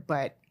there.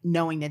 But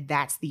knowing that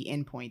that's the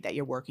end point that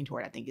you're working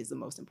toward, I think is the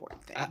most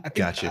important thing. I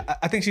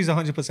think she's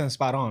 100%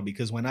 spot on,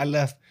 because when I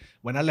left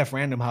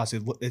Random House,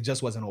 it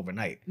just wasn't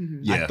overnight.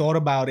 Mm-hmm. I thought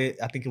about it.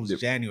 I think it was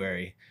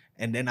January.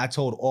 And then I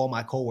told all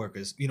my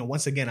coworkers,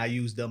 once again, I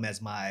used them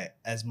as my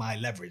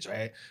leverage,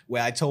 right?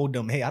 Where I told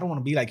them, hey, I don't want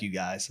to be like you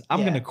guys.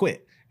 I'm going to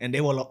quit. And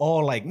they were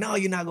all like, no,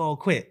 you're not going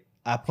to quit.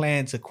 I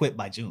plan to quit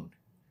by June.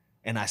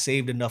 And I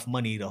saved enough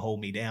money to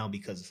hold me down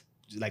because,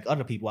 like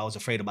other people, I was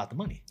afraid about the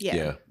money.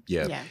 Yeah.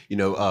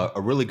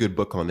 A really good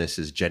book on this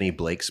is Jenny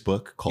Blake's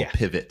book called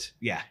Pivot.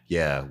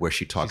 Yeah, where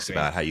she talks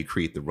about how you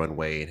create the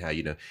runway and how,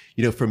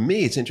 for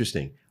me, it's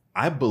interesting.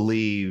 I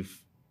believe...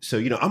 So,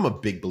 I'm a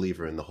big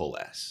believer in the whole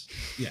ass.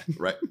 Yeah.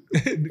 Right?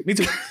 Me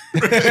too.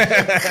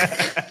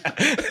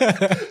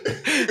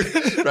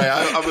 Right.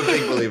 I'm a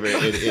big believer in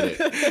it,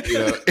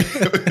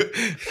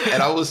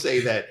 And I will say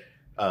that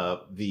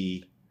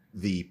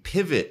the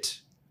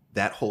pivot,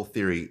 that whole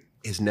theory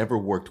has never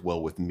worked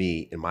well with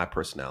me in my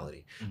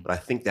personality. Mm-hmm. But I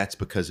think that's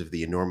because of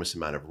the enormous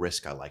amount of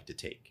risk I like to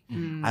take.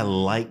 Mm-hmm. I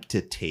like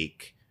to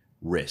take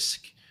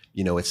risk.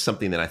 It's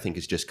something that I think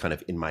is just kind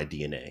of in my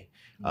DNA.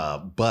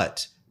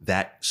 But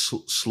that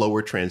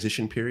slower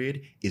transition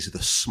period is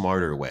the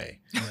smarter way,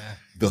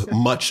 the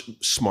much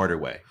smarter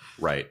way,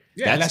 right?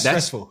 Yeah, that's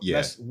stressful. Yeah,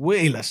 that's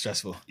way less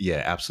stressful.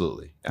 Yeah,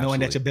 absolutely.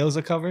 Knowing that your bills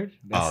are covered.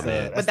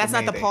 Man, but that's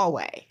not the Paul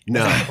way.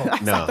 No.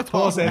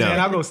 Paul said,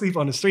 "Man, I'll go sleep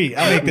on the street.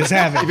 I'll make this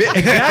happen."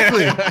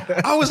 Exactly.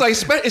 I was like,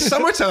 "It's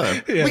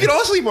summertime. We can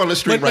all sleep on the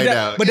street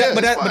now." But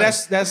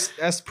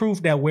that's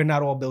proof that we're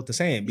not all built the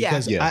same.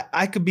 Because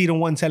I could be the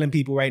one telling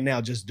people right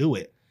now, just do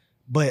it.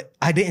 But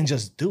I didn't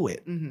just do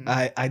it.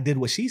 Mm-hmm. I did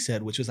what she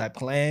said, which was I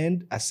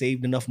planned, I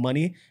saved enough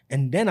money,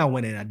 and then I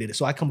went in and I did it.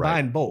 So I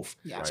combined both.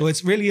 Yeah. Right. So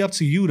it's really up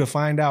to you to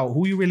find out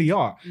who you really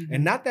are. Mm-hmm.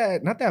 And not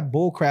that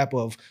bull crap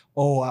of,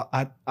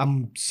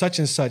 I'm such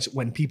and such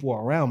when people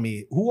are around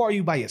me. Who are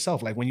you by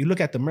yourself? Like when you look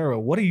at the mirror,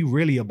 what are you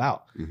really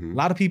about? Mm-hmm. A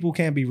lot of people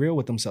can't be real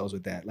with themselves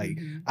with that. Like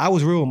I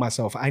was real with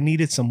myself. I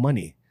needed some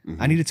money. Mm-hmm.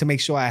 I needed to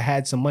make sure I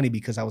had some money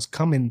because I was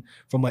coming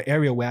from an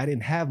area where I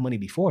didn't have money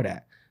before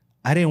that.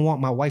 I didn't want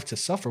my wife to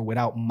suffer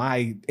without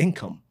my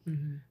income.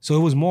 Mm-hmm. So it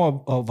was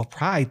more of a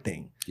pride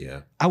thing.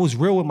 Yeah. I was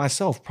real with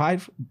myself.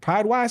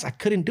 Pride-wise, I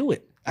couldn't do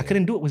it. I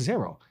couldn't do it with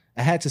zero.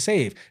 I had to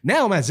save.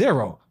 Now I'm at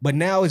zero. But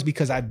now it's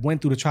because I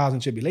went through the trials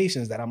and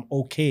tribulations that I'm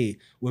okay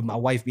with my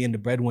wife being the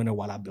breadwinner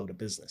while I build a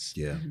business.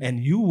 Yeah. Mm-hmm.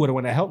 And you were the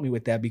one that helped me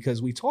with that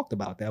because we talked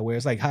about that, where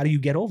it's like, how do you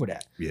get over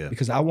that? Yeah.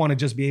 Because I want to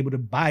just be able to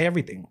buy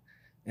everything.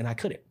 And I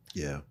couldn't.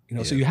 Yeah.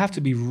 So you have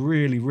to be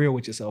really real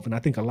with yourself. And I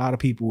think a lot of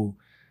people...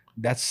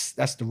 That's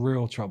the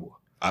real trouble.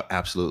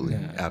 Absolutely.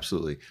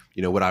 Absolutely.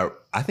 What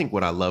I think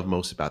what I love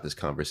most about this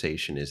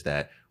conversation is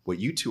that what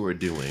you two are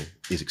doing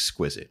is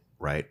exquisite,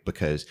 right?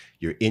 Because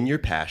you're in your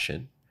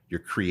passion, you're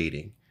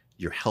creating,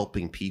 you're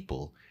helping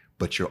people,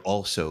 but you're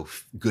also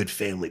good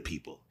family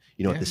people.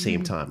 At the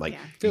same time, like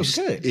feels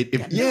good.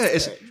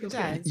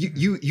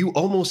 You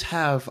almost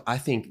have, I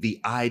think, the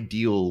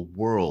ideal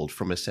world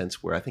from a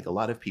sense where I think a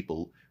lot of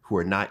people who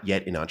are not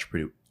yet in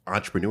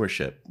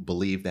entrepreneurship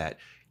believe that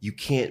you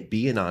can't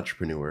be an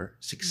entrepreneur,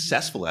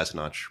 successful as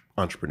an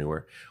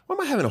entrepreneur. Why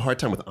am I having a hard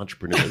time with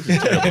entrepreneurs?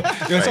 It's terrible.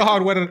 It's a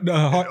hard word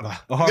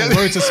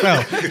to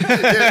spell.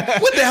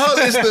 What the hell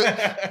is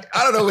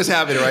I don't know what's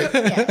happening, right?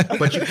 Yeah.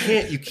 But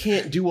you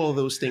can't do all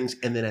those things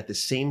and then at the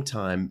same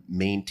time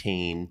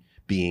maintain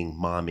being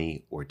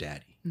mommy or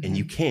daddy. Mm-hmm. And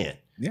you can.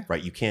 Yeah.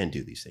 Right. You can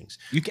do these things.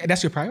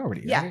 That's your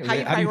priority. Yeah.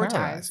 Right? How you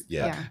prioritize.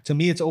 Yeah. To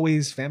me, it's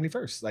always family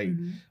first. Like,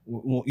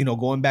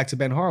 going back to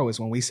Ben Horowitz,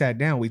 when we sat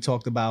down, we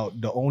talked about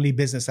the only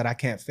business that I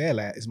can't fail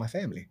at is my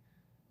family.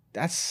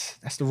 That's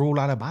the rule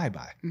I abide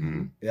by.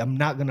 Mm-hmm. I'm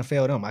not going to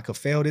fail them. I could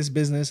fail this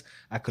business.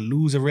 I could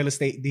lose a real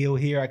estate deal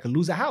here. I could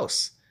lose a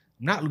house.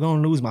 I'm not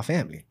going to lose my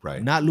family. Right.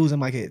 I'm not losing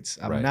my kids.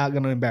 I'm not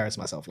going to embarrass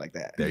myself like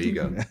that. There you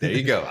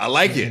go. I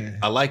like it.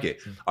 I like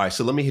it. All right.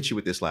 So let me hit you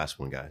with this last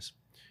one, guys.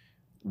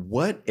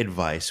 What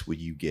advice would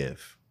you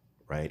give,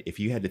 right? If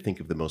you had to think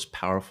of the most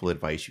powerful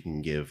advice you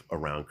can give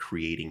around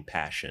creating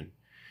passion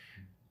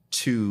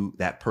to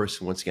that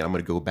person, once again, I'm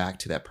going to go back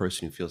to that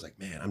person who feels like,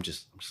 man, I'm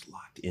just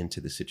locked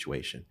into the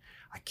situation.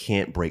 I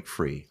can't break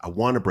free. I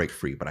want to break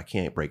free, but I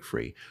can't break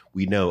free.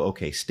 We know,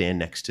 okay, stand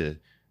next to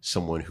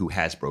someone who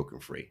has broken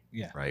free,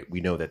 right?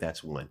 We know that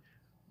that's one.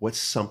 What's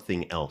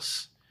something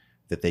else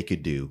that they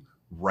could do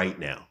right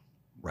now,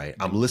 right?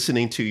 I'm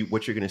listening to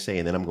what you're going to say,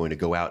 and then I'm going to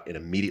go out and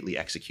immediately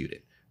execute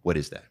it. What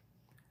is that?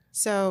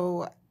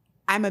 So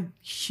I'm a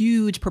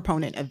huge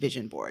proponent of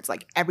vision boards.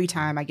 Like every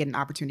time I get an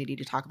opportunity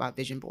to talk about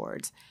vision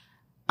boards,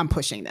 I'm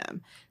pushing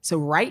them. So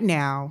right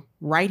now,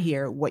 right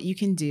here, what you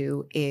can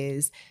do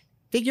is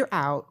figure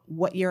out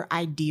what your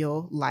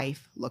ideal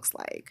life looks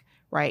like,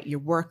 right? Your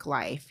work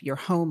life, your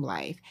home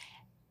life,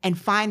 and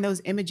find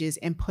those images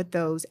and put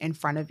those in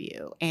front of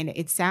you. And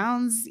it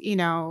sounds,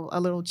 a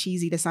little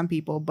cheesy to some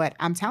people, but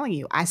I'm telling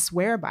you, I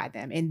swear by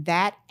them. And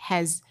that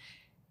has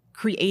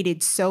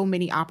created so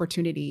many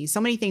opportunities,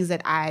 so many things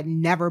that I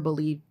never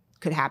believed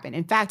could happen.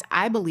 In fact,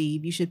 I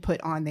believe you should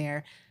put on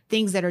there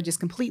things that are just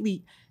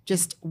completely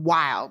just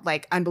wild,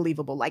 like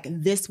unbelievable. Like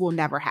this will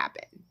never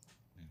happen.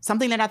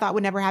 Something that I thought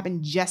would never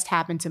happen just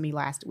happened to me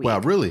last week. Wow,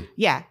 really?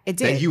 Yeah, it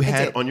did. That you It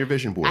had did. on your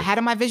vision board. I had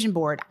on my vision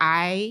board.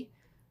 I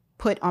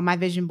put on my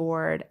vision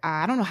board,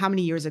 I don't know how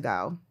many years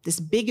ago, this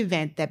big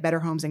event that Better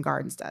Homes and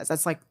Gardens does.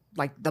 That's like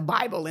the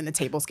Bible in the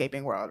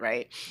tablescaping world,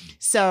 right?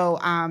 So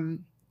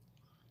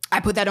I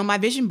put that on my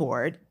vision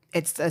board.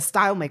 It's a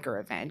style maker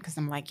event because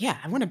I'm like, yeah,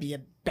 I want to be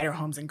a Better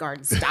Homes and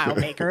Gardens style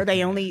maker.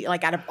 They only,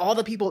 like, out of all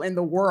the people in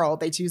the world,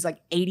 they choose like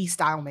 80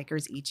 style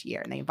makers each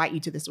year. And they invite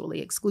you to this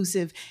really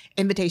exclusive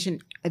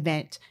invitation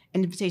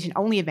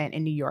only event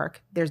in New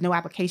York. There's no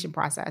application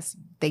process.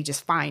 They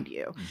just find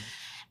you. Mm-hmm.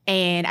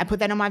 And I put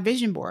that on my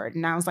vision board.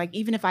 And I was like,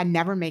 even if I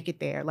never make it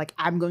there, like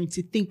I'm going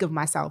to think of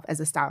myself as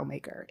a style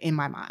maker in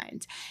my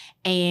mind.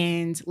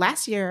 And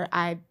last year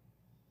I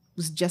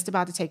was just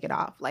about to take it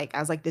off. Like, I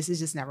was like, this is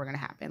just never going to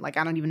happen. Like,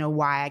 I don't even know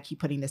why I keep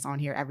putting this on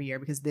here every year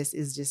because this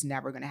is just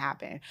never going to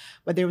happen.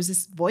 But there was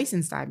this voice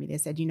inside me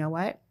that said, you know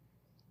what?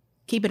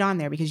 Keep it on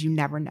there because you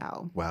never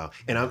know. Wow.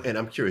 And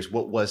I'm curious,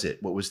 what was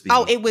it? What was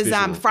the it was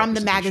visual from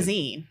the representation?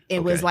 magazine.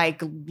 It was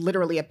like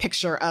literally a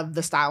picture of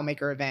the Style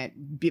Maker event,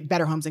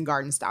 Better Homes and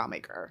Gardens Style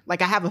Maker.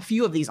 Like I have a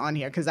few of these on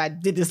here because I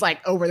did this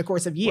like over the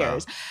course of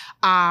years.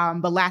 Wow.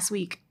 But last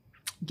week,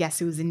 guess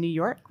who was in New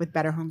York with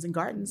Better Homes and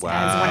Gardens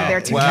as one of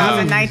their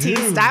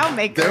 2019 Style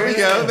Makers. There we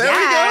go.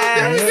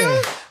 There we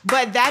go.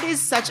 But that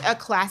is such a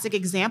classic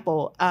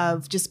example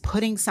of just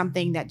putting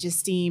something that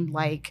just seemed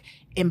like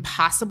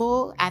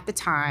impossible at the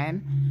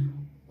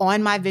time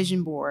on my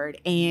vision board.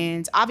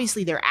 And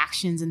obviously there are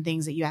actions and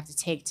things that you have to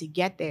take to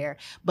get there,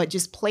 but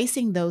just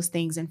placing those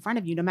things in front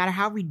of you, no matter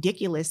how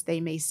ridiculous they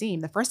may seem.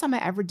 The first time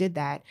I ever did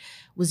that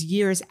was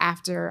years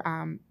after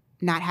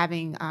not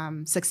having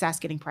success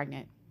getting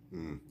pregnant.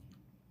 Mm.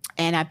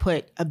 And I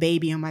put a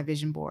baby on my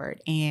vision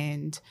board.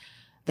 And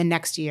the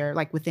next year,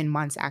 like within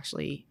months,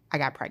 actually, I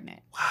got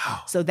pregnant.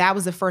 Wow. So that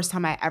was the first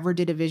time I ever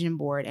did a vision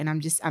board. And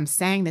I'm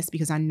saying this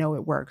because I know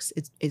it works.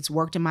 It's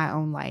worked in my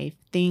own life.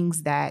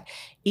 Things that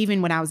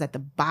even when I was at the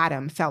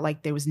bottom, felt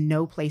like there was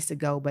no place to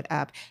go but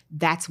up.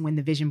 That's when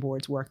the vision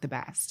boards work the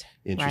best.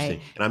 Interesting.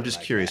 Right? And I'm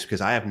just curious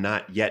because I have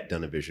not yet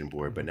done a vision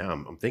board, but now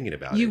I'm thinking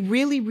about it. You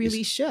really,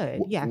 really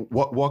should. Yeah.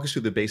 Walk us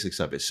through the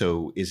basics of it.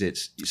 So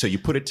so you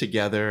put it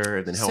together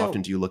and then how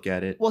often do you look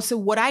at it? Well, so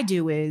what I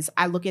do is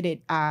I look at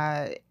it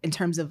in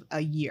terms of a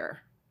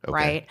year.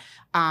 Okay.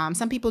 Right.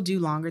 Some people do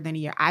longer than a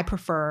year. I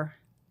prefer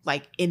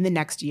like in the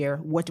next year,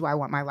 what do I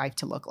want my life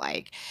to look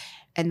like?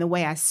 And the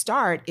way I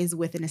start is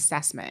with an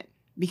assessment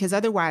because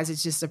otherwise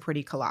it's just a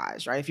pretty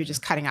collage, right? If you're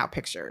just cutting out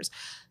pictures.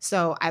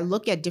 So I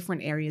look at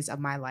different areas of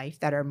my life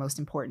that are most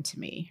important to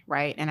me,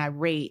 right? And I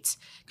rate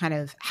kind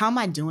of how am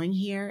I doing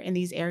here in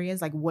these areas?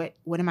 Like what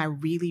am I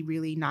really,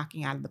 really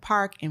knocking out of the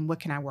park and what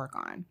can I work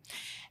on?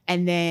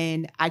 And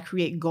then I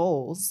create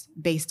goals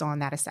based on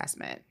that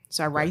assessment.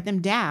 So I write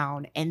them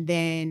down and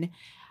then,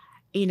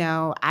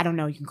 I don't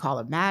know, you can call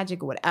it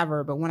magic or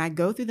whatever, but when I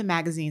go through the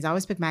magazines, I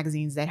always pick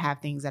magazines that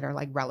have things that are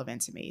like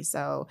relevant to me.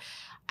 So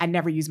I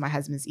never use my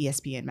husband's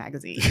ESPN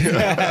magazine.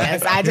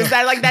 That's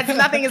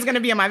nothing is going to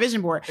be on my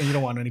vision board. And you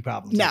don't want any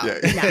problems. No.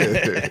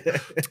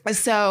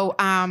 So,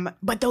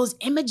 but those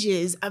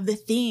images of the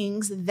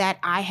things that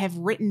I have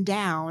written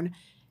down,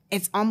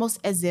 it's almost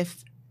as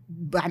if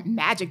by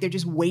magic, they're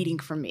just waiting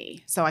for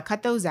me. So I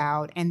cut those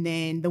out. And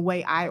then the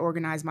way I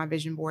organize my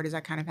vision board is I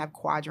kind of have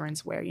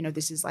quadrants where,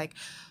 this is like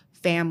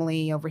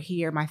family over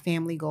here, my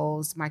family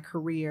goals, my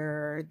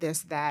career,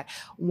 this, that.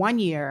 One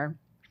year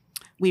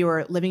we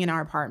were living in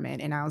our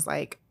apartment and I was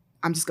like,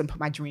 I'm just going to put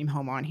my dream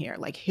home on here.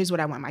 Like, here's what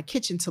I want my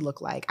kitchen to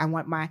look like. I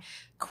want my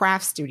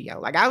craft studio.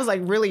 Like, I was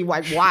like really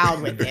like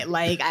wild with it.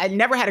 Like, I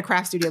never had a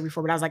craft studio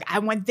before, but I was like, I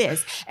want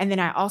this. And then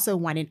I also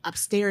want an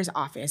upstairs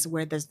office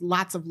where there's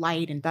lots of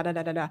light and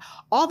da-da-da-da-da.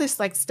 All this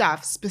like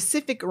stuff,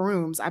 specific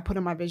rooms I put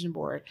on my vision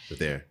board.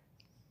 There.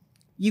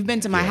 You've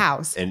been to my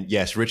house. And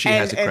yes, Richie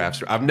has a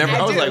crafts room. I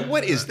was like,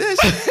 what is this?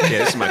 Yeah,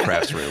 this is my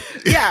crafts room.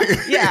 Yeah.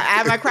 I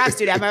have my craft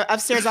studio. I have my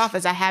upstairs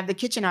office. I have the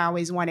kitchen I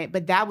always wanted.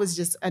 But that was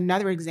just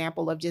another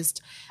example of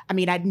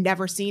I'd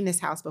never seen this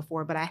house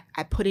before, but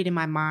I put it in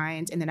my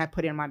mind and then I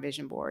put it on my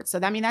vision board. So,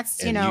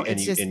 that's,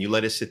 and you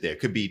let it sit there.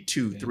 It could be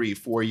 2, 3,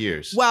 4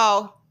 years.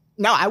 Well,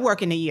 no, I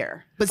work in a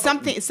year, but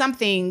some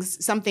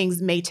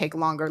things may take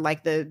longer,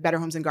 like the Better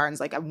Homes and Gardens.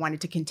 Like I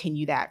wanted to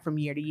continue that from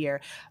year to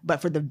year,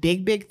 but for the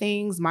big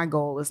things, my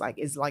goal is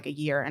like a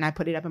year, and I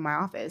put it up in my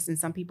office. And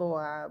some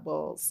people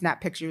will snap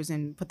pictures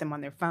and put them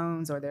on their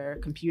phones or their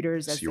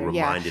computers. So you're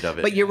reminded of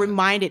it, but you're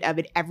reminded of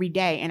it every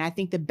day. And I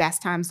think the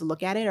best times to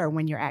look at it are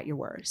when you're at your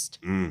worst.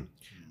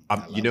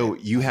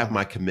 You have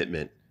my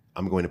commitment.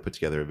 I'm going to put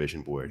together a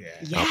vision board.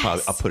 Yeah.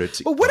 Yes. I'll put it.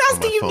 But what else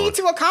do you need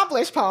to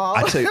accomplish, Paul?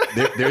 I tell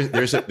you,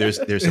 there's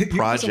a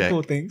project. Some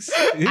cool things.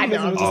 I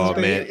know. Oh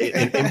man!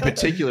 In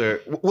particular,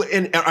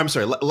 and I'm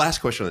sorry. Last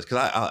question on this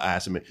because I'll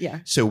ask him. Yeah.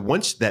 So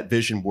once that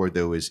vision board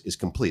though is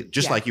complete,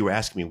 just like you were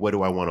asking me, what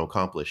do I want to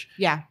accomplish?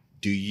 Yeah.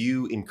 Do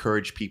you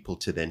encourage people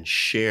to then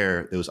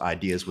share those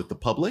ideas with the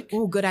public?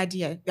 Oh, good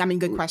idea.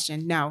 Good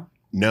question. No.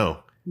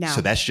 No.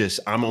 So that's just,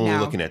 I'm only No.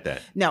 looking at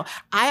that. No,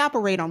 I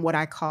operate on what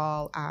I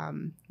call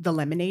the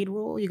Lemonade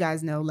rule. You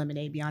guys know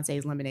Lemonade,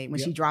 Beyonce's Lemonade, when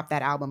she dropped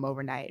that album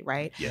overnight,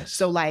 right? Yes.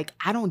 So like,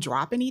 I don't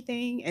drop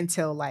anything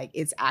until like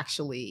it's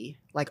actually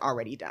like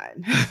already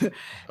done.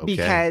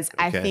 Because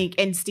I think,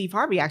 and Steve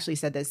Harvey actually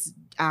said this,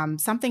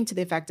 something to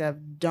the effect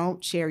of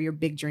don't share your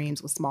big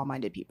dreams with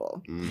small-minded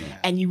people.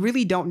 And you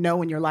really don't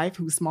know in your life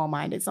who's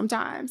small-minded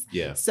sometimes.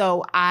 Yeah.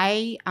 So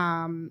I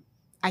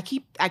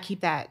keep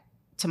that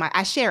to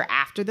I share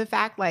after the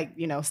fact, like,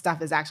 you know, stuff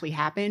has actually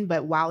happened,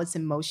 but while it's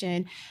in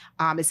motion,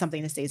 it's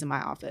something that stays in my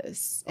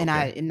office. And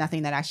and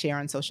nothing that I share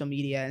on social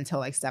media until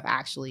like stuff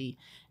actually,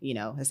 you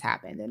know, has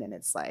happened. And then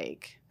it's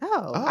like,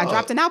 I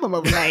dropped an album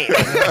overnight.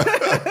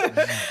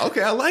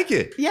 Okay, I like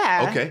it.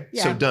 Yeah. Okay,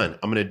 so done.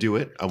 I'm gonna do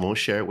it. I won't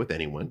share it with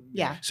anyone.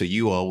 Yeah. So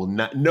you all will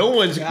not, no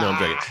one's, no, I'm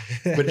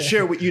joking. But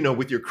share with, you know,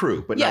 with your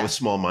crew, but not with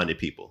small-minded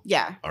people.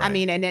 Yeah. All right. I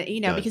mean, and then, you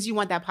know, Done. because you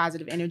want that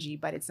positive energy,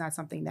 but it's not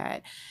something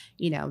that,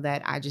 you know,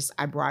 that I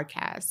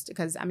broadcast,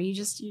 because I mean,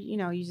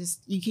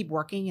 you keep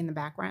working in the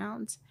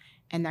background,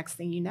 and next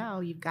thing you know,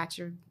 you've got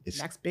your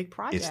next big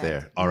project. It's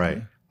there. All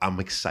right. I'm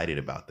excited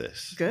about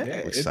this. Good.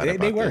 Yeah, I'm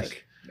excited they about work. this.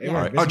 They All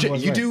work. right. Vision Oh,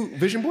 boards you work. do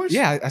vision boards?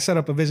 Yeah, I set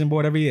up a vision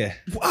board every year.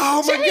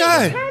 Oh my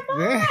God.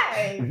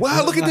 Yeah.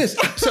 Wow, look at this.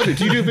 So, do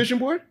you do a vision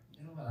board?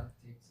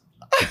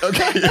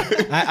 Okay.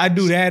 I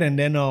do that, and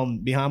then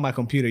behind my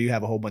computer, you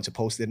have a whole bunch of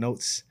Post-it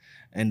notes,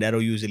 and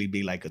that'll usually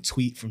be like a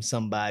tweet from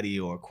somebody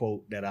or a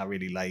quote that I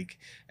really like,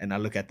 and I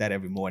look at that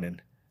every morning.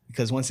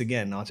 Because once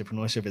again,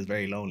 entrepreneurship is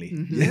very lonely.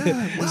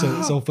 Yeah.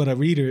 Wow. So for the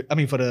reader, I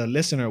mean for the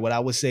listener, what I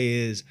would say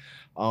is,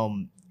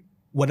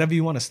 whatever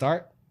you want to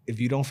start, if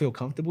you don't feel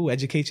comfortable,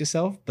 educate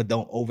yourself, but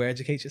don't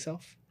over-educate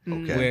yourself.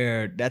 Okay.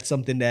 Where that's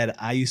something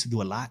that I used to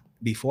do a lot.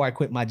 Before I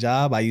quit my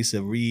job, I used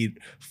to read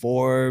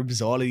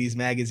Forbes, all of these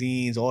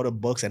magazines, all the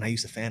books, and I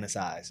used to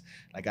fantasize.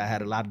 Like I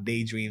had a lot of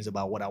daydreams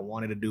about what I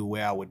wanted to do,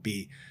 where I would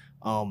be.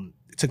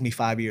 It took me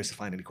 5 years to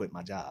finally quit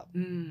my job.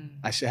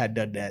 I should have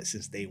done that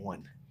since day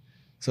one.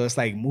 So it's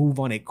like move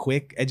on it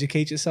quick,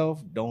 educate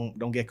yourself.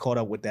 Don't get caught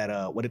up with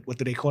that. What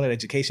do they call it?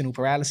 Educational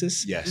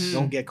paralysis. Yes.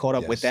 Don't get caught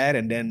up with that.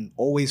 And then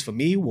always for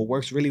me, what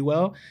works really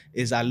well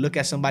is I look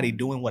at somebody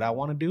doing what I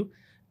want to do,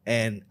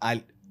 and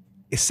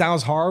it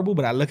sounds horrible,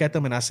 but I look at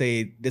them and I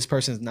say, this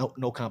person's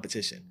no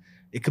competition.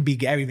 It could be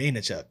Gary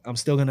Vaynerchuk. I'm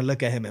still gonna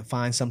look at him and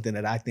find something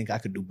that I think I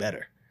could do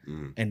better.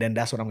 And then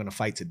that's what I'm gonna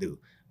fight to do.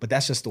 But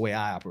that's just the way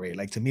I operate.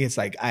 Like to me, it's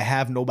like I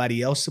have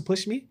nobody else to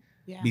push me.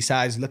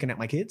 Besides looking at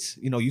my kids.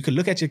 You know, you could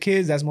look at your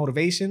kids as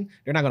motivation.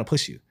 They're not going to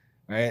push you,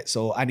 right?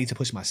 So I need to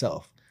push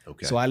myself.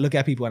 Okay. So I look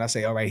at people and I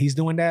say, all right, he's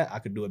doing that. I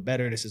could do it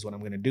better. This is what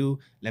I'm going to do.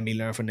 Let me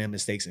learn from their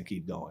mistakes and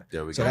keep going.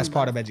 There we So go. that's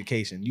part of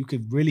education. You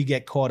could really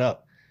get caught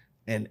up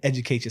and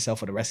educate yourself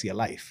for the rest of your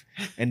life.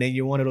 And then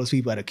you're one of those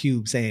people at a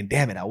cube saying,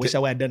 damn it, I wish I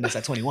would have done this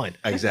at 21.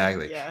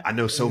 Exactly. Yeah. I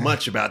know so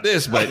much about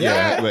this, but And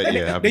I've then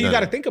you done got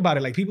to it. think about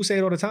it. Like people say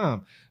it all the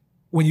time.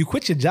 When you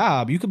quit your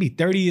job, you could be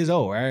 30 years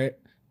old, right?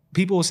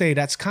 People will say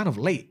that's kind of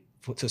late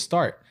to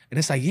start. And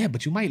it's like, yeah,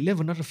 but you might live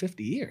another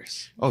 50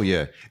 years. Oh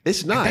yeah,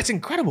 it's not. Like, that's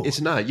incredible. It's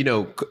not. You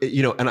know.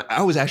 And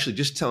I was actually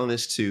just telling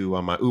this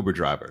to my Uber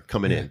driver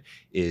coming in.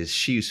 Is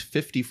she's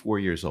 54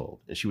 years old,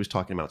 and she was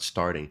talking about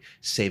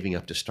saving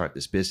up to start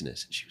this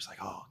business. And she was like,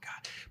 "Oh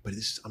God, but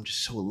I'm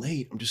just so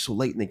late. I'm just so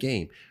late in the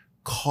game."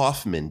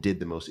 Kaufman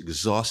did the most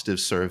exhaustive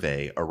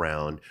survey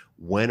around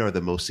when are the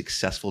most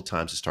successful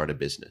times to start a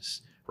business.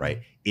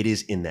 Right, it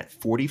is in that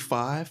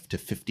 45 to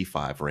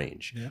 55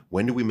 range. Yeah.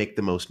 When do we make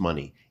the most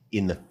money?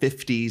 In the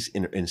 50s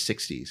and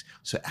 60s.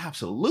 So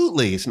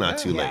absolutely, it's not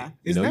too late. Yeah. You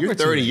It's know, never you're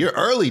too 30, late. you're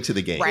early to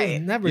the game. Right.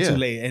 It's never Yeah. too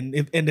late.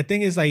 And the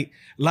thing is, like,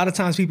 a lot of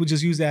times people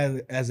just use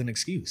that as an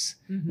excuse,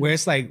 where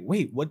it's like,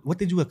 wait, what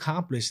did you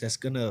accomplish that's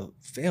gonna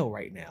fail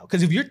right now?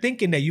 Because if you're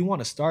thinking that you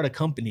want to start a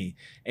company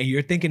and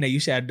you're thinking that you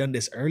should have done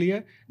this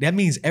earlier, that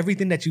means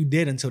everything that you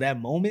did until that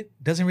moment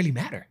doesn't really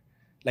matter.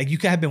 Like you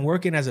could have been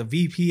working as a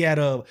VP at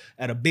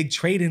a big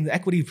trading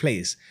equity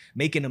place,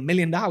 making $1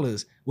 million.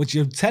 What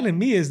you're telling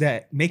me is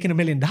that making $1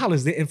 million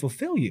didn't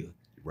fulfill you.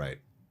 Right.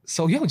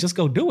 So just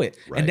go do it.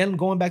 Right. And then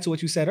going back to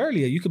what you said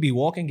earlier, you could be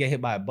walking, get hit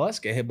by a bus,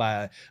 get hit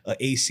by a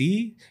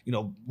AC. You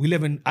know,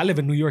 I live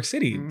in New York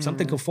City.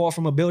 Something could fall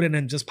from a building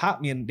and just pop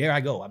me, and there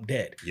I go, I'm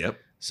dead. Yep.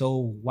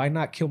 So why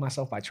not kill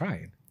myself by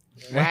trying?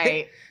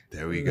 Right.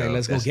 There we Like, go.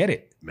 let's go get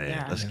it. Man,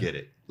 Yeah. let's get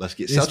it. Let's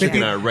get It's Celtic 50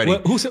 and I are ready.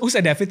 Who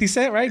said that? 50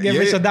 Cent, right? Get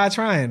Yeah. rich or die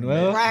trying.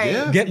 Well, Right.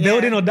 Yeah. get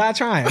building or die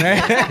trying, right?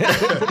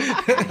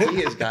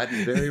 He has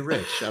gotten very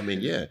rich. I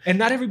mean, yeah. And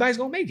not everybody's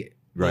gonna make it.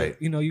 Right.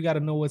 But, you got to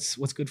know what's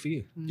good for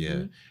you.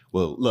 Yeah.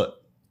 Well,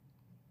 look,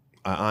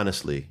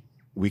 honestly,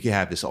 we could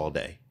have this all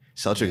day.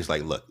 Celtic is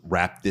like, look,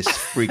 wrap this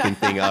freaking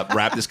thing up,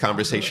 wrap this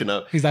conversation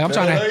up. He's like, I'm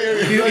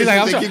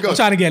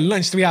trying to get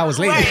lunch 3 hours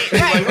later.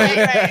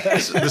 Right.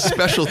 The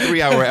special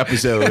 3-hour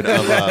episode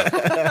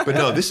of but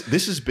no,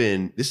 this has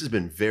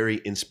been very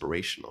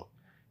inspirational.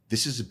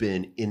 This has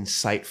been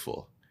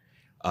insightful.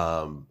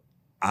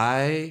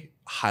 I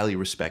highly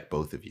respect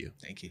both of you.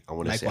 Thank you. I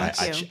want to say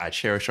Likewise. I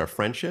cherish our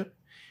friendship,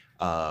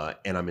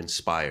 and I'm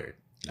inspired.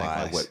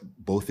 by Likewise. what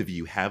both of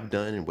you have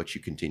done and what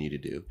you continue to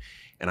do.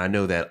 And I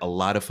know that a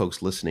lot of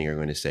folks listening are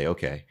going to say,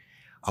 okay,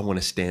 I want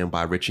to stand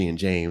by Richie and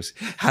James.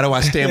 How do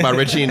I stand by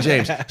Richie and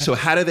James? So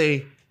how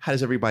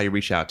does everybody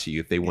reach out to you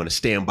if they want to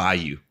stand by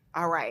you?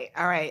 All right.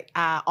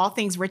 All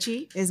Things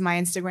Richie is my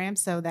Instagram.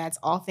 So that's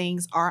All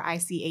Things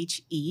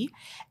RICHE.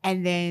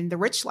 And then The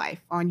Rich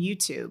Life on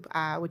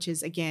YouTube, which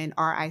is again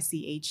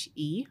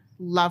RICHE.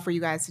 Love for you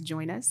guys to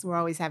join us. We're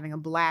always having a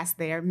blast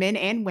there. Men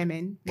and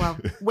women. Well,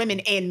 women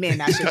and men,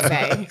 I should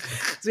say.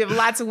 So we have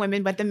lots of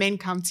women, but the men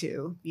come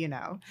too, you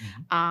know.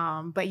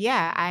 But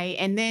yeah,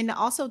 and then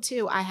also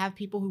too, I have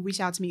people who reach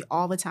out to me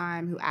all the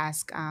time who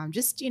ask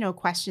just, you know,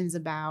 questions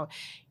about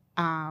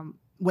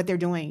what they're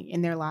doing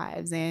in their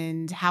lives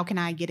and how can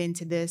I get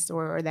into this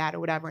or that or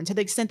whatever. And to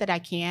the extent that I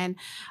can,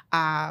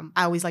 I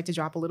always like to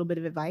drop a little bit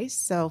of advice.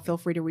 So feel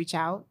free to reach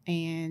out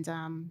and,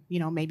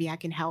 you know, maybe I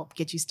can help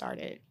get you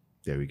started.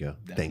 There we go.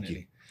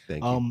 Definitely.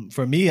 Thank you.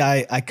 For me,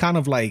 I kind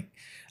of like,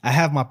 I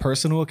have my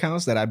personal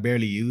accounts that I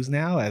barely use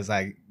now as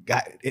I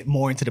got it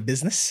more into the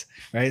business,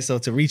 right? So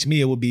to reach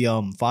me, it would be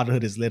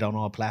Fatherhood is Lit on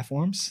all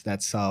platforms.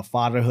 That's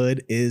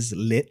Fatherhood is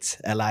Lit,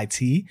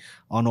 LIT,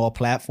 on all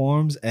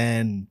platforms.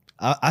 And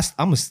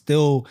I'm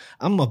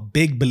a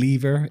big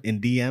believer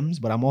in DMs,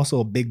 but I'm also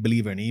a big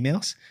believer in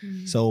emails.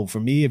 So for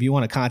me, if you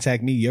want to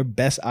contact me, your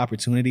best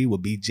opportunity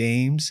would be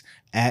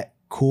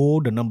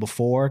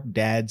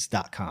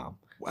james@cool4dads.com.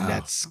 Wow.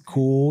 That's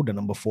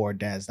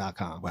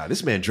cool4dads.com. Wow,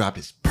 this man dropped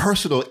his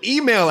personal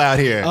email out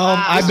here.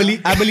 I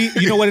believe,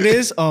 you know what it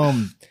is?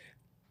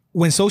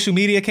 When social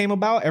media came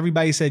about,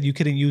 everybody said you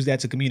couldn't use that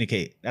to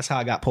communicate. That's how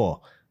I got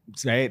Paul,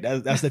 right?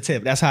 That's the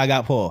tip. That's how I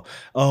got Paul.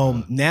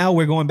 Now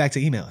we're going back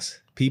to emails.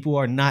 People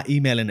are not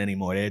emailing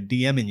anymore. They're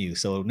DMing you.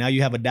 So now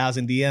you have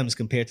 1,000 DMs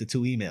compared to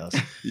 2 emails.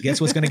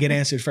 Guess what's going to get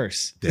answered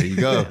first? There you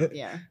go.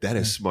 Yeah. That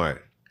is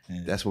smart.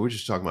 Yeah. That's what we're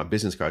just talking about,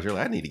 business cards. You're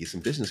like, I need to get some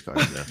business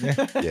cards now.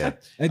 Yeah.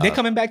 They're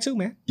coming back too,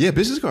 man. Yeah,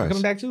 business cards.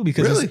 Coming back too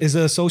because Really? it's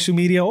a social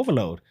media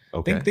overload.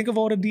 Okay. Think of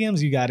all the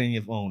DMs you got in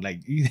your phone. Like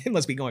it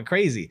must be going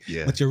crazy.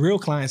 Yeah. But your real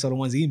clients are the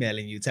ones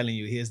emailing you, telling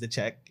you, here's the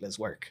check, let's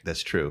work.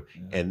 That's true.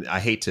 And I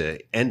hate to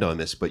end on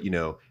this, but you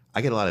know, I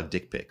get a lot of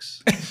dick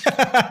pics.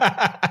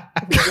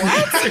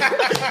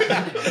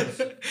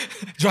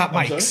 Drop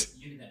mics.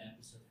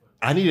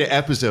 I need an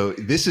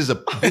episode. This is a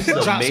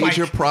Drop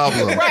major mic.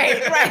 problem.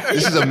 Right.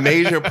 This is a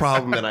major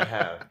problem that I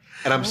have.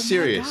 And I'm my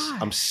serious.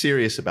 God. I'm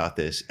serious about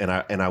this. And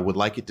I would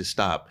like it to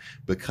stop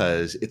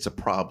because it's a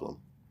problem.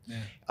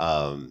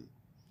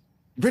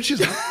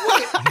 Richard's like,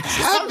 what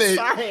happened?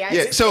 sorry, I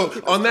Yeah. just So think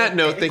it was on that so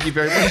note, good. thank you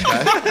very much,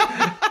 guys.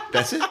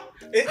 That's it.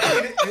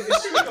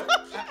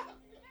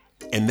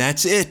 And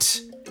that's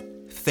it.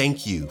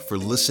 Thank you for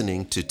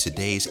listening to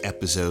today's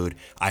episode.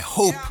 I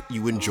hope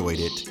you enjoyed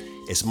it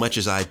as much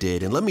as I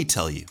did. And let me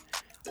tell you,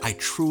 I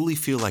truly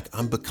feel like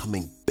I'm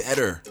becoming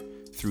better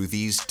through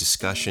these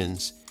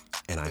discussions,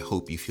 and I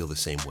hope you feel the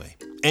same way.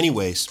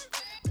 Anyways,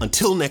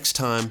 until next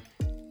time,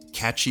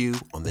 catch you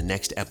on the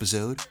next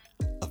episode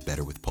of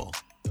Better with Paul.